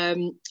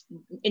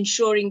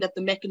ensuring that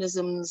the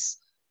mechanisms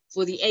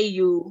for the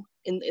AU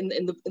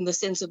in the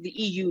sense of the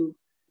EU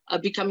are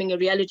becoming a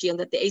reality, and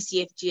that the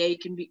ACFTA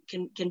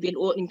can be an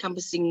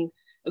all-encompassing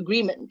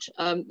agreement.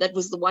 That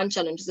was the one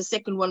challenge. The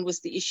second one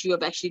was the issue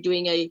of actually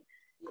doing a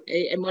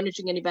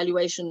monitoring and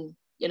evaluation,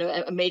 you know,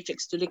 a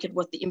matrix to look at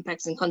what the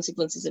impacts and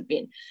consequences have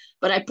been.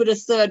 But I put a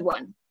third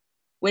one.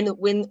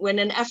 When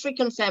an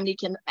African family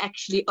can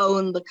actually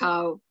own the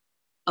cow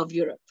of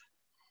Europe,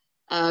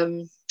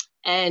 and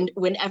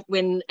when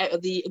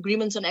the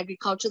agreements on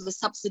agriculture, the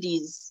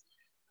subsidies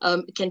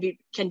can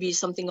be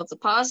something of the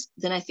past,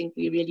 then I think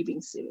we're really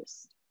being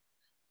serious.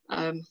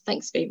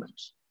 Thanks very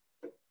much.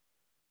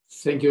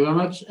 Thank you very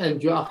much.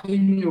 And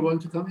Joachim, you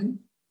want to come in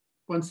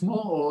once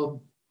more,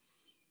 or?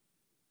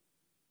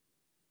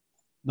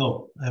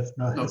 No, I have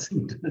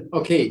nothing. No.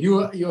 Okay, you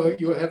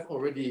have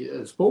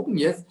already spoken,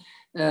 yes.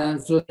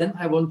 So then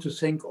I want to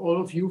thank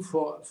all of you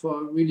for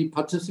really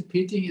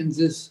participating in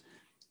this,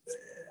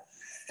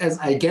 as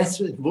I guess,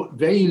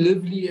 very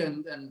lively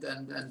and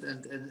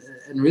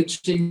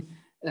enriching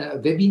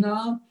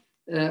webinar.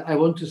 I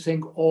want to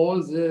thank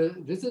all the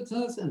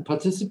visitors and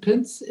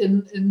participants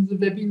in the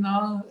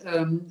webinar.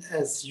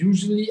 As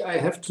usually, I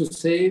have to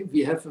say,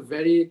 we have a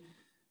very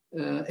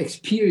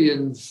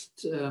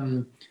experienced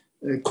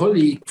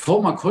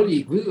former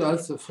colleague with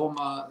us, the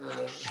former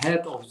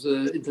head of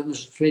the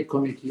International Trade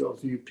Committee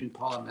of the European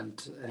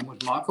Parliament,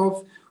 Helmut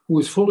Markov, who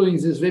is following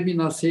this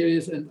webinar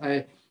series, and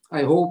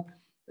I hope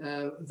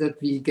that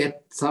we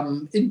get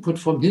some input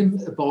from him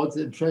about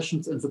the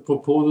impressions and the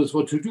proposals,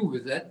 what to do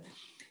with that.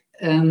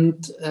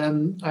 And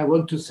I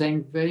want to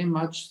thank very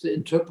much the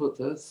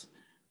interpreters,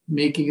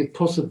 making it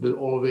possible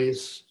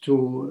always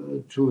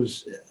to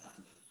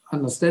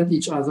understand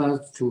each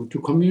other,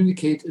 to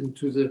communicate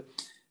into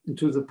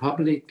the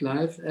public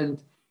life.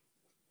 And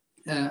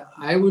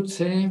I would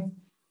say,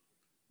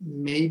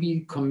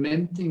 maybe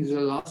commenting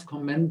the last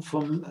comment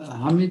from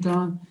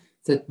Hamida,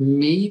 that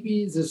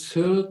maybe the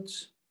third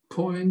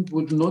point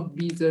would not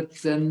be that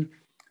then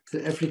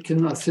the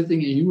Africans are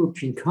sitting in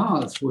European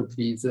cars would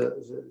be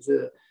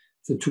the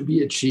to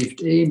be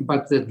achieved aim,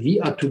 but that we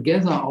are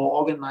together are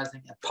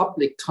organizing a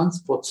public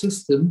transport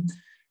system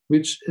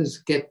which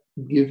is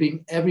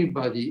giving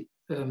everybody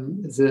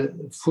the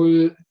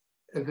full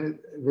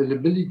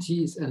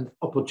availabilities and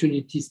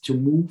opportunities to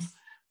move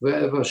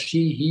wherever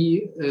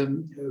he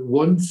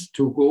wants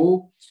to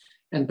go,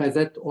 and by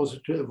that also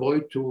to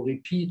avoid to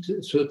repeat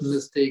certain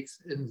mistakes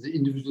in the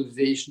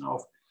individualization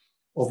of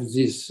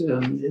this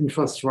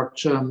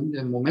infrastructure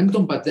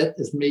momentum. But that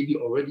is maybe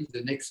already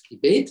the next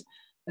debate.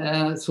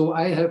 So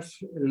I have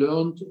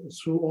learned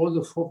through all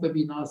the 4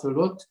 webinars a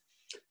lot,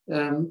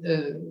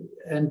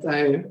 and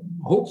I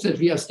hope that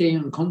we are staying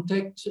in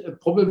contact.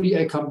 Probably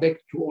I come back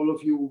to all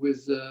of you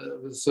with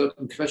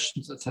certain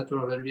questions,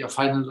 etc., when we are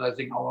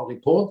finalizing our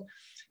report.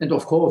 And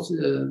of course,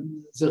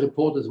 the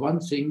report is one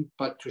thing,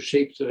 but to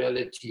shape the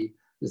reality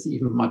is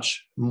even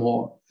much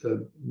more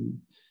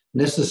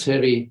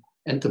necessary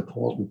and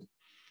important.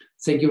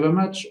 Thank you very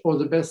much. All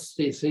the best.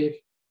 Stay safe.